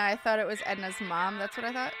 not Edna. I thought it was Edna's mom. That's what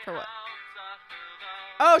I thought. For what?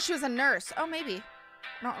 Oh, she was a nurse. Oh, maybe.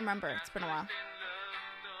 I don't remember. It's been a while.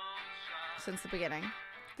 Since the beginning.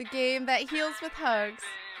 The game that heals with hugs.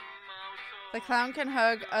 The clown can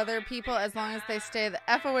hug other people as long as they stay the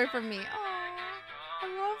F away from me. Oh, I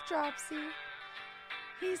love Dropsy.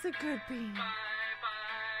 He's a good bean.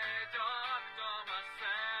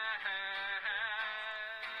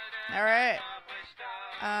 All right.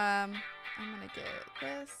 I'm gonna get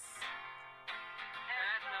this.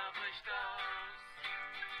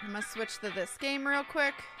 I'm gonna switch to this game real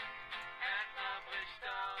quick.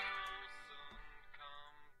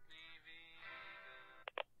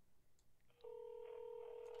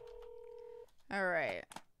 All right.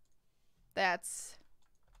 That's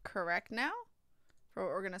correct now for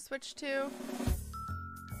what we're going to switch to.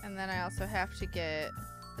 And then I also have to get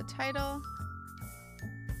the title.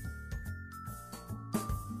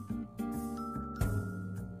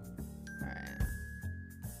 Alright.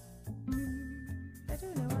 I do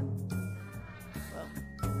a new one. Well.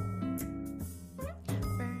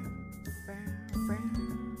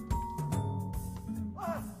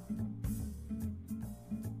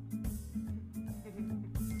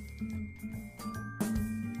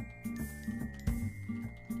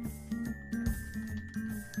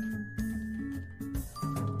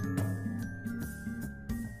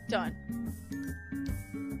 Done.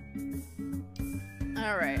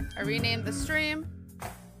 Alright, I renamed the stream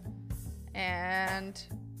and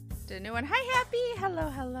did a new one. Hi, Happy! Hello,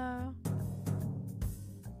 hello.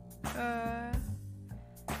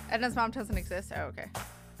 Edna's mom doesn't exist. Oh, okay.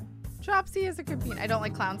 Dropsy is a companion. I don't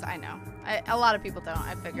like clowns. I know. A lot of people don't.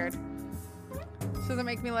 I figured. This doesn't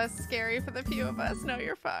make me less scary for the few of us. No,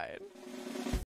 you're fine.